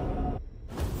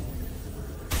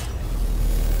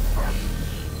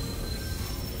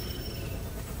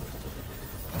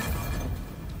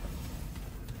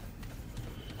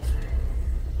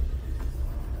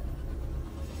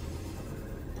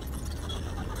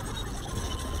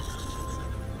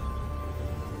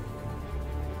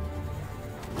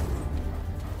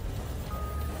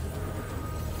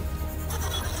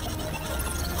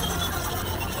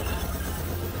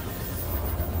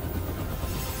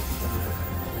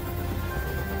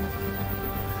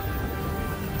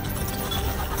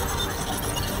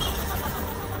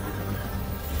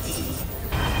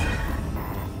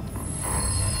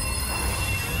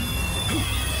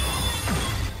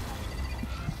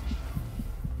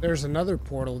 There's another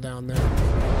portal down there.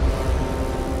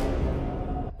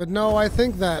 But no, I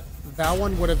think that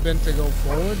one would have been to go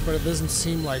forward, but it doesn't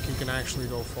seem like you can actually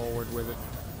go forward with it.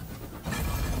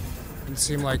 It doesn't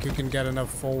seem like you can get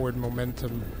enough forward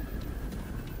momentum.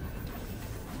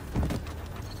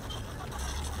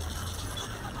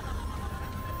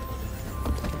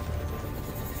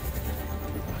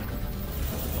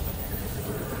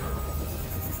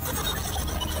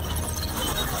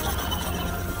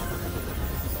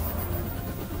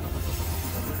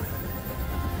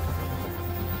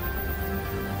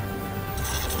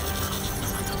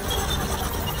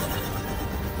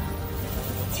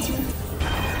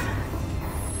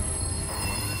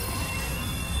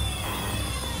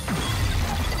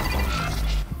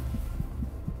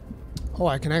 Oh,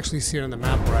 I can actually see it on the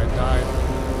map where I died.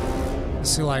 I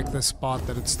see like the spot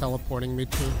that it's teleporting me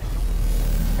to.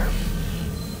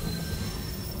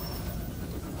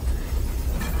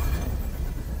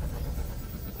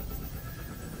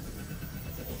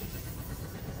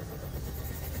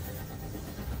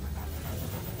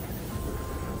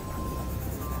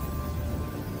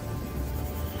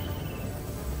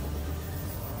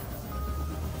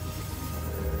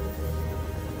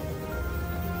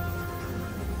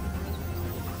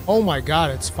 Oh my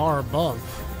god, it's far above.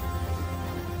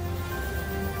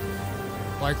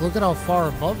 Like, look at how far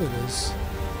above it is.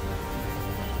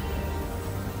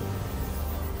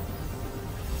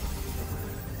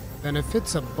 And if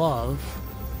it's above,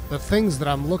 the things that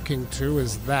I'm looking to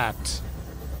is that.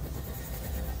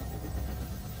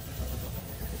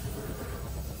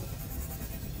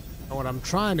 And what I'm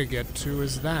trying to get to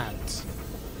is that.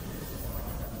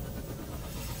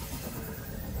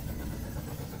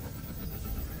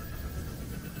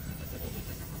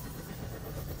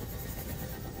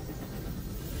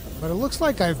 But it looks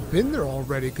like I've been there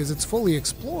already because it's fully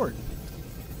explored.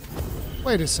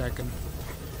 Wait a second.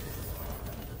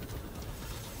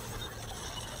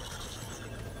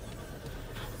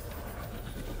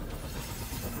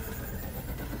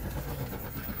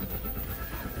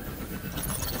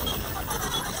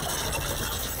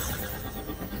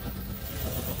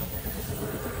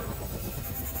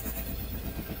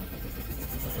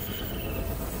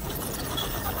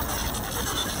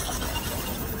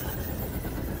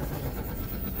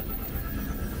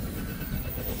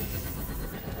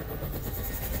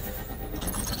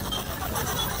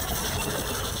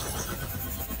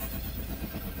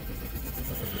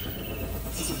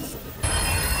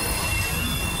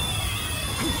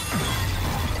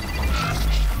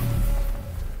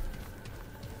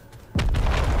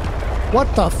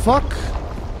 What the fuck?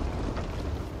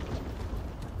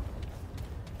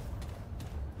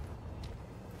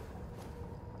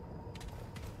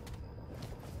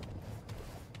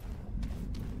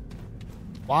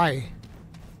 Why?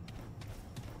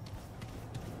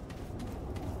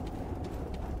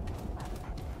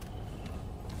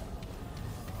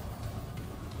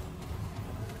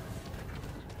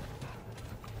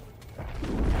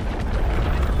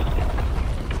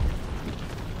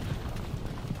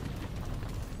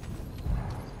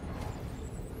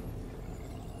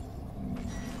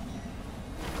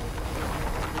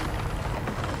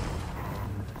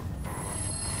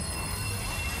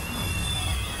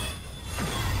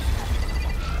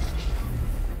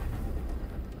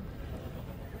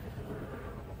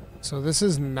 So this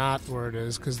is not where it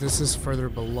is, because this is further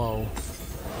below.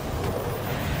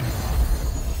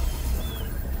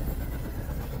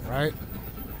 Right?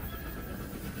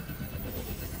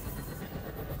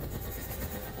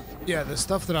 Yeah, the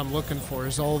stuff that I'm looking for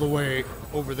is all the way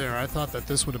over there. I thought that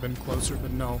this would have been closer,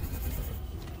 but no.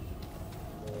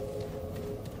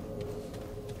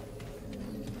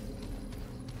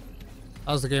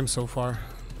 How's the game so far?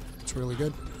 It's really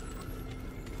good.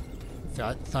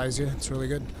 Thighs you, it's really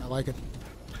good. I like it.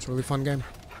 It's a really fun game.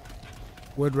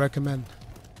 Would recommend.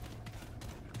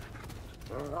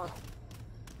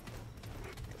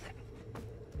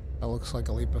 That looks like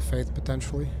a leap of faith,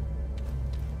 potentially.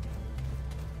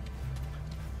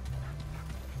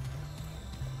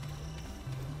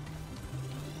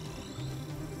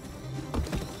 But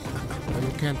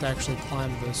you can't actually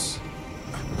climb this.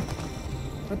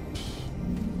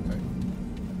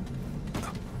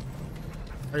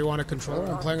 Are you on a controller?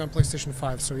 I'm playing on PlayStation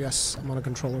 5, so yes, I'm on a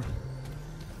controller.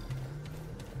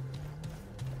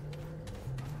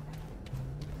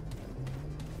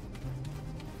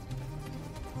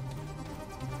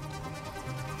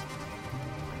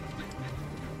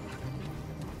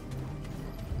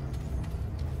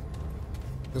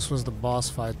 This was the boss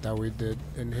fight that we did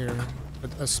in here.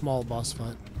 A small boss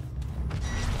fight.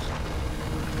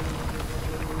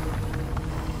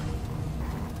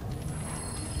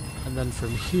 And then from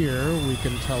here, we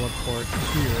can teleport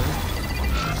here.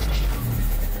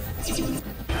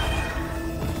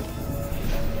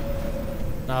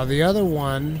 Now the other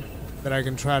one that I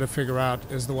can try to figure out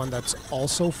is the one that's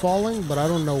also falling, but I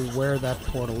don't know where that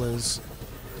portal is.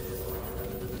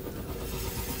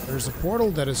 There's a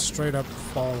portal that is straight up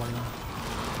falling.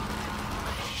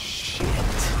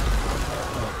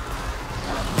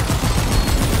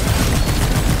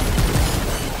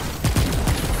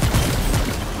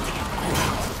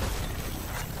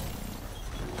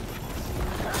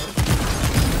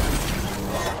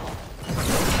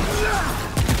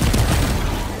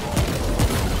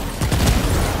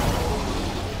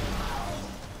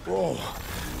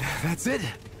 That's it?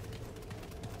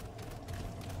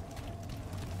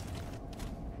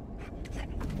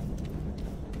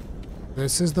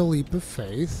 This is the leap of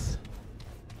faith.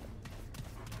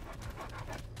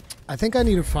 I think I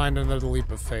need to find another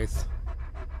leap of faith.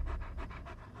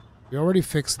 We already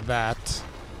fixed that.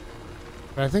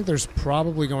 But I think there's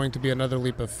probably going to be another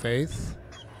leap of faith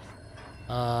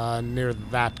near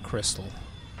that crystal.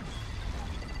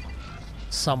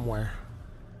 Somewhere.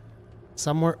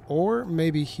 Somewhere, or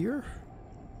maybe here?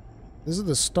 This is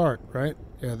the start, right?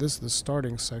 Yeah, this is the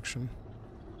starting section.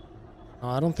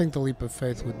 I don't think the leap of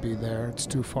faith would be there. It's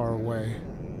too far away.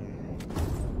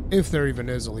 If there even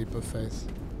is a leap of faith.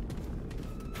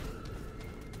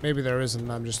 Maybe there isn't,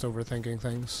 I'm just overthinking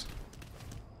things.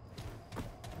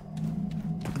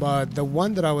 But the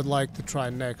one that I would like to try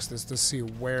next is to see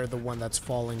where the one that's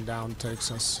falling down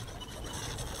takes us.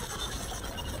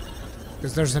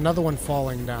 Because there's another one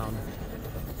falling down.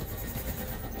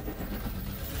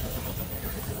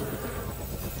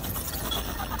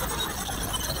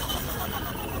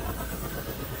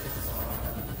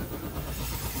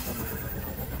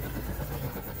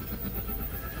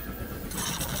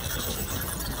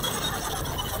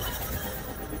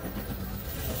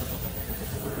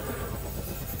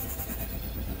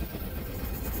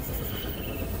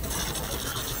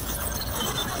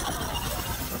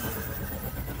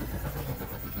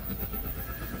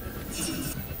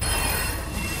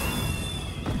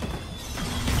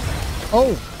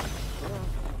 Oh!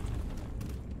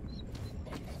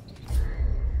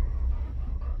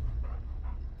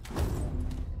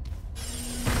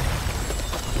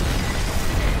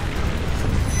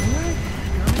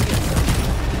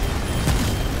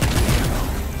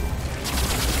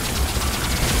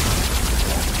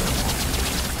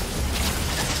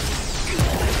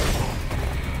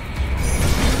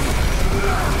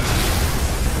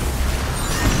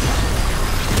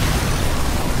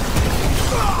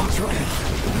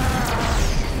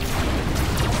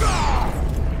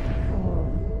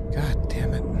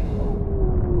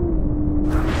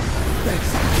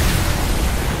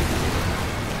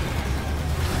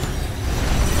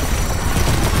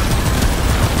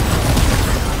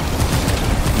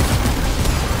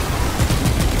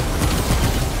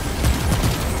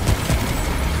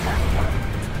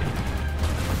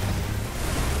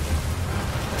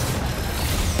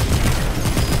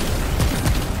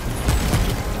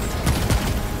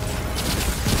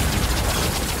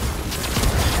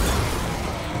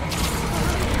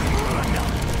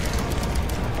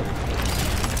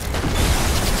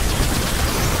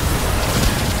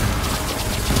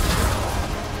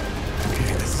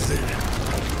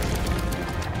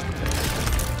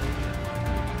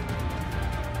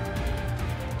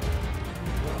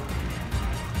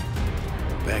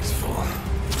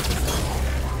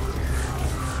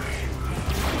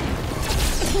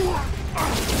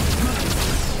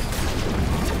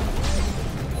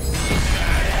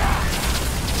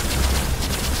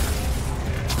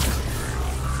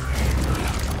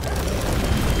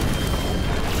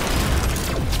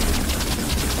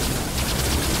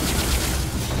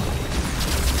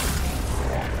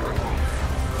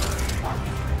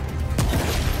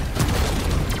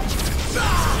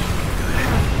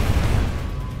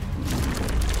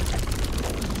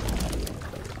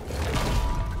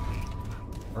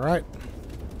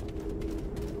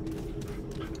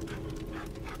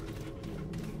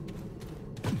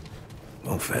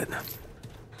 Won't fit.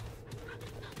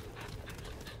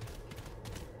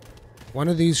 One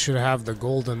of these should have the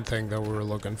golden thing that we were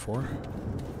looking for.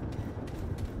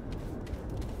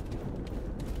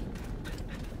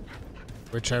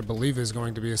 Which I believe is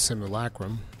going to be a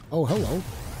simulacrum. Oh, hello.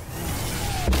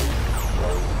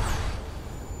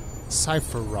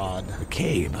 Cipher rod.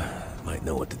 McCabe might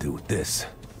know what to do with this.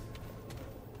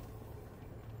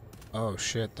 Oh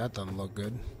shit, that doesn't look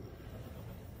good.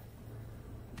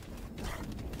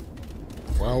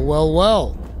 Well, well,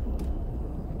 well.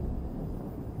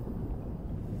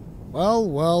 Well,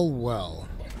 well, well.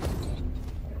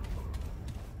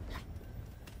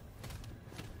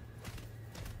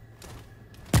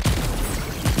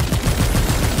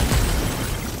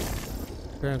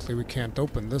 Apparently we can't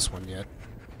open this one yet.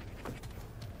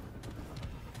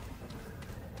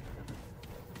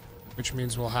 Which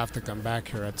means we'll have to come back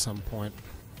here at some point.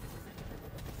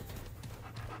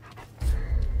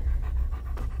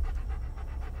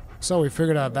 So we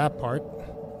figured out that part.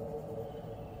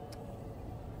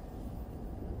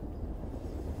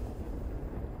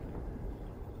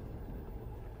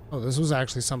 Oh, this was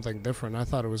actually something different. I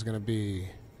thought it was going to be...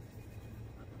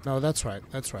 No, that's right.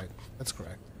 That's right. That's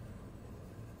correct.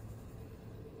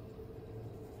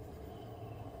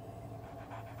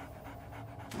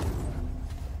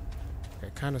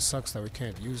 Kind of sucks that we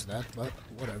can't use that, but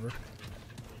whatever.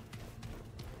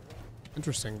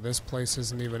 Interesting, this place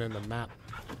isn't even in the map.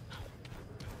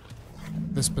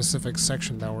 This specific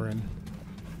section that we're in.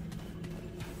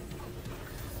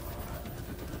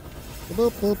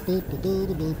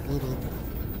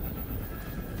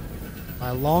 My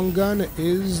long gun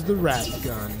is the rat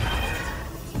gun.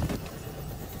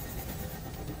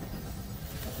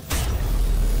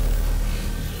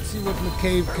 Let's see what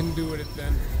McCabe can do with it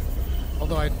then.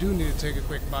 Although I do need to take a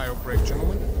quick bio break,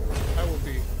 gentlemen. I will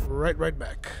be right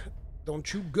back.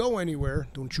 Don't you go anywhere.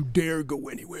 Don't you dare go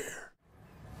anywhere.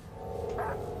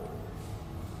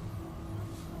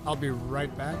 I'll be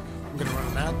right back. I'm gonna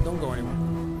run an ad. Don't go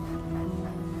anywhere.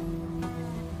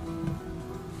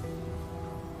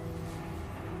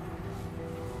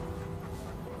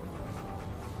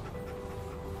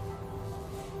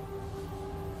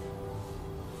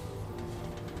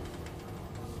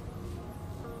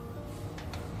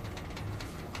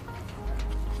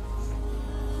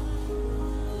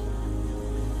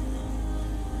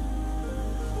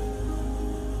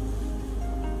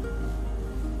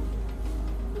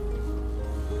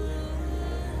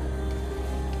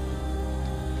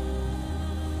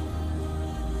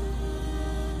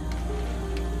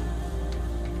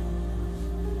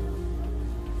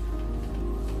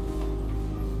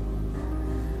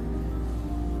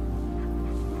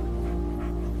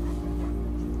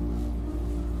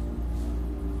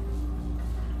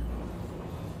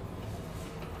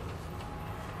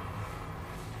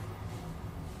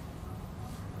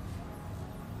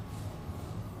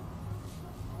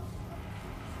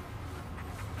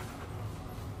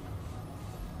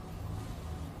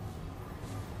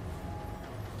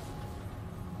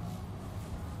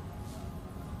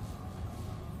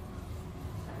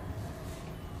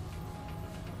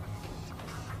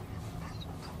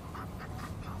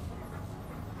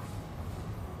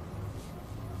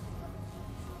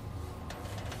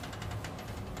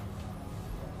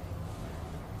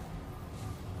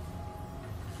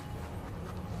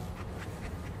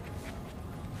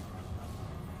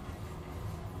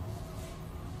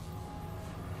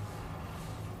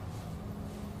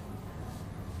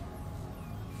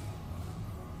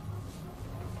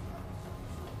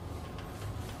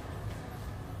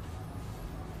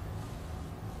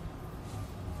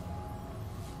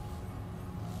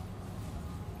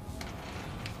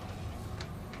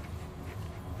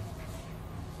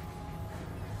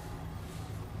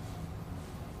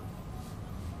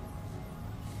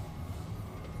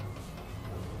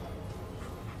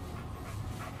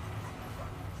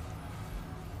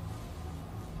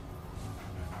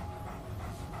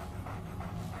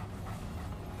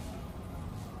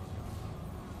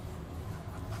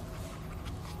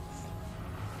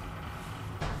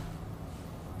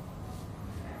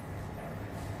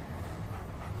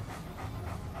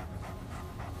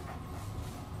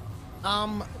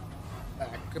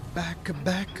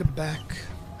 Back.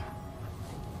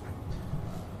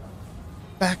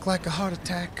 Back like a heart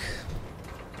attack.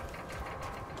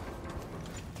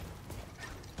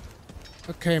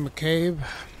 Okay, McCabe.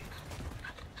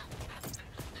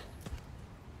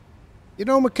 You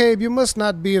know, McCabe, you must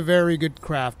not be a very good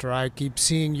crafter. I keep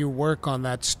seeing you work on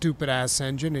that stupid-ass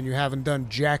engine, and you haven't done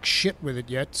jack shit with it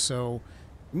yet, so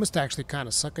you must actually kind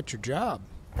of suck at your job.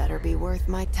 Better be worth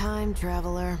my time,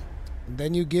 traveler. And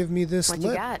then you give me this What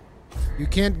lip. you got? You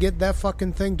can't get that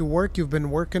fucking thing to work. You've been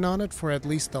working on it for at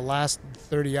least the last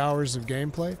 30 hours of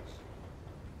gameplay.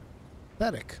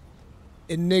 Pathetic.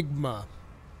 Enigma.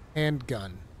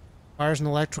 Handgun. Fires an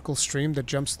electrical stream that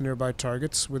jumps to nearby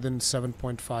targets within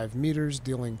 7.5 meters,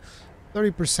 dealing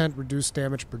 30% reduced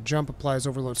damage per jump. Applies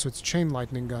overload, so it's a chain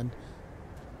lightning gun.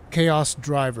 Chaos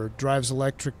Driver. Drives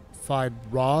electrified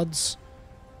rods,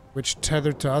 which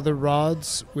tether to other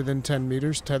rods within 10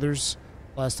 meters. Tethers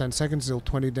last 10 seconds, deal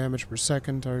 20 damage per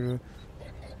second.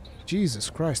 Jesus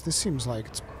Christ, this seems like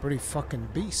it's a pretty fucking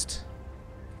beast.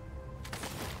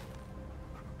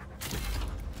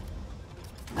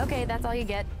 Okay, that's all you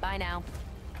get. Bye now.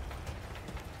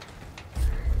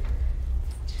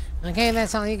 Okay,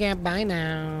 that's all you get. Bye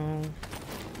now.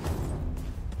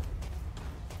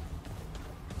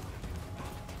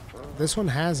 This one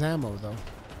has ammo, though.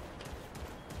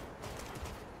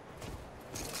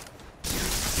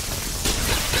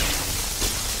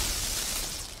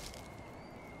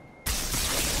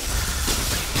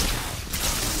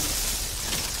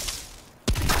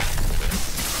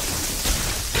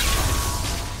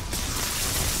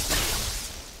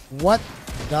 What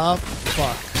the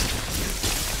fuck?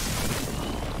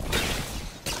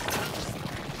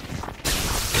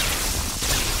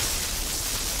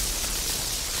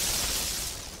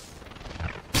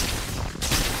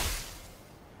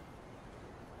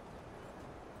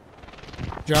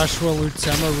 Joshua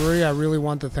Lutzema, Ruri, I really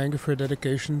want to thank you for your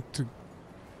dedication to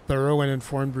thorough and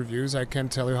informed reviews. I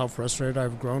can't tell you how frustrated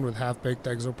I've grown with half-baked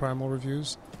exoprimal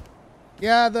reviews.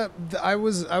 Yeah, I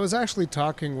was actually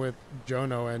talking with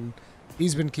Jono, and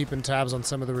he's been keeping tabs on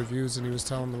some of the reviews, and he was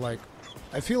telling me, like,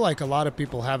 I feel like a lot of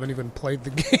people haven't even played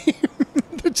the game.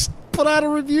 They just put out a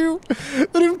review.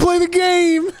 They didn't play the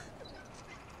game.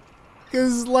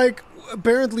 Because, like,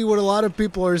 apparently what a lot of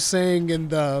people are saying in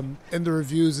the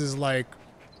reviews is, like,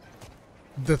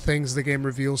 the things the game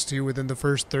reveals to you within the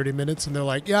first 30 minutes, and they're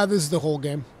like, yeah, this is the whole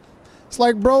game. It's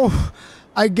like, bro,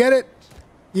 I get it.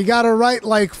 You gotta write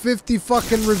like 50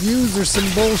 fucking reviews or some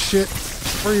bullshit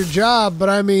for your job, but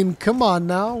I mean, come on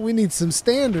now. We need some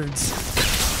standards.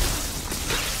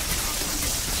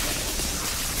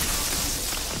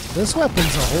 This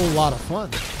weapon's a whole lot of fun.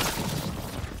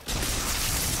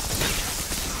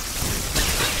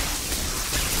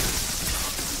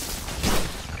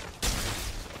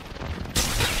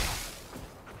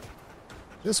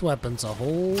 This weapon's a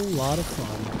whole lot of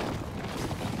fun.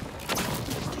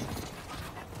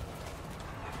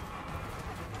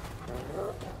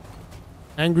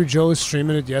 Angry Joe was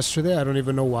streaming it yesterday. I don't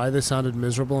even know why they sounded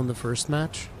miserable in the first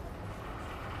match.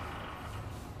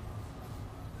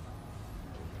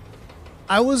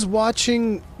 I was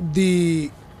watching the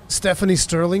Stephanie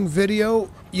Sterling video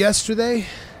yesterday,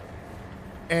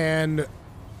 and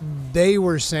they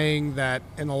were saying that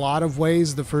in a lot of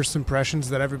ways, the first impressions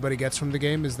that everybody gets from the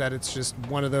game is that it's just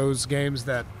one of those games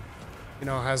that, you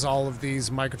know, has all of these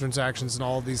microtransactions and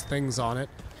all of these things on it.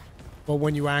 But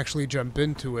when you actually jump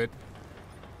into it,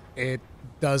 it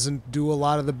doesn't do a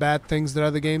lot of the bad things that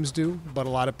other games do, but a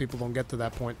lot of people don't get to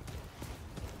that point.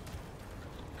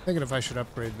 Thinking if I should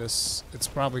upgrade this, it's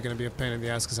probably going to be a pain in the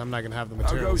ass because I'm not going to have the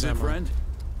materials. How goes it, friend?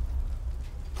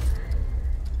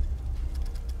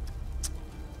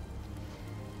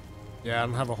 Yeah, I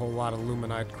don't have a whole lot of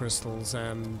luminite crystals,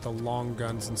 and the long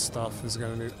guns and stuff is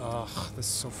going to need... Ugh, this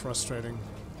is so frustrating.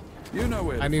 You know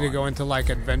where I need to go into, like,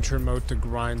 adventure mode to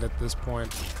grind at this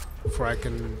point before I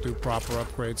can do proper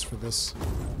upgrades for this.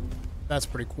 That's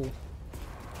pretty cool.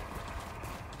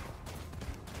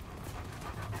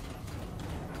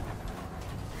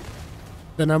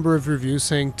 The number of reviews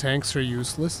saying tanks are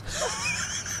useless.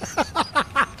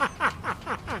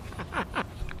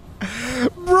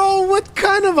 Bro, what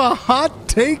kind of a hot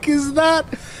take is that?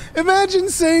 Imagine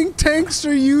saying tanks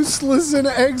are useless in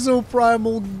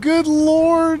Exoprimal. Good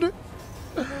lord.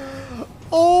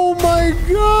 Oh my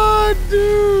god,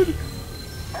 dude.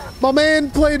 My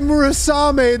man played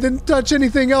Murasame, didn't touch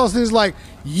anything else, and he's like,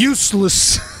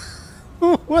 useless.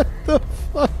 What the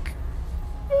fuck?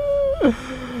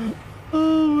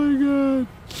 Oh my god.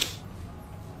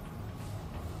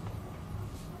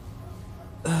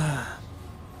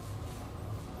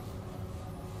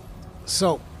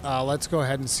 So, let's go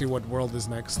ahead and see what world is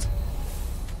next.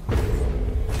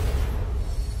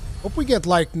 Hope we get,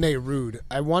 like, Neyrud.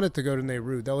 I wanted to go to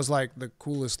Neyrud. That was, like, the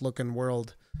coolest looking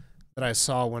world that I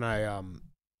saw when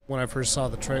I first saw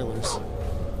the trailers.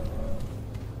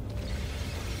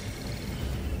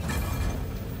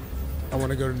 I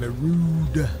want to go to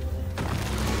Neyrud.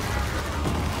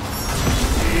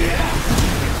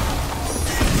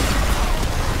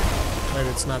 Wait,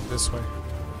 it's not this way.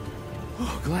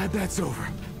 Oh, glad that's over.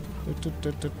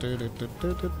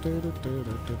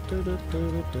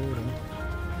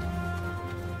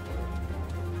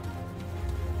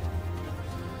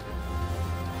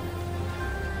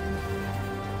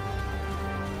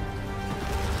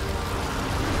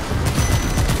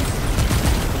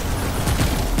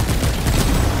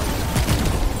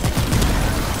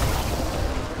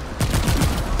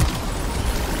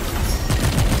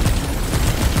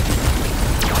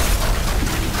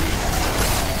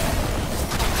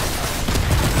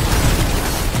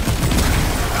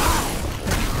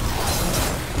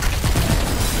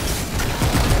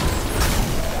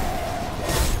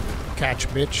 Catch,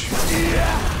 bitch.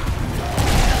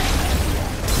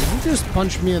 Did you just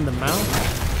punch me in the mouth?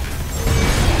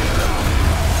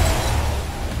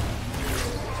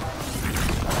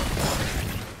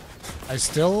 I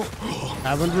still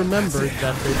haven't remembered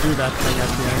that they do that thing at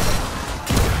the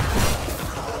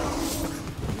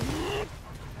end.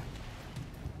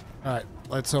 Alright,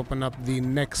 let's open up the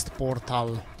next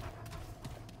portal.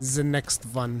 The next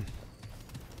one.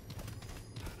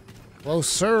 Well,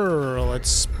 sir, let's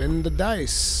spin the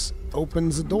dice.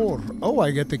 Opens the door. Oh,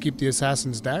 I get to keep the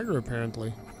assassin's dagger,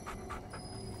 apparently.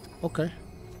 Okay.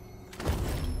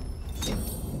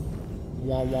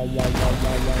 Wah, wah, wah, wah, wah,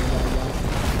 wah, wah, wah.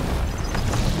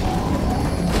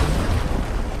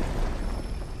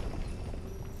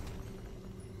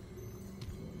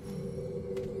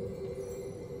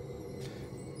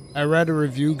 I read a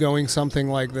review going something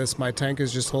like this. My tank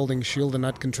is just holding shield and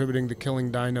not contributing to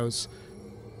killing dinos.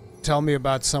 Tell me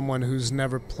about someone who's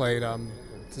never played,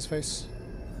 what's his face?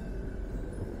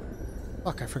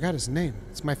 Fuck, I forgot his name.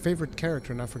 It's my favorite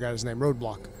character and I forgot his name.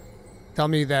 Roadblock. Tell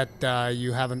me that,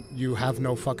 you have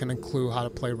no fucking clue how to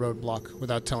play Roadblock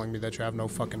without telling me that you have no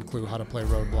fucking clue how to play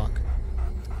Roadblock.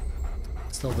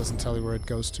 Still doesn't tell you where it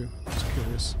goes to. Just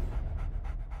curious.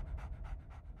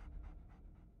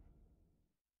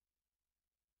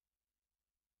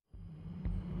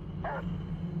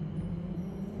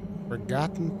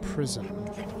 Forgotten Prison.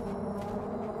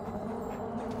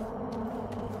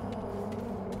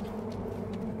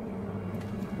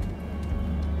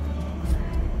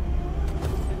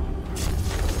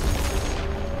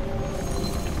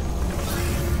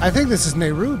 I think this is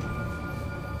Nehrud.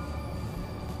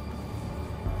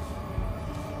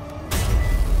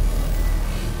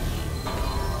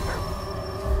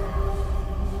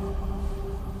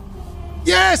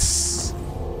 Yes!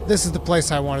 This is the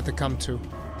place I wanted to come to.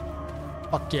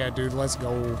 Fuck yeah, dude, let's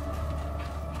go.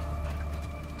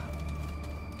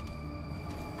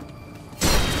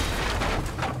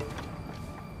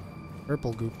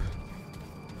 Purple goop.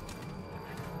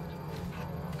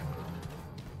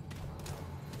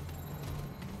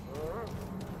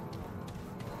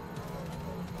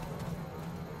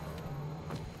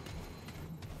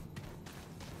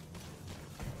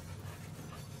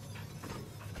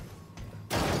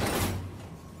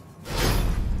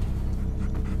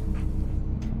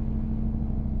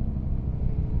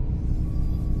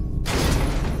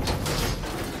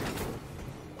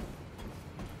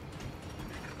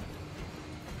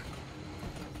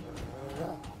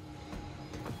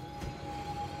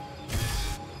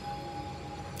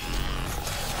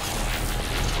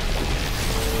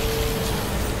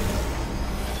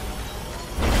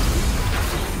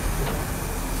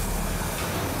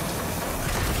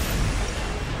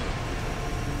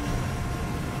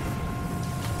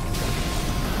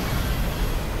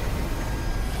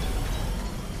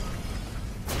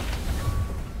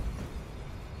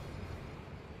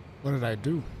 What did I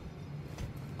do?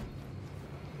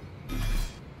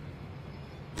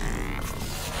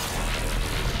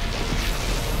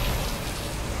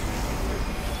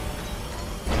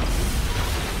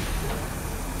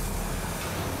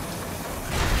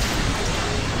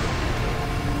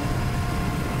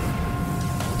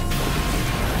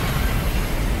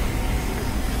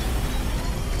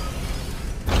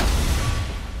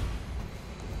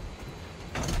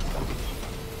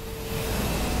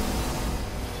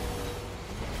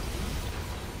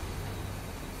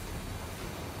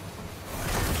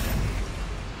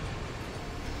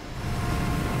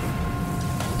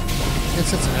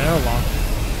 It's an airlock.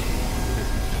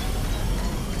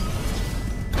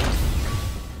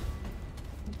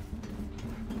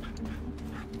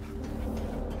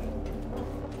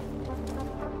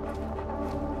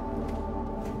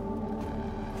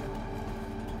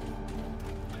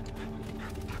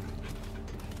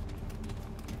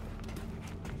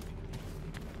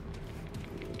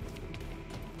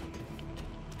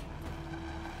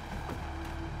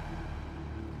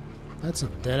 That's a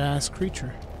dead-ass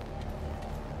creature.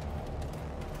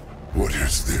 What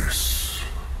is this?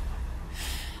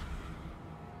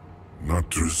 Not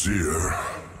Drasier.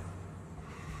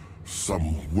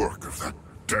 Some work of that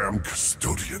damn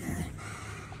custodian.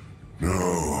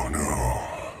 No, no.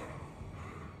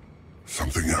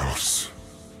 Something else.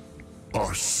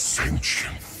 A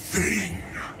sentient thing.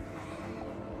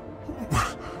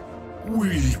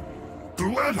 We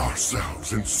bled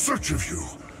ourselves in search of you.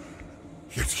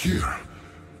 Yet here,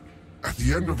 at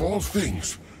the end of all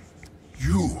things,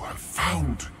 you have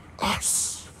found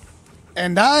us.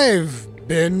 And I've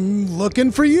been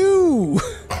looking for you.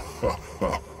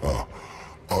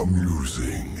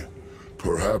 Amusing.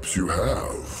 Perhaps you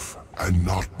have, and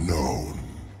not known.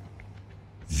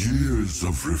 Years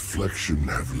of reflection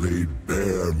have laid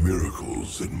bare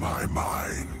miracles in my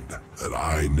mind that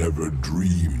I never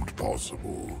dreamed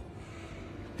possible.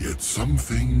 Yet some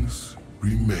things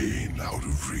remain out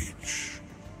of reach.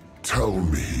 Tell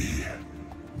me,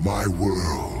 my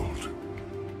world,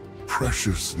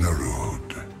 precious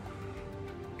Nerud,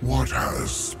 what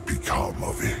has become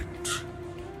of it?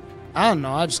 I don't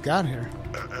know, I just got here.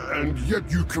 And yet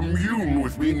you commune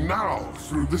with me now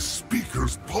through the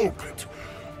speaker's pulpit.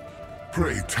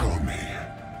 Pray tell me,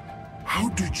 how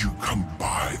did you come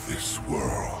by this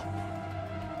world?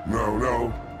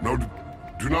 No,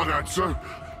 do not answer.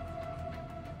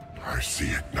 I see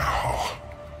it now.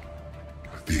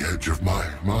 At the edge of my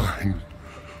mind.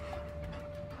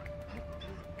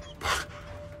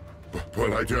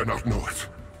 But I dare not know it.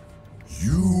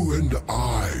 You and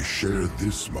I share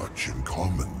this much in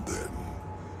common, then.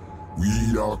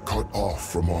 We are cut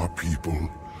off from our people,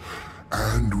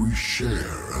 and we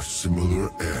share a similar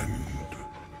end.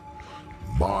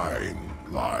 Mine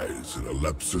lies in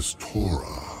Alepsis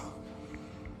Torah,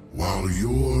 while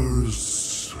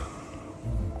yours...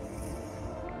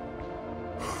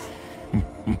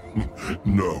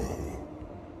 No.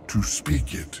 To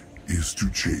speak it is to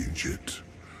change it.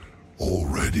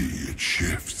 Already it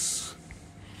shifts.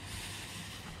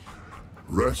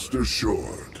 Rest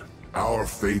assured, our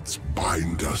fates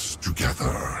bind us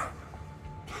together.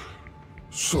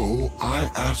 So I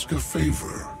ask a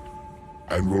favor,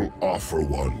 and will offer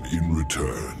one in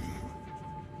return.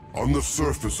 On the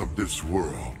surface of this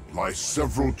world lie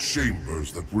several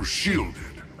chambers that were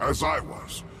shielded, as I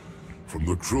was, from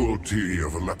the cruelty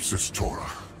of Alepsis Torah.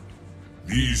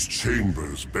 These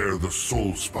chambers bear the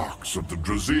soul sparks of the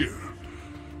Drasier,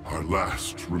 our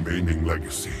last remaining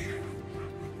legacy.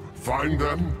 Find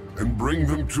them and bring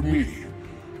them to me,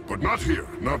 but not here,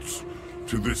 not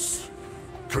to this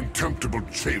contemptible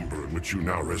chamber in which you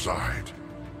now reside.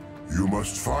 You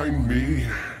must find me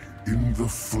in the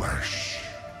flesh.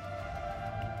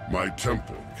 My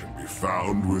temple can be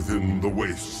found within the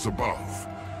wastes above.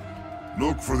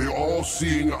 Look for the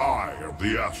all-seeing eye of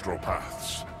the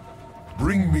astropaths.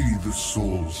 Bring me the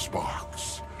soul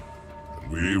sparks,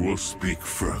 and we will speak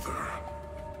further.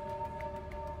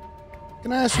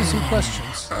 Can I ask you some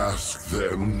questions? Ask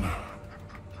them.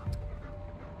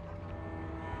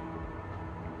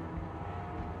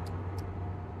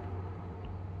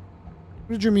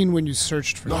 What did you mean when you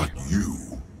searched for Not me? you.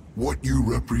 What you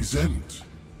represent.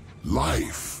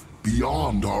 Life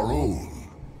beyond our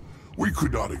own. We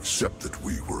could not accept that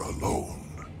we were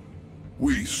alone.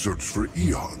 We searched for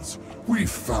eons. We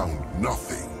found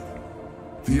nothing.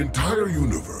 The entire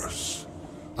universe.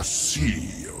 A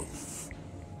sea of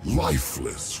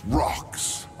lifeless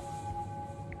rocks.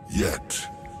 Yet,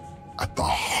 at the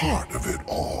heart of it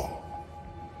all,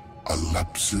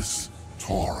 Alepsis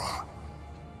Torah.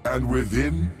 And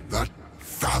within that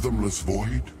fathomless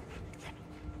void,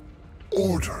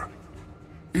 order,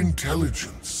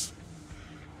 intelligence,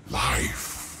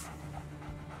 life.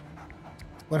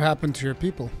 What happened to your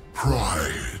people?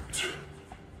 Pride.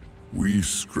 We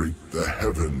scraped the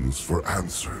heavens for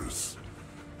answers,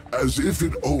 as if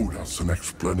it owed us an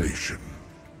explanation.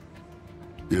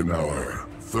 In our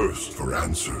thirst for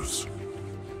answers,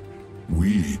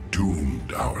 we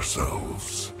doomed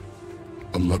ourselves.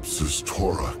 Alepsis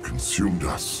Torah consumed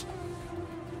us,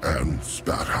 and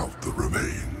spat out the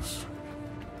remains.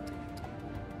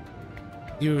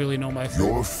 You really know my fate.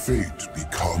 Your fate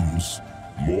becomes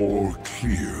more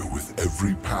clear with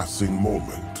every passing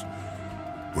moment.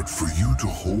 But for you to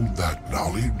hold that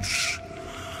knowledge,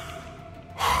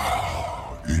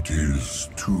 it is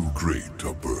too great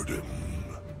a burden.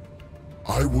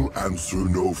 I will answer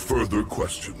no further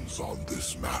questions on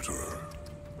this matter.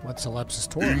 What's Alepsis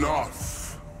Torah?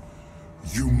 Enough!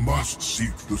 You must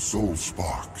seek the soul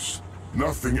sparks.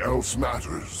 Nothing else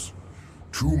matters.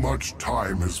 Too much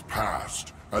time has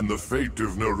passed, and the fate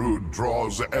of Nerud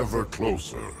draws ever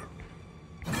closer.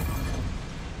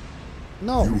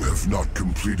 No. You have not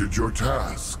completed your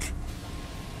task.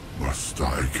 Must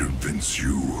I convince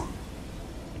you?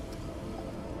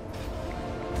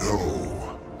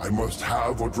 must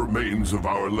have what remains of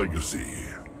our legacy.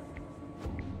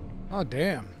 Oh,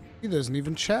 damn. He doesn't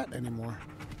even chat anymore.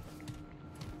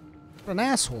 What an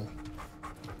asshole.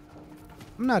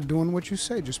 I'm not doing what you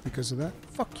say just because of that.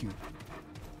 Fuck you.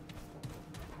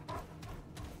 I'm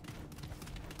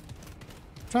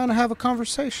trying to have a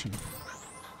conversation.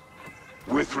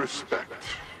 With respect,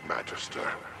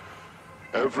 Magister,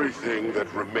 everything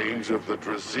that remains of the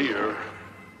Drasier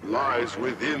lies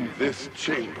within this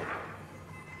chamber.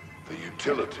 The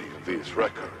utility of these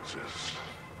records is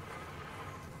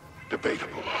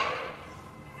debatable.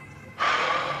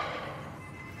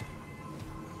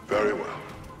 Very well.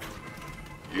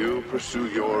 You pursue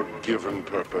your given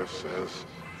purpose as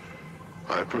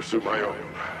I pursue my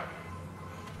own.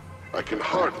 I can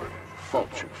hardly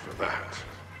fault you for that.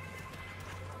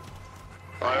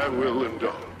 I will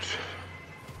indulge.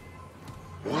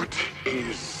 What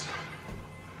is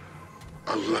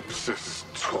Alepsis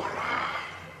Torah?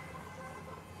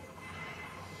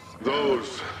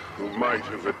 Those who might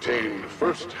have attained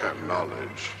first-hand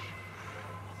knowledge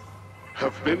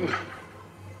have been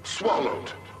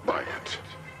swallowed by it.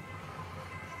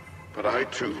 But I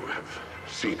too have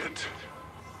seen it.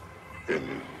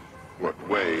 In what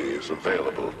way is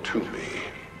available to me.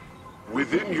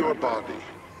 Within your body,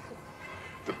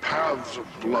 the paths of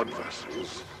blood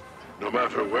vessels, no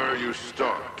matter where you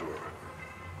start or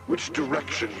which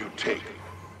direction you take,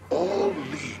 all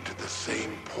lead to the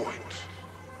same point.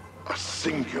 A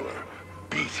singular,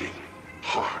 beating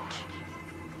heart.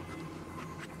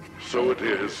 So it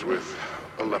is with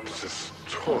Alepsis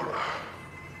Torah.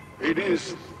 It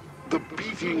is the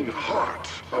beating heart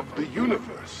of the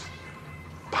universe.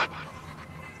 But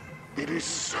it is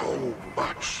so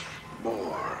much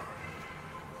more.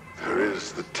 There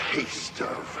is the taste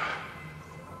of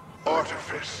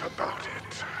artifice about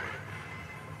it.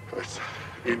 It's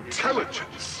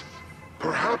intelligence.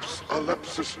 Perhaps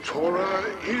Alepsis Torah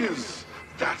is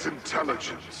that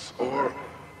intelligence, or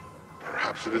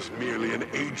perhaps it is merely an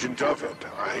agent of it.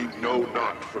 I know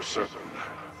not for certain.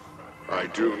 I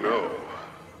do know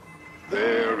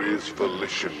there is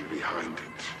volition behind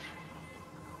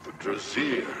it. The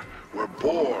Drasier were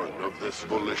born of this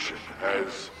volition,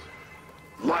 as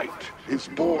light is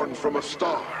born from a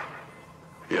star.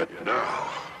 Yet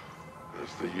now, as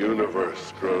the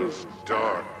universe grows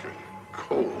dark and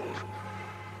cold,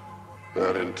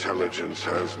 that intelligence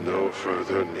has no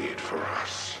further need for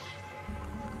us.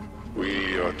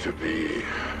 We are to be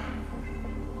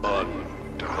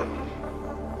undone,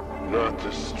 not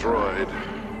destroyed.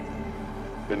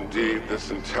 Indeed,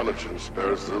 this intelligence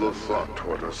bears little thought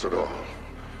toward us at all.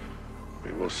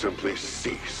 We will simply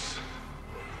cease,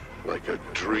 like a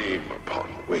dream upon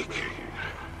waking,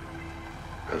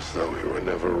 as though we were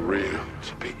never real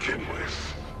to begin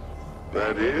with.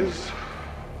 That is,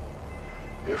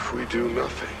 if we do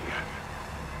nothing,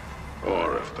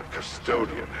 or if the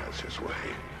custodian has his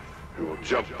way, we will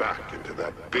jump back into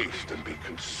that beast and be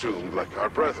consumed like our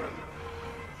brethren.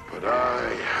 But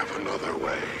I have another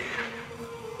way.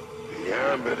 The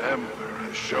Ambit Ember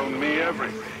has shown me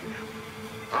everything.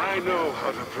 I know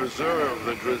how to preserve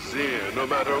the Drasier, no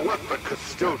matter what the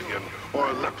custodian or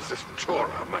Alepsis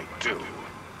Torah might do.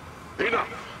 Enough!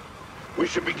 We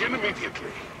should begin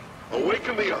immediately.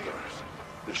 Awaken the others.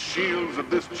 The shields of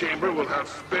this chamber will have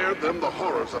spared them the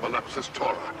horrors of Alepsis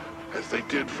Torah, as they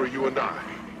did for you and I.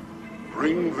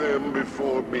 Bring them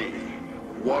before me,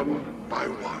 one by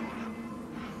one.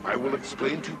 I will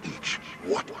explain to each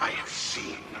what I have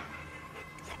seen.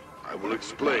 I will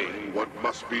explain what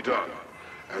must be done,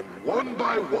 and one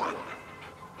by one,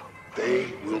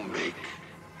 they will make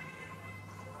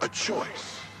a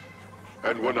choice.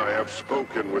 And when I have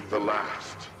spoken with the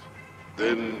last,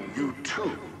 then you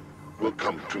too will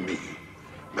come to me,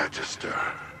 Magister.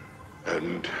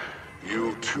 And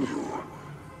you too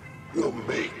will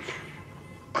make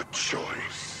a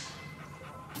choice.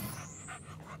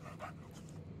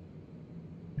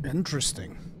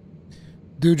 Interesting.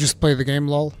 Do just play the game,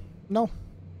 lol? No.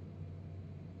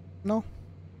 No.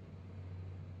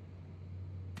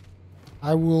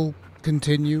 I will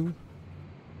continue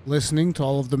listening to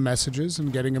all of the messages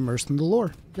and getting immersed in the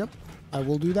lore. Yep, I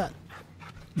will do that.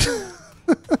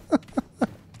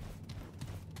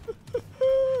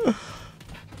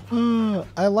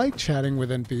 I like chatting with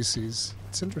NPCs.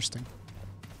 It's interesting.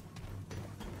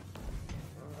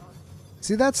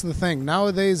 See, that's the thing.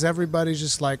 Nowadays, everybody's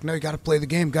just like, no, you gotta play the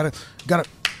game. Gotta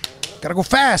go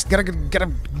fast. Gotta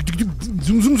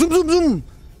zoom, zoom, zoom, zoom, zoom.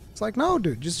 It's like, no,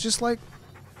 dude, just like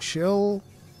chill,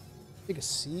 take a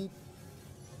seat,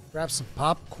 grab some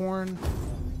popcorn,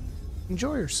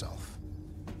 enjoy yourself.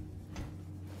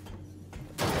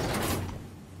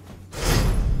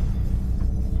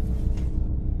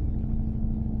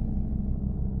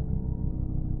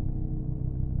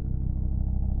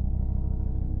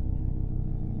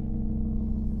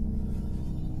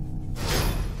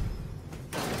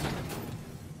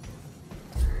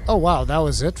 Oh wow, that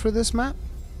was it for this map?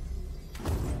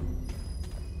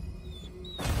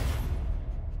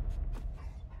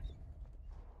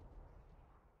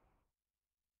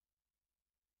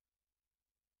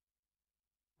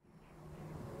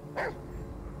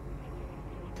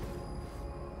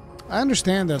 I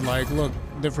understand that, like, look,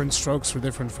 different strokes for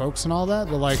different folks and all that,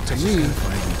 but, like, to me,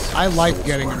 I like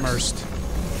getting immersed.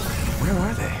 Where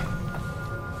are they?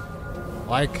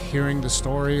 Like hearing the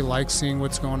story, like seeing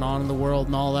what's going on in the world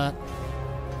and all that.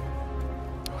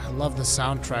 I love the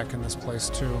soundtrack in this place,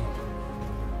 too.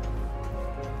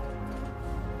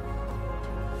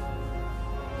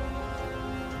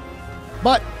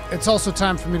 But it's also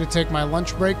time for me to take my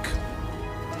lunch break.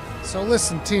 So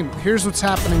listen, team, here's what's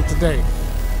happening today.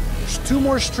 There's 2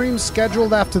 more streams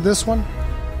scheduled after this one.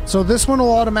 So this one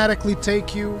will automatically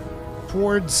take you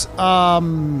towards what's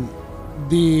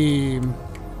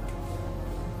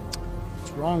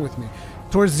wrong with me?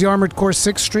 Towards the Armored Core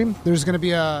 6 stream. There's going to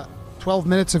be a 12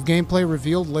 minutes of gameplay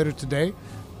revealed later today.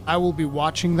 I will be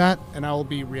watching that, and I will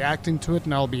be reacting to it,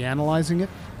 and I will be analyzing it.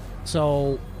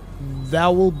 So that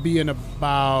will be in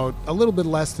about a little bit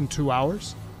less than 2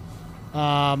 hours.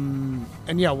 And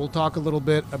yeah, we'll talk a little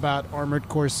bit about Armored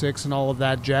Core 6 and all of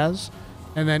that jazz.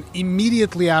 And then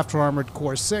immediately after Armored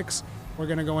Core 6, we're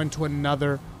going to go into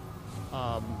another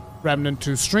Remnant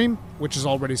 2 stream, which is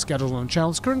already scheduled on the channel.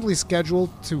 It's currently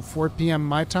scheduled to 4 p.m.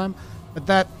 my time, but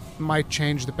that might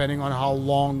change depending on how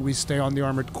long we stay on the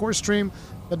Armored Core stream.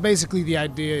 But basically the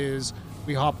idea is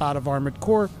we hop out of Armored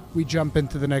Core, we jump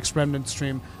into the next Remnant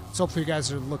stream. So hopefully you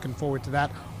guys are looking forward to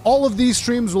that. All of these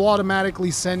streams will automatically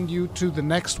send you to the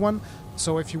next one.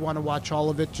 So if you want to watch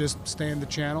all of it, just stay in the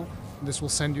channel. This will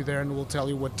send you there and we'll tell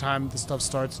you what time the stuff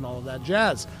starts and all of that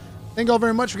jazz. Thank you all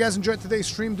very much. If you guys enjoyed today's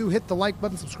stream, do hit the like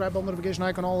button, subscribe, bell notification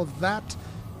icon, all of that.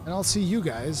 And I'll see you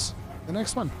guys in the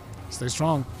next one. Stay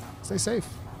strong. Stay safe.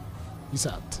 Peace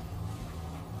out.